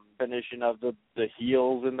the definition of the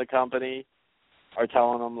heels in the company, are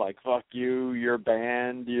telling him, like, fuck you, you're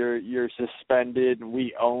banned, you're suspended, and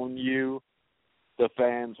we own you, the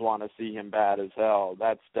fans want to see him bad as hell.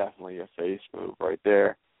 That's definitely a face move right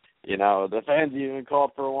there. The fans even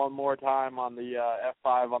called for one more time on the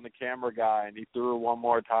F5 on the camera guy, and he threw it one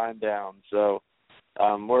more time down. So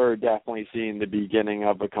we're definitely seeing the beginning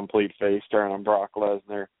of a complete face turn on Brock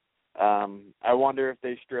Lesnar. I wonder if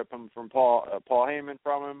they strip him from Paul Heyman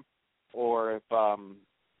from him, or if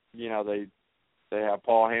they have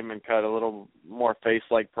Paul Heyman cut a little more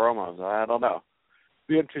face-like promos. I don't know.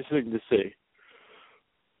 Be interesting to see.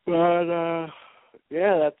 But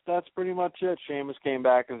that's pretty much it. Sheamus came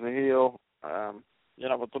back as a heel,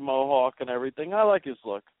 with the mohawk and everything. I like his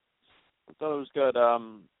look. I thought it was good.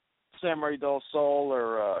 Samurai Del Sol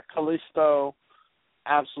or Kalisto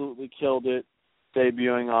absolutely killed it,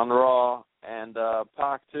 debuting on Raw, and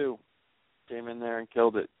Pac too came in there and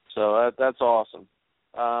killed it. So that's awesome.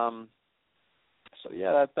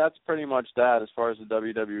 That's pretty much that as far as the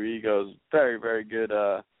WWE goes. Very, very good,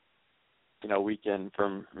 weekend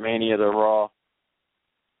from Mania to Raw.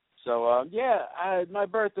 So, my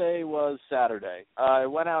birthday was Saturday. I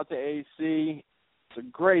went out to AC. It's a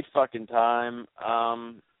great fucking time.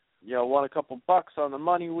 Won a couple bucks on the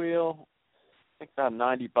money wheel. I think about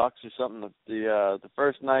 $90 or something the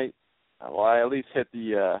first night. Well, I at least hit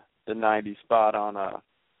the 90 spot on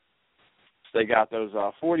they got those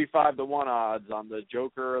 45-1 odds on the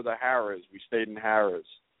Joker or the Harris. We stayed in Harris.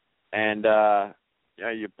 And,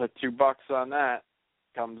 you put $2 on that,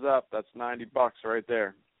 comes up, that's $90 right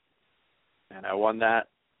there. And I won that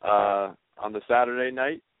on the Saturday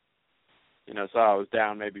night. So I was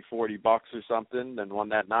down maybe $40 or something, then won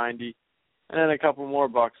that 90. And then a couple more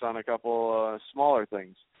bucks on a couple smaller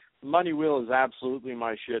things. The money wheel is absolutely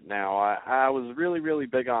my shit now. I was really, really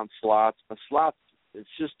big on slots. But slots, it's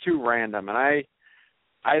just too random, and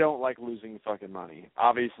I don't like losing fucking money.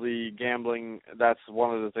 Obviously, gambling, that's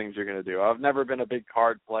one of the things you're going to do. I've never been a big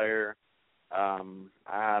card player. I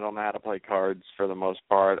don't know how to play cards for the most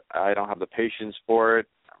part. I don't have the patience for it.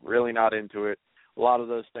 I'm really not into it. A lot of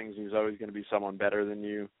those things, there's always going to be someone better than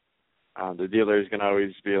you. The dealer is going to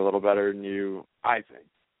always be a little better than you, I think.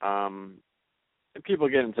 And people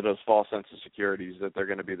get into those false sense of securities that they're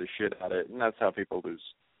going to be the shit at it, and that's how people lose,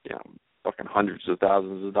 fucking hundreds of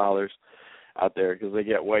thousands of dollars out there, because they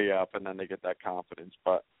get way up and then they get that confidence.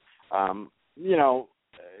 But,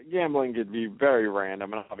 gambling could be very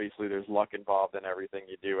random, and obviously there's luck involved in everything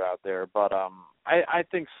you do out there. But I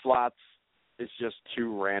think slots is just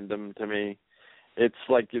too random to me. It's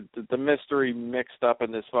like the mystery mixed up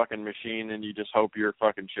in this fucking machine, and you just hope your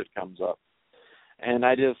fucking shit comes up. And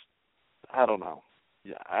I don't know.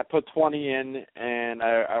 Yeah, I put 20 in, and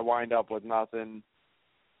I wind up with nothing.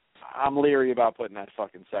 I'm leery about putting that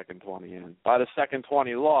fucking second 20 in. By the second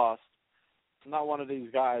 20 lost, I'm not one of these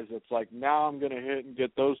guys that's like, now I'm going to hit and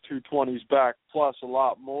get those two 20s back plus a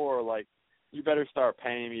lot more. Like, you better start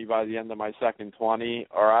paying me by the end of my second 20,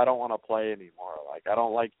 or I don't want to play anymore. Like, I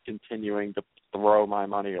don't like continuing to throw my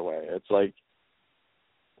money away. It's like,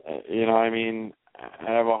 you know what I mean?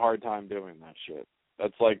 I have a hard time doing that shit.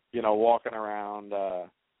 That's like, you know, walking around,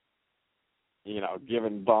 you know,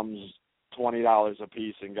 giving bums $20 a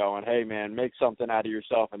piece and going, hey, man, make something out of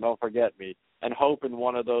yourself and don't forget me, and hoping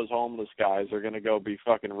one of those homeless guys are going to go be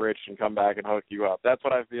fucking rich and come back and hook you up. That's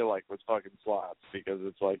what I feel like with fucking slots, because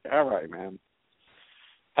it's like, all right, man,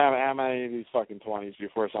 how many of these fucking 20s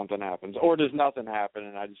before something happens? Or does nothing happen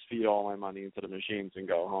and I just feed all my money into the machines and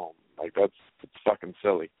go home? Like, it's fucking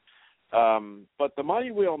silly. But the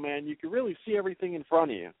money wheel, man, you can really see everything in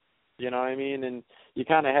front of you. You know what I mean? And you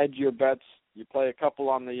kind of hedge your bets. You play a couple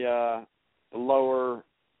on the lower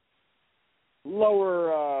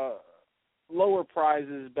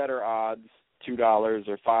prizes, better odds, $2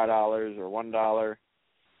 or $5 or $1.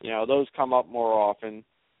 You know, those come up more often.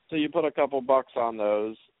 So you put a couple bucks on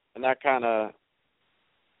those, and that kind of,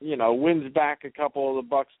 you know, wins back a couple of the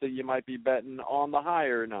bucks that you might be betting on the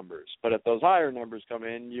higher numbers. But if those higher numbers come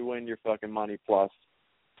in, you win your fucking money plus,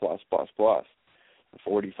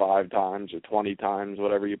 45 times or 20 times,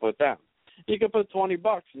 whatever you put down. You could put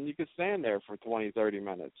 $20 and you could stand there for 20, 30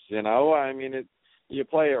 minutes, you know? I mean, you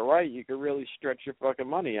play it right, you could really stretch your fucking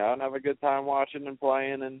money out and have a good time watching and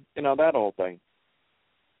playing and, you know, that whole thing.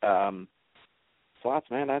 Slots,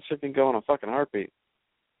 man, that shit can go in a fucking heartbeat.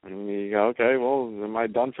 And you go, okay, well, am I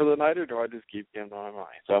done for the night, or do I just keep getting my money?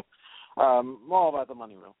 So, all about the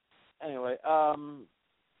money wheel. Anyway,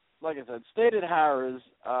 like I said, stayed at Harrah's.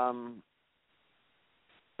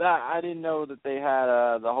 That I didn't know that they had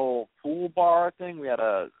the whole pool bar thing. We had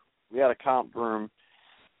a comp room,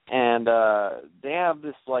 and they have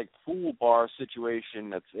this like pool bar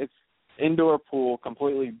situation. It's indoor pool,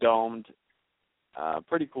 completely domed,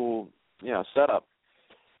 pretty cool, you know, setup.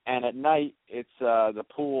 And at night, it's the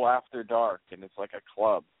pool after dark, and it's like a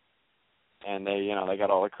club. And they got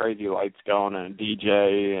all the crazy lights going and a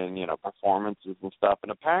DJ and, you know, performances and stuff.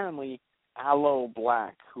 And apparently, Aloe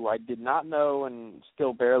Black, who I did not know and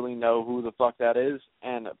still barely know who the fuck that is,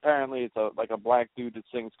 and apparently it's like a black dude that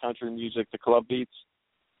sings country music to club beats.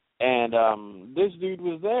 And this dude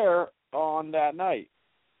was there on that night,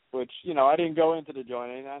 which, you know, I didn't go into the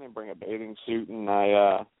joint. I didn't bring a bathing suit, and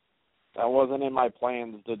that wasn't in my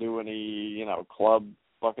plans to do any, you know, club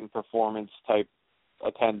fucking performance type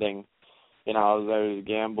attending. You know, I was there to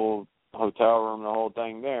gamble, hotel room, the whole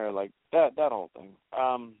thing there, like that whole thing.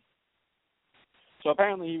 So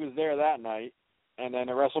apparently he was there that night, and then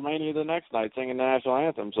at WrestleMania the next night singing the national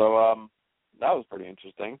anthem. So that was pretty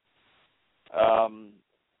interesting.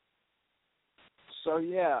 So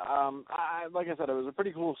yeah, like I said, it was a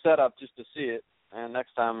pretty cool setup just to see it. And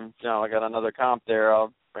next time, you know, I got another comp there,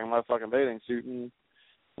 I'll bring my fucking bathing suit and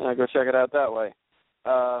go check it out that way.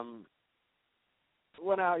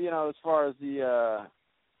 Went out, you know, as far as the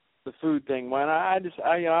food thing went, I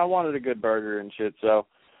wanted a good burger and shit, so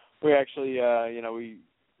we actually, you know, we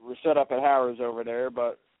were set up at Harrah's over there,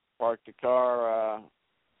 but parked the car,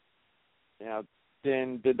 you know,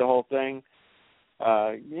 did the whole thing.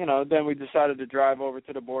 You know, then we decided to drive over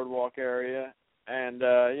to the boardwalk area and,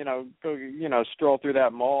 you know, go, you know, stroll through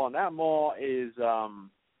that mall. And that mall is,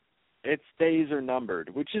 its days are numbered,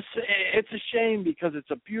 which is, it's a shame because it's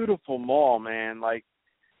a beautiful mall, man. Like,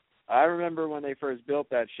 I remember when they first built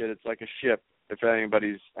that shit, it's like a ship. If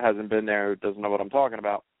anybody hasn't been there who doesn't know what I'm talking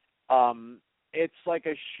about. It's like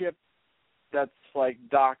a ship that's like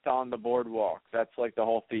docked on the boardwalk. That's like the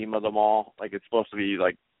whole theme of the mall. Like it's supposed to be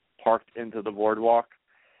like parked into the boardwalk.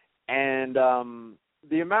 And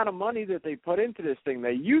the amount of money that they put into this thing,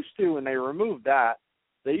 they used to, and they removed that,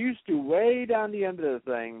 they used to way down the end of the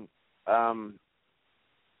thing,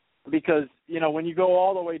 because, you know, when you go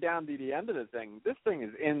all the way down to the end of the thing, this thing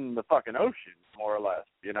is in the fucking ocean, more or less.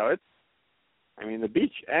 You know, the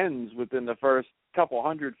beach ends within the first couple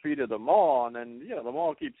 100 feet of the mall, and then, you know, the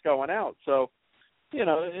mall keeps going out. So, you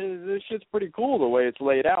know, this shit's pretty cool the way it's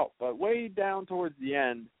laid out. But way down towards the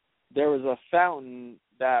end, there was a fountain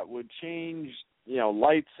that would change, you know,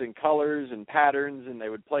 lights and colors and patterns, and they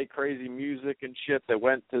would play crazy music and shit that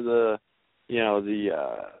went to the, you know, the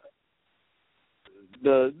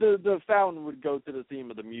fountain would go to the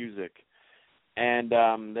theme of the music. And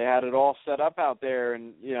they had it all set up out there,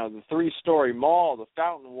 and, you know, the 3-story mall, the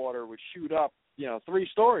fountain water would shoot up, you know, 3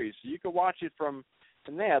 stories. So you could watch it from,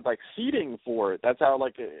 and they had, like, seating for it. That's how,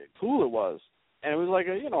 like, cool it was. And it was like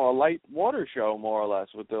a light water show, more or less,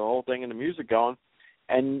 with the whole thing and the music going.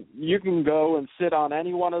 And you can go and sit on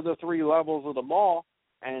any one of the 3 levels of the mall,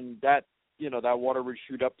 and that, you know, that water would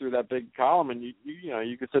shoot up through that big column, and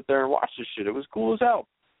you could sit there and watch this shit. It was cool as hell.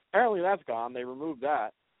 apparently that's gone. They removed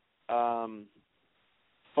that.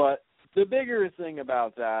 But the bigger thing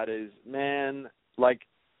about that is, man, like,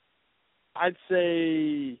 I'd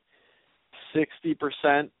say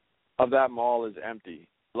 60% of that mall is empty.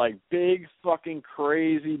 Like, big fucking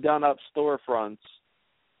crazy done-up storefronts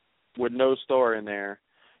with no store in there.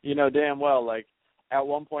 You know damn well, like, at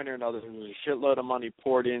one point or another, there was a shitload of money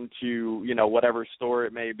poured into, you know, whatever store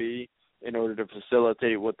it may be in order to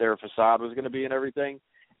facilitate what their facade was going to be and everything.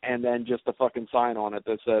 And then just a fucking sign on it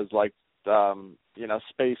that says, like, you know,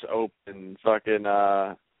 space open, fucking,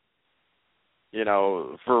 you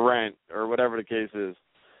know, for rent or whatever the case is.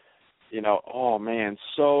 You know, oh, man,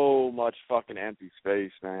 so much fucking empty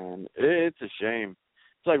space, man. It's a shame.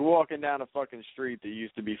 It's like walking down a fucking street that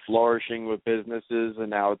used to be flourishing with businesses, and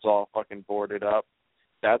now it's all fucking boarded up.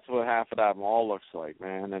 That's what half of that mall looks like,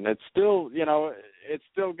 man. And it's still, you know, it's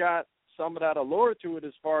still got some of that allure to it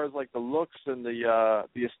as far as, like, the looks and the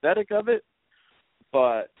aesthetic of it.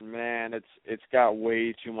 But, man, it's got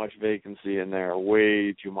way too much vacancy in there,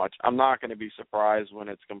 way too much. I'm not going to be surprised when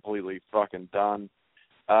it's completely fucking done.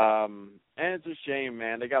 And it's a shame,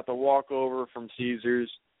 man. They got the walkover from Caesars,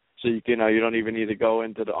 so you can, you don't even need to go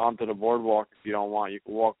onto the boardwalk if you don't want. You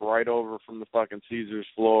can walk right over from the fucking Caesars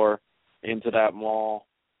floor into that mall.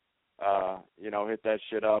 You know, hit that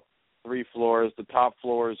shit up. 3 floors. The top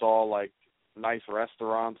floor is all like nice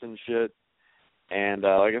restaurants and shit. And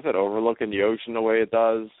like I said, overlooking the ocean the way it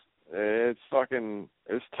does, it's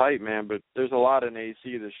tight, man. But there's a lot in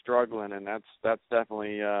AC that's struggling, and that's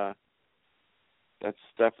definitely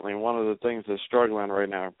one of the things that's struggling right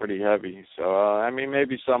now, pretty heavy. So I mean,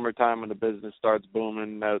 maybe summertime when the business starts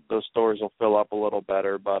booming, those stores will fill up a little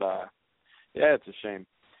better. But yeah, it's a shame.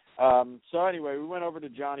 So anyway, we went over to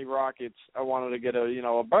Johnny Rockets. I wanted to get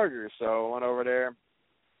a burger, so I went over there.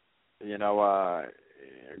 You know,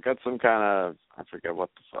 got some kind of, I forget what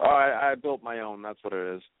I built my own. That's what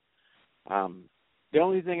it is. The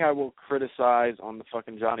only thing I will criticize on the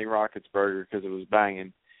fucking Johnny Rockets burger, because it was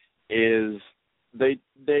banging, is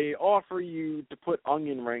they offer you to put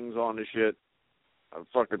onion rings on the shit.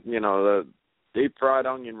 Fucking, the deep fried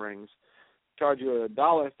onion rings. Charge you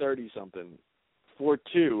 $1.30 something for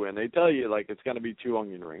 2, and they tell you like it's gonna be 2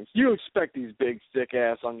 onion rings. You expect these big thick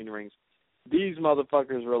ass onion rings. These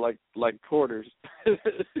motherfuckers were like quarters.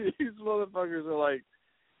 These motherfuckers are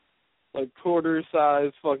like quarter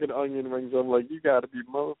size fucking onion rings. I'm like, you gotta be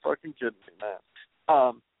motherfucking kidding me,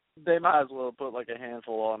 man. They might as well put like a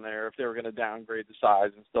handful on there if they were gonna downgrade the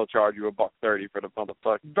size and still charge you $1.30 for the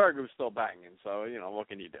motherfucker. Burger was still banging, so what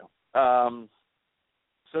can you do?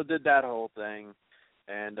 So did that whole thing,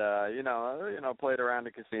 and played around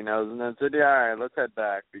the casinos, and then said, yeah, all right, let's head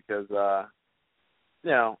back because I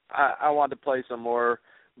wanted to play some more,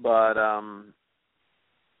 but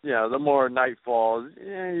the more night falls,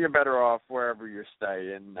 you're better off wherever you're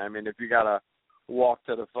staying. I mean, if you gotta walk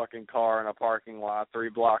to the fucking car in a parking lot 3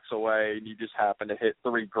 blocks away and you just happen to hit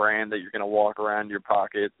 $3,000 that you're gonna walk around your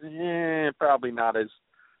pocket, probably not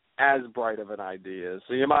as bright of an idea.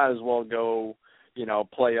 So you might as well go,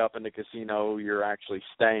 play up in the casino you're actually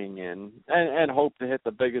staying in and hope to hit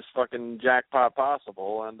the biggest fucking jackpot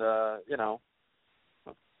possible and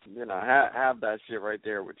have that shit right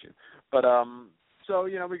there with you. But so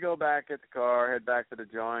we go back at the car, head back to the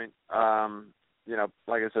joint.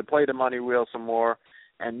 Like I said, play the money wheel some more,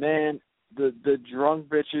 and then the drunk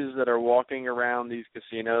bitches that are walking around these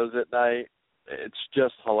casinos at night, it's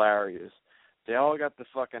just hilarious. They all got the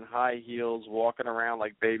fucking high heels, walking around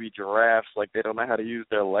like baby giraffes, like they don't know how to use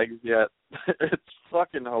their legs yet. It's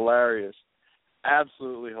fucking hilarious,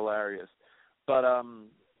 absolutely hilarious. But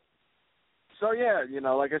so yeah,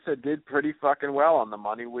 like I said, did pretty fucking well on the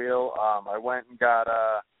money wheel. I went and got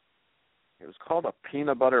it was called a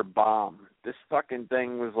peanut butter bomb. This fucking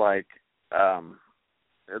thing was like,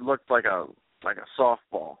 it looked like a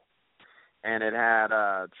softball, and it had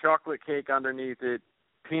chocolate cake underneath it,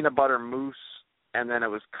 peanut butter mousse, and then it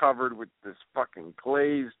was covered with this fucking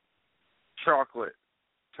glazed chocolate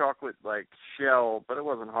like shell, but it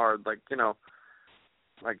wasn't hard, like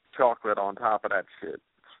chocolate on top of that shit.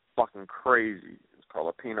 It's fucking crazy. It's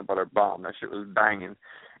called a peanut butter bomb. That shit was banging.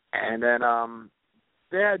 And then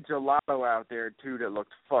they had gelato out there too that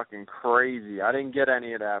looked fucking crazy. I didn't get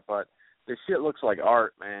any of that, but this shit looks like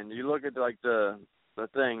art, man. You look at like the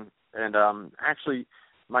thing, and actually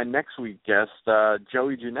my next week guest,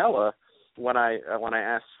 Joey Janela, when I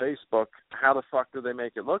asked Facebook how the fuck do they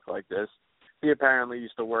make it look like this, he apparently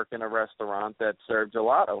used to work in a restaurant that served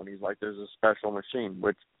gelato, and he's like, there's a special machine,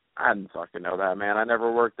 which I didn't fucking know that, man. I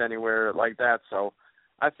never worked anywhere like that, so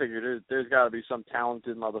I figured there's got to be some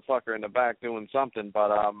talented motherfucker in the back doing something,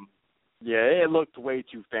 but Yeah, it looked way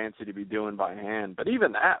too fancy to be doing by hand. But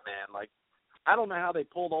even that, man, like, I don't know how they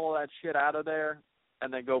pulled all that shit out of there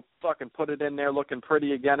and then go fucking put it in there looking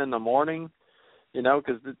pretty again in the morning, you know,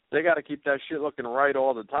 because they got to keep that shit looking right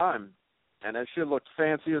all the time. And that shit looked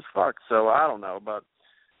fancy as fuck, so I don't know, but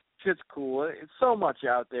shit's cool. It's so much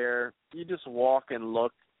out there. You just walk and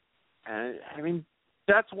look, and, I mean,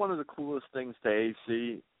 that's one of the coolest things to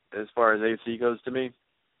AC, as far as AC goes to me.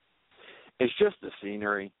 It's just the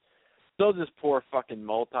scenery. They'll just pour fucking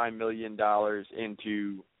multi-million dollars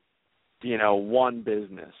into, you know, one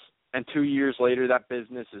business. And 2 years later, that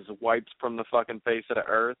business is wiped from the fucking face of the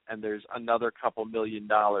earth, and there's another couple $1 million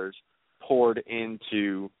poured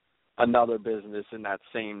into another business in that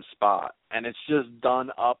same spot. And it's just done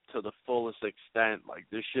up to the fullest extent. Like,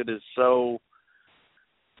 this shit is so,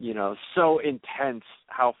 you know, so intense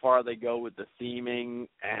how far they go with the theming,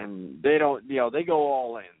 and they don't, you know, they go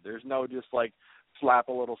all in. There's no just like slap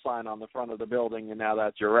a little sign on the front of the building and now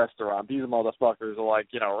that's your restaurant. These motherfuckers are like,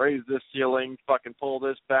 you know, raise this ceiling, fucking pull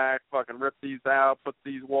this back, fucking rip these out, put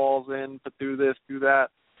these walls in, do this, do that,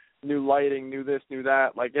 new lighting, new this, new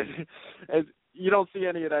that. Like, you don't see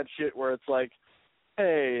any of that shit where it's like,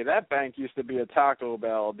 hey, that bank used to be a Taco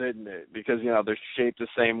Bell, didn't it? Because, you know, they're shaped the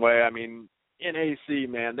same way. I mean, in AC,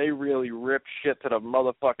 man, they really rip shit to the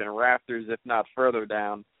motherfucking rafters, if not further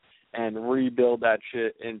down, and rebuild that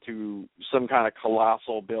shit into some kind of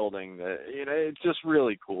colossal building. That, you know, it's just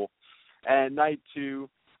really cool. And night two,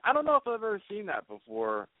 I don't know if I've ever seen that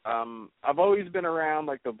before. I've always been around,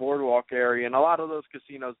 like, the Boardwalk area, and a lot of those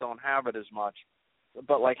casinos don't have it as much.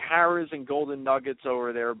 But, like, Harrah's and Golden Nuggets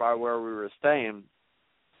over there by where we were staying,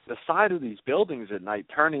 the side of these buildings at night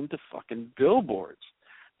turn into fucking billboards.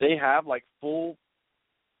 They have, like, full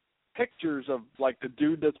pictures of, like, the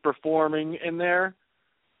dude that's performing in there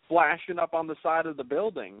flashing up on the side of the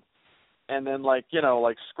building. And then, like, you know,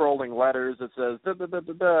 like, scrolling letters that says,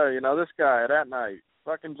 da-da-da-da-da, you know, this guy that night.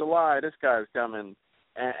 Fucking July, this guy's coming.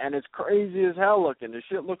 And it's crazy as hell looking. This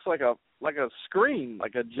shit looks like a screen,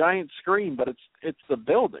 like a giant screen, but it's the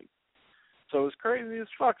building. So it's crazy as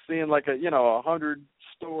fuck seeing, like, a, you know,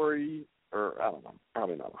 100-story, or I don't know,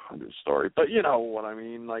 probably not 100-story, but you know what I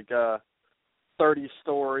mean, like a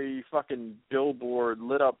 30-story fucking billboard,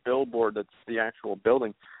 lit up billboard that's the actual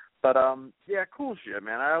building. But yeah, cool shit,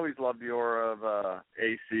 man. I always loved the aura of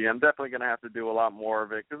AC. I'm definitely gonna have to do a lot more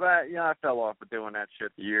of it because I fell off of doing that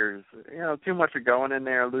shit for years. You know, too much of going in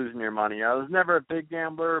there, losing your money. I was never a big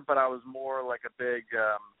gambler, but I was more like a big.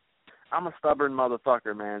 I'm a stubborn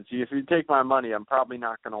motherfucker, man. See, if you take my money, I'm probably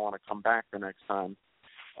not gonna want to come back the next time.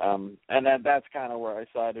 And that's kind of where I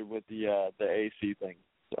sided with the AC thing.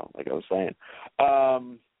 So, like I was saying.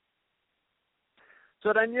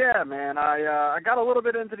 So then, yeah, man, I got a little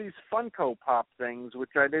bit into these Funko Pop things, which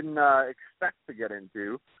I didn't expect to get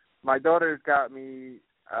into. My daughter's got me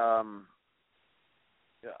a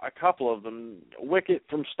couple of them. Wicket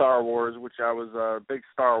from Star Wars, which I was a big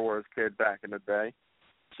Star Wars kid back in the day.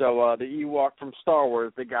 So the Ewok from Star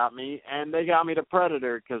Wars, they got me, and they got me the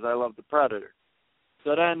Predator because I love the Predator.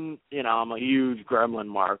 So then, you know, I'm a huge Gremlin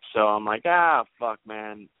mark, so I'm like, fuck,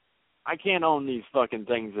 man. I can't own these fucking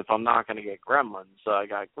things if I'm not going to get Gremlins. So I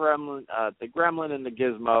got the Gremlin and the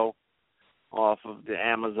Gizmo off of the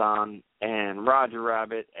Amazon, and Roger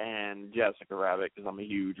Rabbit and Jessica Rabbit because I'm a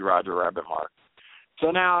huge Roger Rabbit mark. So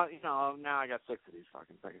now, you know, I got 6 of these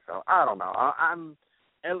fucking things. So I don't know. I'm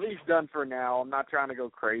at least done for now. I'm not trying to go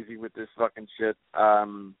crazy with this fucking shit.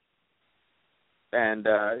 And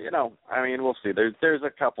you know, I mean, we'll see. There's a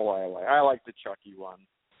couple I like. I like the Chucky one.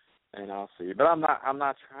 And I'll see. But I'm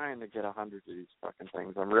not trying to get 100 of these fucking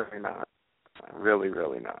things. I'm really not. I'm really,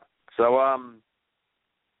 really not. So,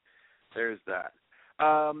 there's that.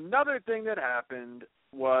 Another thing that happened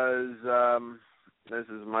was, this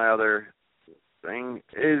is my other thing,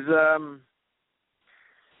 is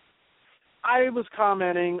I was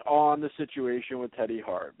commenting on the situation with Teddy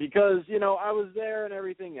Hart. Because, you know, I was there and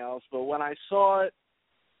everything else, but when I saw it,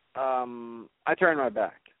 I turned my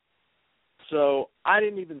back. So I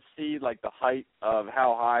didn't even see, like, the height of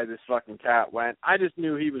how high this fucking cat went. I just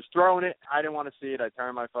knew he was throwing it. I didn't want to see it. I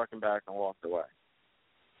turned my fucking back and walked away.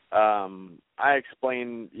 I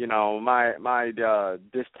explained, you know, my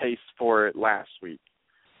distaste for it last week.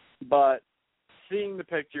 But seeing the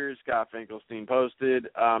pictures Scott Finkelstein posted,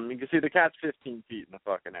 you can see the cat's 15 feet in the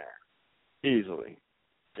fucking air. Easily.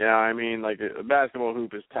 You know what I mean? Like, a basketball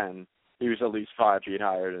hoop is 10. He was at least 5 feet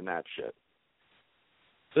higher than that shit.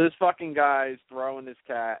 So this fucking guy's throwing this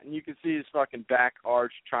cat, and you can see his fucking back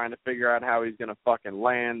arch trying to figure out how he's going to fucking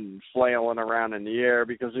land and flailing around in the air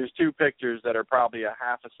because there's 2 pictures that are probably a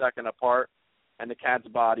half a second apart, and the cat's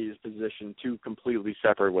body is positioned two completely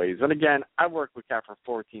separate ways. And again, I've worked with cat for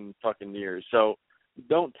 14 fucking years, so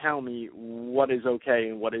don't tell me what is okay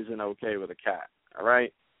and what isn't okay with a cat, all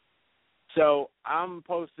right? So I'm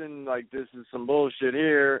posting, like, this is some bullshit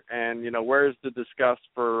here, and, you know, where's the disgust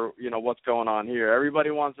for, you know, what's going on here?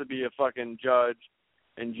 Everybody wants to be a fucking judge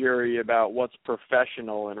and jury about what's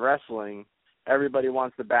professional in wrestling. Everybody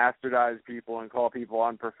wants to bastardize people and call people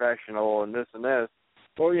unprofessional and this and this.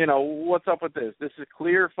 Well, you know, what's up with this? This is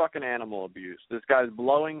clear fucking animal abuse. This guy's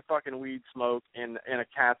blowing fucking weed smoke in a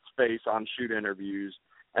cat's face on shoot interviews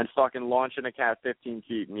and fucking launching a cat 15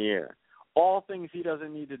 feet in the air. All things he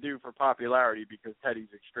doesn't need to do for popularity because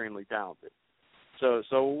Teddy's extremely talented. So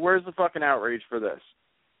where's the fucking outrage for this?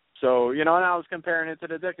 So, you know, and I was comparing it to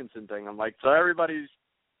the Dickinson thing. I'm like, so everybody's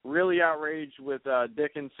really outraged with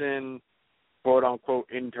Dickinson, quote-unquote,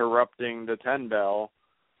 interrupting the 10 bell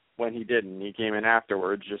when he didn't. He came in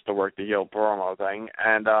afterwards just to work the heel promo thing.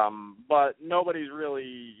 And but nobody's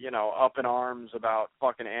really, you know, up in arms about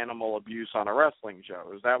fucking animal abuse on a wrestling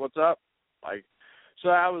show. Is that what's up? Like, so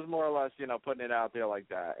I was more or less, you know, putting it out there like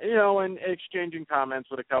that, you know, and exchanging comments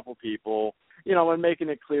with a couple people, you know, and making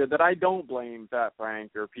it clear that I don't blame Fat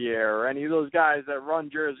Frank or Pierre or any of those guys that run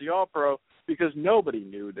Jersey All-Pro because nobody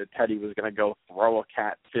knew that Teddy was going to go throw a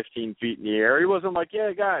cat 15 feet in the air. He wasn't like,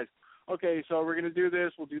 yeah, guys, okay, so we're going to do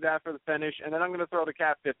this, we'll do that for the finish, and then I'm going to throw the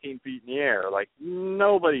cat 15 feet in the air. Like,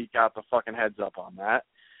 nobody got the fucking heads up on that.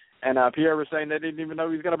 And Pierre was saying they didn't even know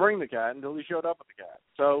he was going to bring the cat until he showed up with the cat.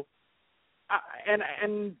 So,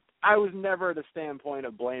 and I was never at a standpoint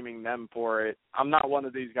of blaming them for it. I'm not one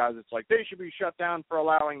of these guys that's like, they should be shut down for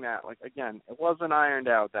allowing that. Like, again, it wasn't ironed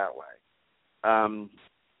out that way.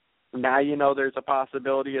 Now you know there's a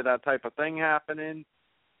possibility of that type of thing happening.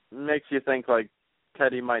 It makes you think, like,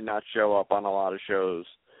 Teddy might not show up on a lot of shows.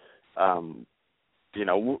 You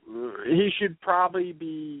know, he should probably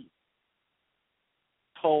be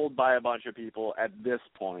told by a bunch of people at this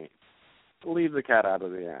point, leave the cat out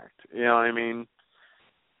of the act. You know what I mean?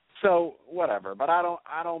 So whatever, but I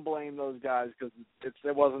don't blame those guys because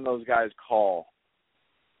it wasn't those guys' call,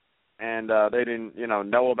 and they didn't, you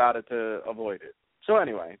know about it to avoid it. So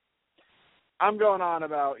anyway, I'm going on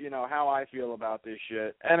about, you know, how I feel about this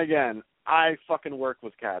shit. And again, I fucking work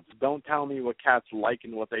with cats. Don't tell me what cats like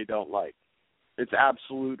and what they don't like. It's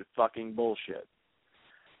absolute fucking bullshit.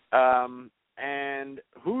 And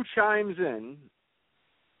who chimes in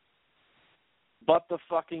but the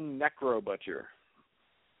fucking Necro Butcher?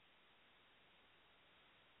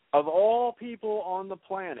 Of all people on the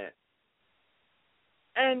planet.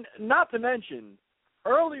 And not to mention,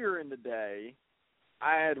 earlier in the day,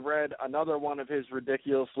 I had read another one of his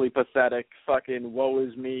ridiculously pathetic fucking woe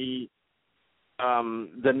is me,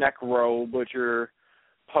 the Necro Butcher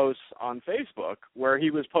posts on Facebook, where he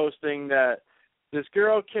was posting that this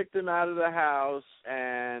girl kicked him out of the house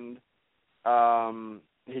and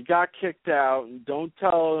he got kicked out, and don't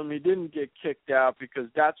tell him he didn't get kicked out because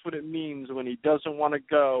that's what it means when he doesn't want to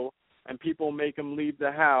go and people make him leave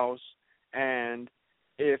the house, and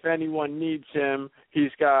if anyone needs him,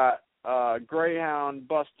 he's got a Greyhound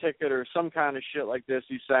bus ticket or some kind of shit like this,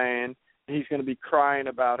 he's saying, and he's going to be crying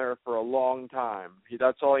about her for a long time.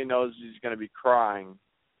 That's all he knows is he's going to be crying.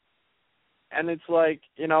 And it's like,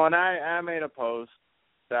 you know, and I made a post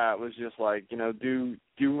that was just like, you know, do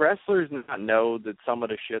wrestlers not know that some of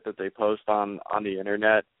the shit that they post on the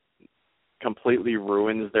internet completely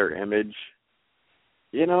ruins their image?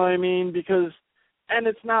 You know what I mean? Because, and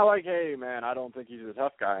it's not like, hey, man, I don't think he's a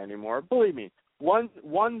tough guy anymore. Believe me, one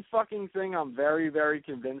fucking thing I'm very, very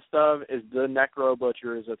convinced of is the Necro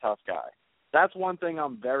Butcher is a tough guy. That's one thing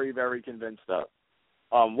I'm very, very convinced of.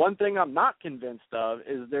 One thing I'm not convinced of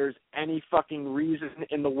is there's any fucking reason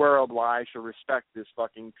in the world why I should respect this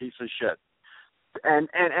fucking piece of shit. And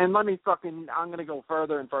let me fucking, I'm going to go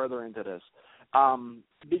further and further into this.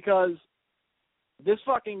 Because this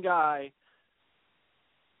fucking guy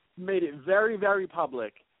made it very, very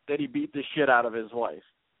public that he beat the shit out of his wife.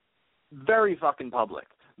 Very fucking public.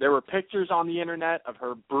 There were pictures on the internet of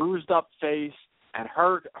her bruised up face and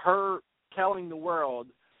her telling the world,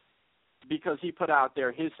 because he put out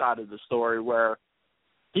there his side of the story where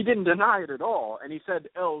he didn't deny it at all. And he said,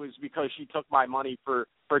 oh, it was because she took my money for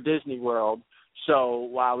Disney World.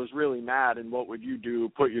 So I was really mad, and what would you do?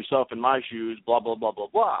 Put yourself in my shoes, blah, blah, blah, blah,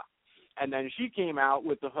 blah. And then she came out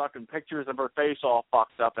with the fucking pictures of her face all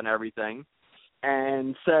fucked up and everything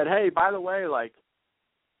and said, hey, by the way, like,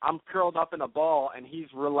 I'm curled up in a ball, and he's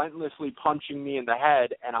relentlessly punching me in the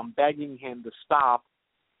head, and I'm begging him to stop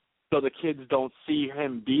so the kids don't see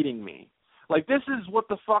him beating me. Like, this is what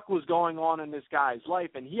the fuck was going on in this guy's life,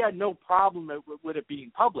 and he had no problem with it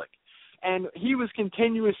being public. And he was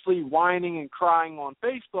continuously whining and crying on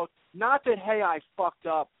Facebook, not that, hey, I fucked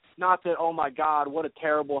up, not that, oh, my God, what a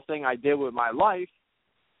terrible thing I did with my life.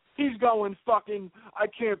 He's going fucking, I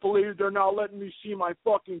can't believe they're not letting me see my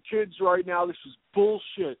fucking kids right now. This is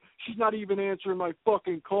bullshit. She's not even answering my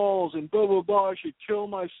fucking calls and blah, blah, blah. I should kill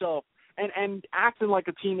myself. And acting like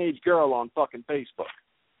a teenage girl on fucking Facebook,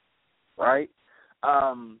 right?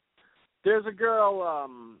 There's a girl,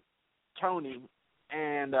 Tony,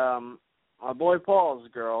 and my boy Paul's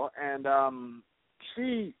girl, and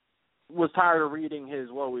she was tired of reading his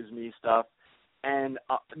woe is me stuff, and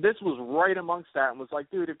this was right amongst that and was like,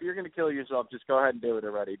 dude, if you're going to kill yourself, just go ahead and do it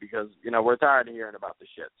already because, we're tired of hearing about this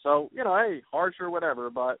shit. So, hey, harsh or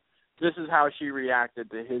whatever, but this is how she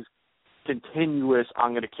reacted to his continuous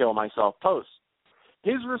I'm going to kill myself posts.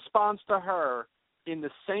 His response to her in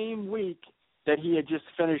the same week that he had just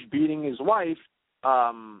finished beating his wife,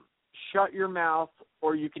 shut your mouth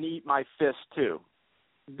or you can eat my fist too.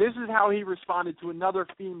 This is how he responded to another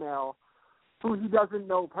female who he doesn't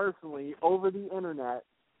know personally over the internet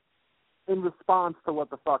in response to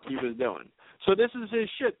what the fuck he was doing. So this is his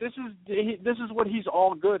shit. This is what he's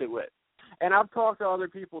all good at with. And I've talked to other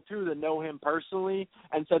people, too, that know him personally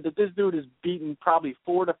and said that this dude has beaten probably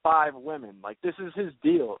 4 to 5 women. Like, this is his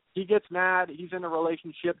deal. He gets mad. He's in a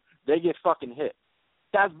relationship. They get fucking hit.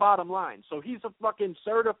 That's bottom line. So he's a fucking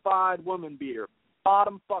certified woman beater.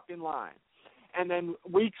 Bottom fucking line. And then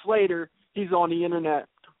weeks later, he's on the internet,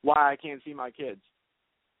 why I can't see my kids.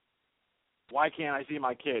 Why can't I see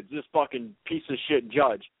my kids? This fucking piece of shit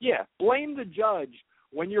judge. Yeah, blame the judge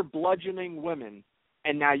when you're bludgeoning women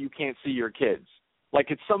and now you can't see your kids. Like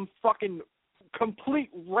it's some fucking complete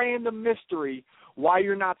random mystery why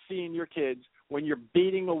you're not seeing your kids when you're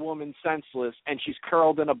beating a woman senseless and she's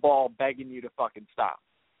curled in a ball begging you to fucking stop.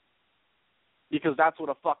 Because that's what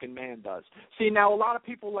a fucking man does. See, now a lot of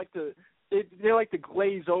people like to, they like to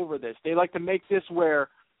glaze over this. They like to make this where,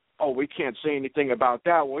 oh, we can't say anything about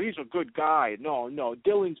that. Well, he's a good guy. No,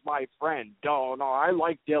 Dylan's my friend. No, I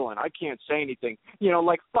like Dylan. I can't say anything.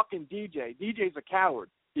 Like fucking DJ. DJ's a coward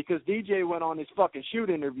because DJ went on his fucking shoot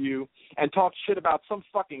interview and talked shit about some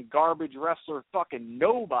fucking garbage wrestler fucking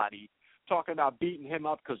nobody talking about beating him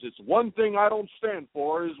up because it's one thing I don't stand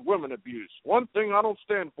for is women abuse. One thing I don't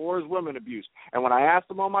stand for is women abuse. And when I asked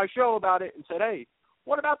him on my show about it and said, hey,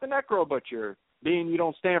 what about the Necro Butcher? Being you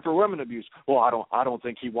don't stand for women abuse. Well, I don't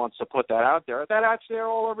think he wants to put that out there. That's there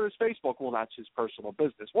all over his Facebook. Well, that's his personal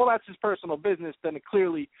business. Well, that's his personal business. Then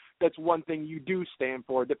clearly that's one thing you do stand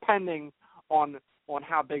for, depending on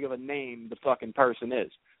how big of a name the fucking person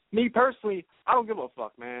is. Me personally, I don't give a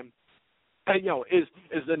fuck, man. And, is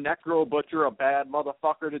the Necro Butcher a bad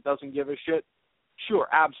motherfucker that doesn't give a shit? Sure,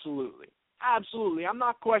 absolutely. Absolutely. I'm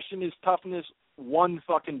not questioning his toughness one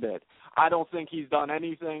fucking bit. I don't think he's done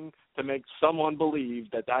anything to make someone believe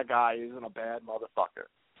that guy isn't a bad motherfucker.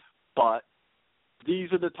 But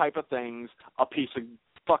these are the type of things a piece of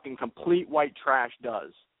fucking complete white trash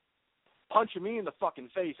does. Punching me in the fucking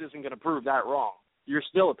face isn't going to prove that wrong. You're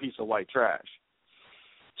still a piece of white trash.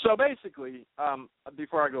 So basically,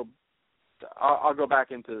 before I go, I'll go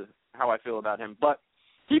back into how I feel about him. But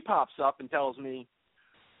he pops up and tells me,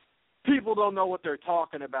 people don't know what they're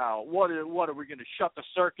talking about. What are we going to shut the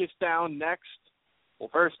circus down next? Well,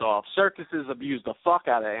 first off, circuses abuse the fuck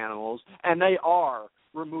out of animals, and they are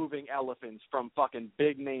removing elephants from fucking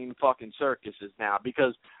big-name fucking circuses now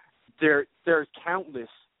because there's countless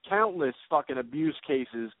fucking abuse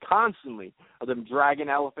cases constantly of them dragging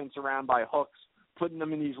elephants around by hooks, putting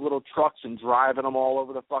them in these little trucks and driving them all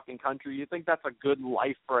over the fucking country. You think that's a good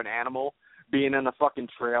life for an animal, being in a fucking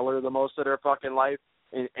trailer the most of their fucking life?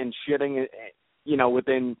 And shitting,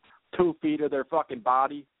 within 2 feet of their fucking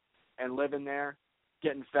body and living there,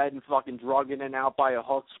 getting fed and fucking drugged in and out by a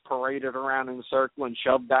hooks, paraded around in a circle and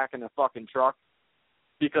shoved back in a fucking truck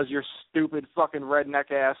because your stupid fucking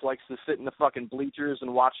redneck ass likes to sit in the fucking bleachers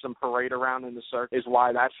and watch them parade around in the circle is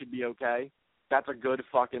why that should be okay. That's a good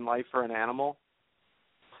fucking life for an animal.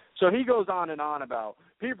 So he goes on and on about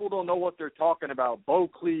people don't know what they're talking about. Bo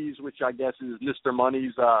Cleese, which I guess is Mr.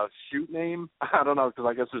 Money's shoot name. I don't know because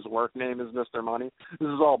I guess his work name is Mr. Money. This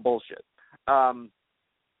is all bullshit.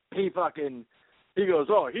 He goes,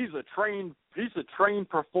 oh, he's a trained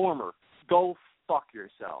performer. Go fuck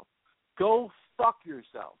yourself. Go fuck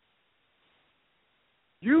yourself.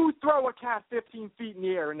 You throw a cat 15 feet in the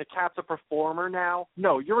air and the cat's a performer now?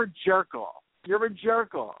 No, you're a jerk off. You're a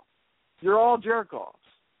jerk off. You're all jerk offs.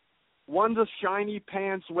 One's a shiny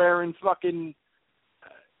pants wearing fucking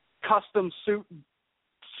custom suit,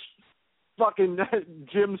 fucking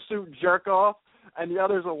gym suit jerk off, and the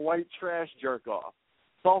other's a white trash jerk off.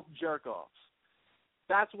 Both jerk offs.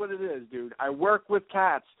 That's what it is, dude. I work with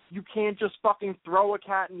cats. You can't just fucking throw a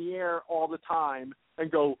cat in the air all the time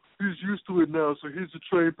and go, he's used to it now, so he's a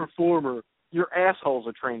trained performer. Your asshole's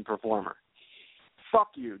a trained performer. Fuck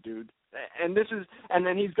you, dude. And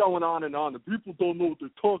then he's going on and on. The people don't know what they're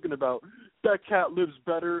talking about. That cat lives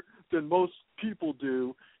better than most people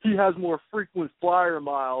do. He has more frequent flyer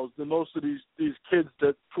miles than most of these kids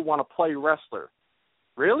that want to play wrestler.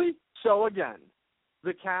 Really? So again,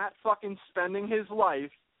 the cat fucking spending his life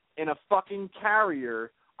in a fucking carrier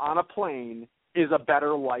on a plane is a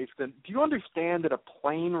better life than... Do you understand that a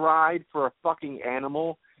plane ride for a fucking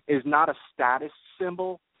animal is not a status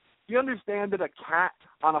symbol? Do you understand that a cat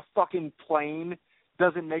on a fucking plane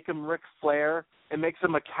doesn't make him Ric Flair? It makes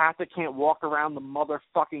him a cat that can't walk around the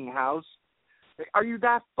motherfucking house? Are you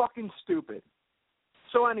that fucking stupid?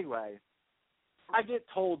 So anyway, I get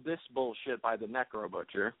told this bullshit by the Necro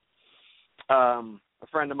Butcher. A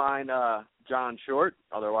friend of mine, John Short,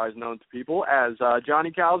 otherwise known to people as Johnny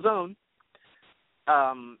Calzone.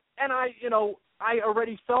 And I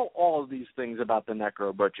already felt all of these things about the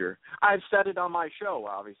Necro Butcher. I've said it on my show.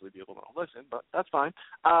 Obviously, people don't listen, but that's fine.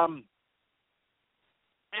 And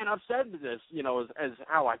I've said this, as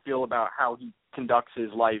how I feel about how he conducts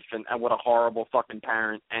his life and what a horrible fucking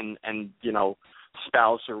parent and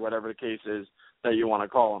spouse or whatever the case is that you want to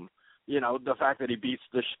call him. The fact that he beats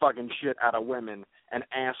the fucking shit out of women and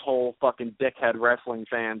asshole fucking dickhead wrestling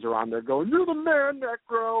fans are on there going, you're the man,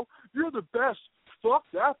 Necro. You're the best. Fuck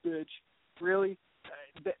that bitch. Really?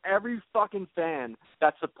 Every fucking fan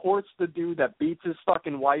that supports the dude that beats his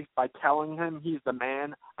fucking wife by telling him he's the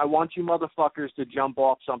man, I want you motherfuckers to jump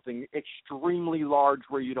off something extremely large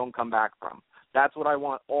where you don't come back from. That's what I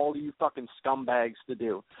want all you fucking scumbags to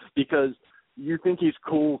do. Because you think he's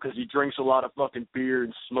cool because he drinks a lot of fucking beer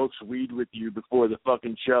and smokes weed with you before the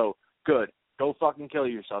fucking show. Good. Go fucking kill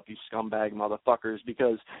yourself, you scumbag motherfuckers,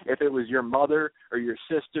 because if it was your mother or your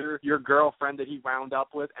sister, your girlfriend that he wound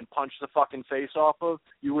up with and punched the fucking face off of,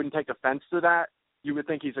 you wouldn't take offense to that? You would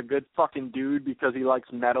think he's a good fucking dude because he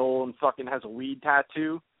likes metal and fucking has a weed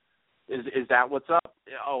tattoo? Is that what's up?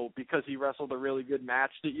 Oh, because he wrestled a really good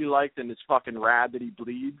match that you liked and it's fucking rad that he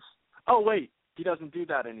bleeds? Oh, wait, he doesn't do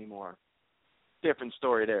that anymore. Different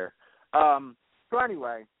story there. So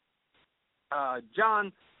anyway,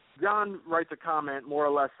 John writes a comment more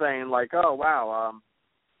or less saying like, oh, wow,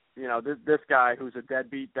 this guy who's a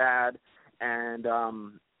deadbeat dad and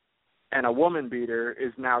a woman beater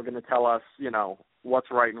is now going to tell us,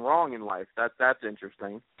 what's right and wrong in life. That's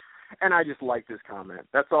interesting. And I just liked his comment.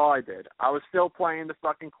 That's all I did. I was still playing the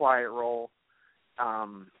fucking quiet role,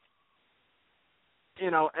 and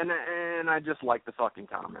I just liked the fucking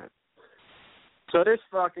comment. So this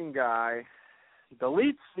fucking guy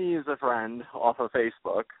deletes me as a friend off of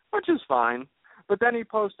Facebook, which is fine, but then he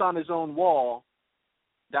posts on his own wall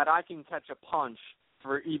that I can catch a punch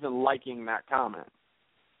for even liking that comment.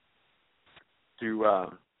 To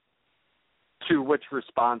which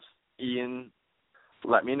response Ian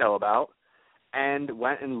let me know about and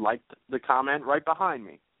went and liked the comment right behind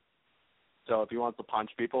me. So if he wants to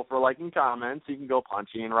punch people for liking comments, he can go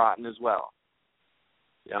punch Ian Rotten as well.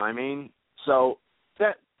 You know what I mean? So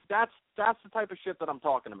that's the type of shit that I'm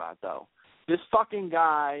talking about, though. This fucking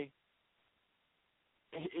guy,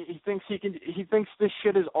 he thinks this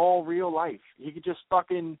shit is all real life. He could just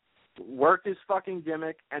fucking work his fucking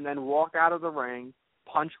gimmick and then walk out of the ring,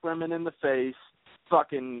 punch women in the face,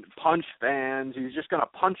 fucking punch fans. He's just gonna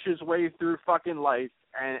punch his way through fucking life,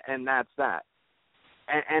 and that's that.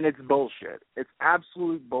 And it's bullshit. It's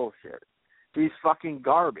absolute bullshit. He's fucking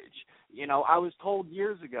garbage. I was told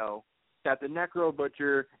years ago that the Necro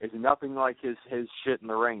Butcher is nothing like his shit in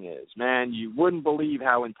the ring is. Man, you wouldn't believe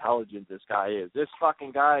how intelligent this guy is. This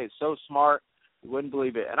fucking guy is so smart, you wouldn't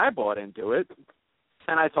believe it. And I bought into it.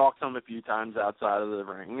 And I talked to him a few times outside of the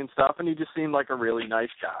ring and stuff, and he just seemed like a really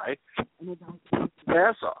nice guy.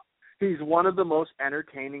 Ass off. He's one of the most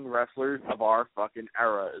entertaining wrestlers of our fucking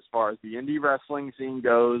era as far as the indie wrestling scene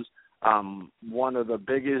goes. One of the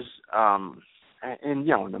biggest, in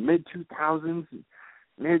the mid-2000s,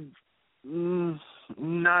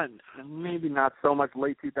 maybe not so much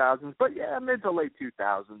late 2000s, but yeah, mid to late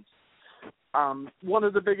 2000s. One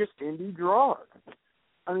of the biggest indie draws.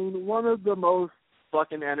 I mean, one of the most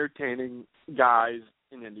fucking entertaining guys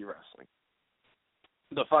in indie wrestling.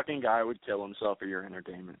 The fucking guy would kill himself for your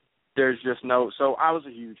entertainment. There's just no... So I was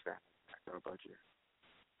a huge fan of Necro Butcher.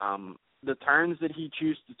 The turns that he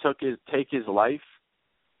chose to take his life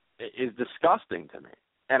is disgusting to me.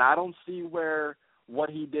 And I don't see where what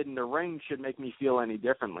he did in the ring should make me feel any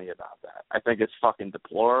differently about that. I think it's fucking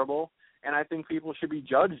deplorable, and I think people should be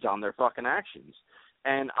judged on their fucking actions.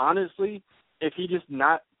 And honestly, if he just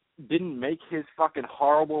didn't make his fucking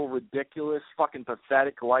horrible, ridiculous, fucking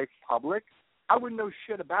pathetic life public, I wouldn't know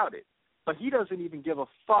shit about it. But he doesn't even give a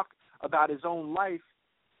fuck about his own life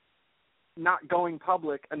not going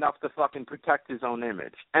public enough to fucking protect his own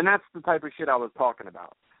image. And that's the type of shit I was talking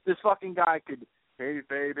about. This fucking guy could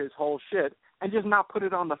kayfabe his whole shit and just not put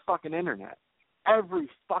it on the fucking internet. Every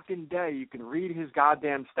fucking day you can read his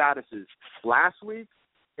goddamn statuses. Last week,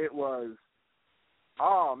 it was,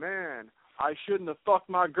 oh, man, I shouldn't have fucked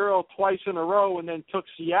my girl twice in a row and then took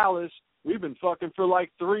Cialis. We've been fucking for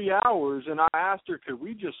like 3 hours, and I asked her, could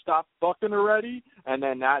we just stop fucking already? And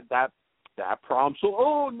then that prompts,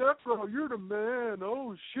 oh, Necro, you're the man.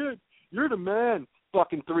 Oh, shit, you're the man.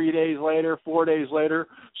 Fucking 3 days later, 4 days later,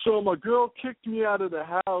 so my girl kicked me out of the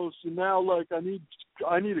house, and now, like, I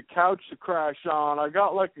need a couch to crash on. I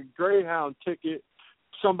got, like, a Greyhound ticket.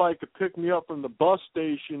 Somebody could pick me up from the bus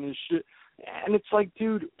station and shit. And it's like,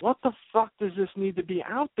 dude, what the fuck does this need to be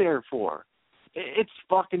out there for? It's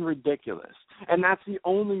fucking ridiculous. And that's the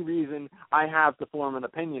only reason I have to form an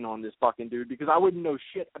opinion on this fucking dude, because I wouldn't know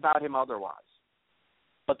shit about him otherwise.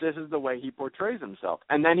 But this is the way he portrays himself.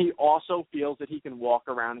 And then he also feels that he can walk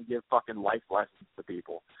around and give fucking life lessons to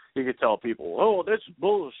people. He could tell people, oh, this is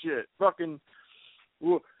bullshit. Fucking,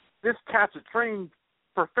 this cat's a trained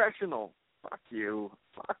professional. Fuck you.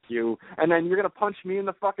 Fuck you. And then you're going to punch me in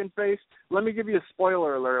the fucking face? Let me give you a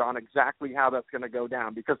spoiler alert on exactly how that's going to go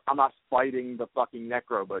down, because I'm not fighting the fucking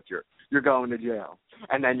Necro Butcher. You're going to jail.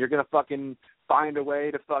 And then you're going to fucking find a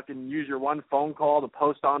way to fucking use your one phone call to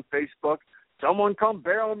post on Facebook. Someone come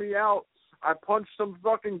bail me out. I punched some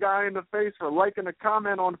fucking guy in the face for liking a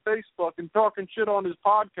comment on Facebook and talking shit on his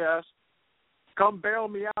podcast. Come bail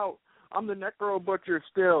me out. I'm the Necro Butcher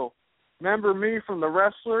still. Remember me from The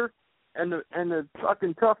Wrestler and the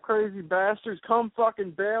fucking tough crazy bastards? Come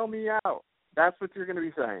fucking bail me out. That's what you're going to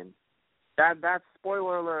be saying. That's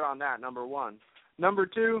spoiler alert on that, number one. Number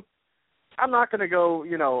two, I'm not going to go,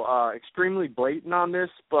 extremely blatant on this,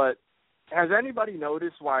 but has anybody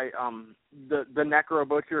noticed why the Necro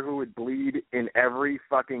Butcher, who would bleed in every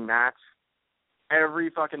fucking match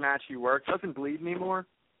he works, doesn't bleed anymore?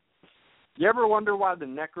 You ever wonder why the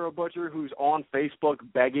Necro Butcher, who's on Facebook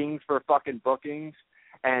begging for fucking bookings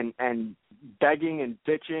and begging and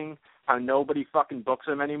bitching how nobody fucking books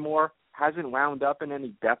him anymore, hasn't wound up in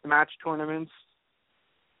any deathmatch tournaments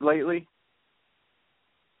lately?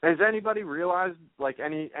 Has anybody realized, like,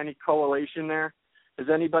 any correlation there? Has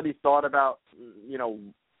anybody thought about,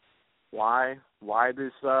 why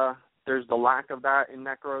there's the lack of that in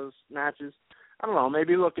Necro's matches? I don't know,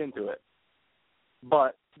 maybe look into it.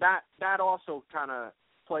 But that also kind of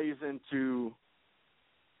plays into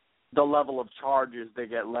the level of charges that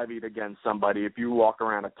get levied against somebody if you walk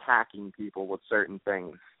around attacking people with certain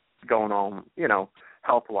things going on,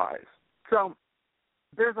 health-wise. So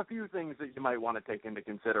there's a few things that you might want to take into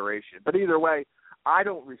consideration. But either way, I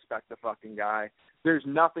don't respect the fucking guy. There's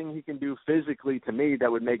nothing he can do physically to me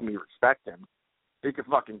that would make me respect him. He could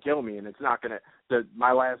fucking kill me, and it's not going to,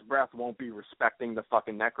 my last breath won't be respecting the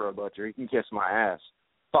fucking Necro Butcher. He can kiss my ass.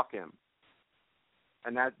 Fuck him.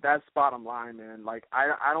 And that's bottom line, man. Like,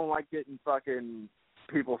 I don't like getting fucking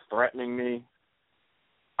people threatening me.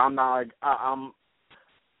 I'm not like, I'm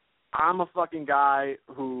a fucking guy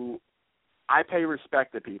who, I pay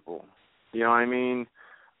respect to people. You know what I mean?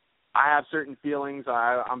 I have certain feelings.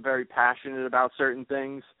 I'm very passionate about certain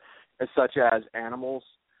things, such as animals.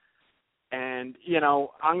 And,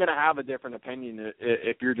 I'm going to have a different opinion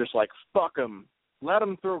if you're just like, fuck them. Let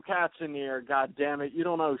them throw cats in the air, God damn it. You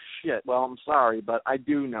don't know shit. Well, I'm sorry, but I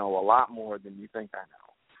do know a lot more than you think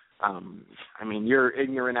I know. Your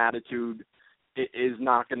ignorant attitude is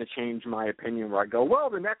not going to change my opinion where I go,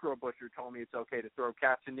 well, the Necro Butcher told me it's okay to throw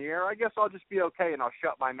cats in the air. I guess I'll just be okay and I'll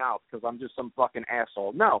shut my mouth because I'm just some fucking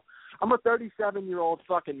asshole. No, I'm a 37-year-old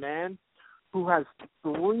fucking man who has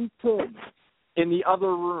 3 kids in the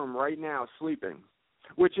other room right now sleeping,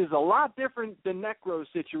 which is a lot different than Necro's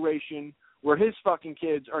situation where his fucking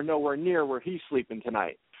kids are nowhere near where he's sleeping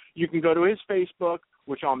tonight. You can go to his Facebook,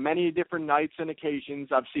 which on many different nights and occasions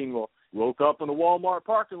I've seen, woke up in a Walmart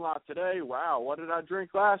parking lot today. Wow, what did I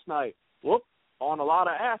drink last night? Whoop, on a lot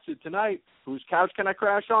of acid tonight. Whose couch can I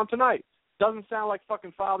crash on tonight? Doesn't sound like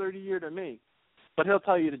fucking Father of the Year to me. But he'll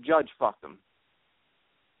tell you to judge fuck them.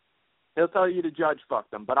 He'll tell you to judge fuck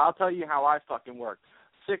them. But I'll tell you how I fucking work.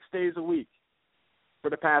 6 days a week for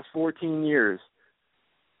the past 14 years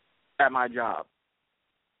at my job.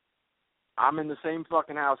 I'm in the same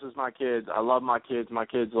fucking house as my kids. I love my kids. My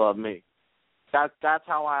kids love me. That's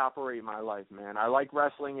how I operate my life, man. I like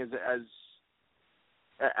wrestling as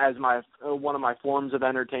my one of my forms of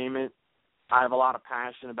entertainment. I have a lot of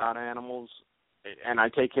passion about animals. and I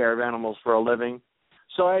take care of animals for a living.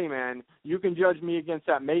 So, hey, man, you can judge me against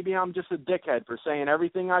that. Maybe I'm just a dickhead for saying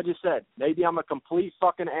everything I just said. Maybe I'm a complete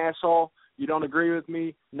fucking asshole. You don't agree with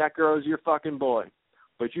me, Necro's your fucking boy.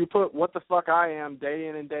 But you put what the fuck I am day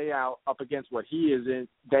in and day out up against what he is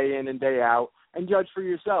day in and day out, and judge for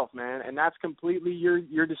yourself, man. And that's completely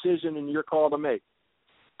your decision and your call to make.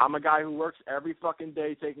 I'm a guy who works every fucking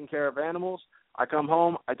day taking care of animals. I come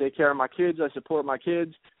home, I take care of my kids, I support my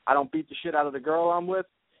kids. I don't beat the shit out of the girl I'm with.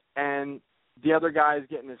 And the other guy is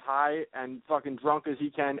getting as high and fucking drunk as he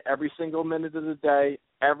can every single minute of the day,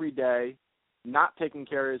 every day, not taking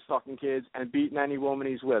care of his fucking kids and beating any woman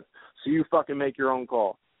he's with. So you fucking make your own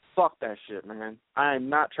call. Fuck that shit, man. I am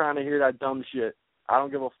not trying to hear that dumb shit. I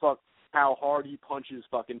don't give a fuck how hard he punches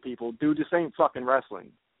fucking people. Dude, this ain't fucking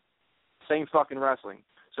wrestling. Same fucking wrestling.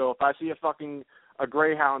 So if I see a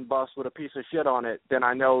Greyhound bus with a piece of shit on it, then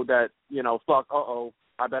I know that,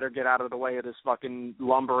 I better get out of the way of this fucking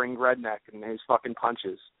lumbering redneck and his fucking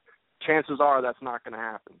punches. Chances are that's not going to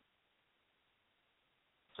happen.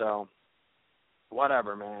 So,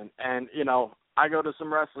 whatever, man. And, I go to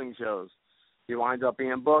some wrestling shows. He winds up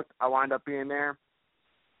being booked. I wind up being there.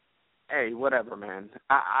 Hey, whatever, man.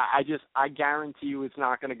 I guarantee you it's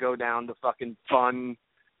not going to go down the fucking fun,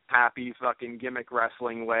 happy fucking gimmick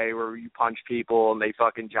wrestling way where you punch people and they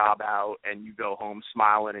fucking job out and you go home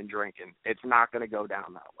smiling and drinking. It's not going to go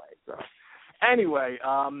down that way. So, anyway,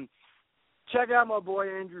 check out my boy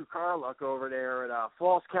Andrew Carluck over there at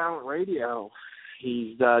False Count Radio.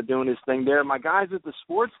 He's doing his thing there. My guys at the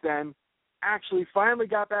Sports Den actually finally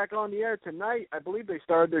got back on the air tonight. I believe they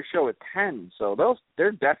started their show at 10, so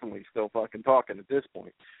they're definitely still fucking talking at this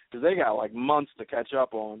point because they got like months to catch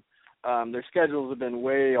up on. Their schedules have been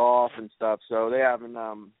way off and stuff, so they haven't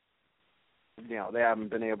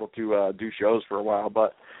been able to do shows for a while.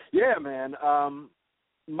 But yeah, man,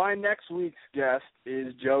 my next week's guest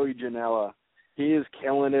is Joey Janela. He is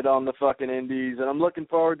killing it on the fucking indies, and I'm looking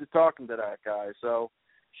forward to talking to that guy. So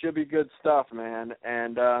should be good stuff, man.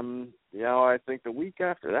 And I think the week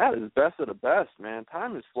after that is best of the best, man.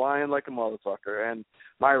 Time is flying like a motherfucker, and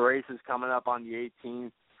my race is coming up on the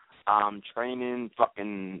 18th. Training,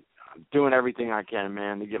 fucking doing everything I can,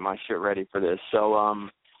 man, to get my shit ready for this. So,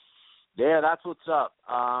 yeah, that's what's up.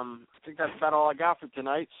 I think that's about all I got for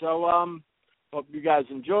tonight. So, hope you guys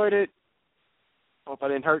enjoyed it. Hope I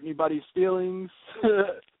didn't hurt anybody's feelings.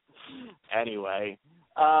 Anyway,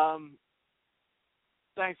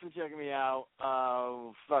 thanks for checking me out.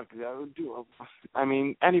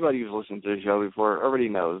 Anybody who's listened to the show before already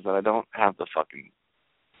knows that I don't have the fucking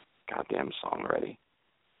goddamn song ready.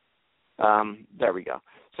 There we go.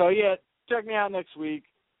 So, yeah, check me out next week.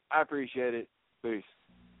 I appreciate it. Peace.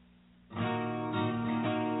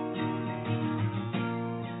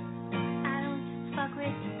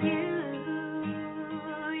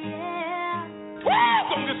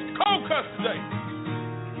 On this cold cuss today.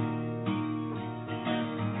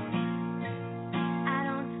 I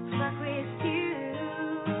don't fuck with you.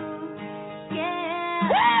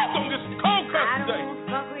 Yeah. On this cold cuss today. I don't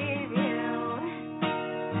fuck with you.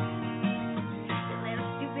 You little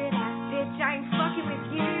stupid ass bitch, I ain't fucking with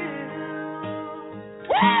you.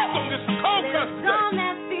 On this cold cuss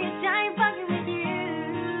today.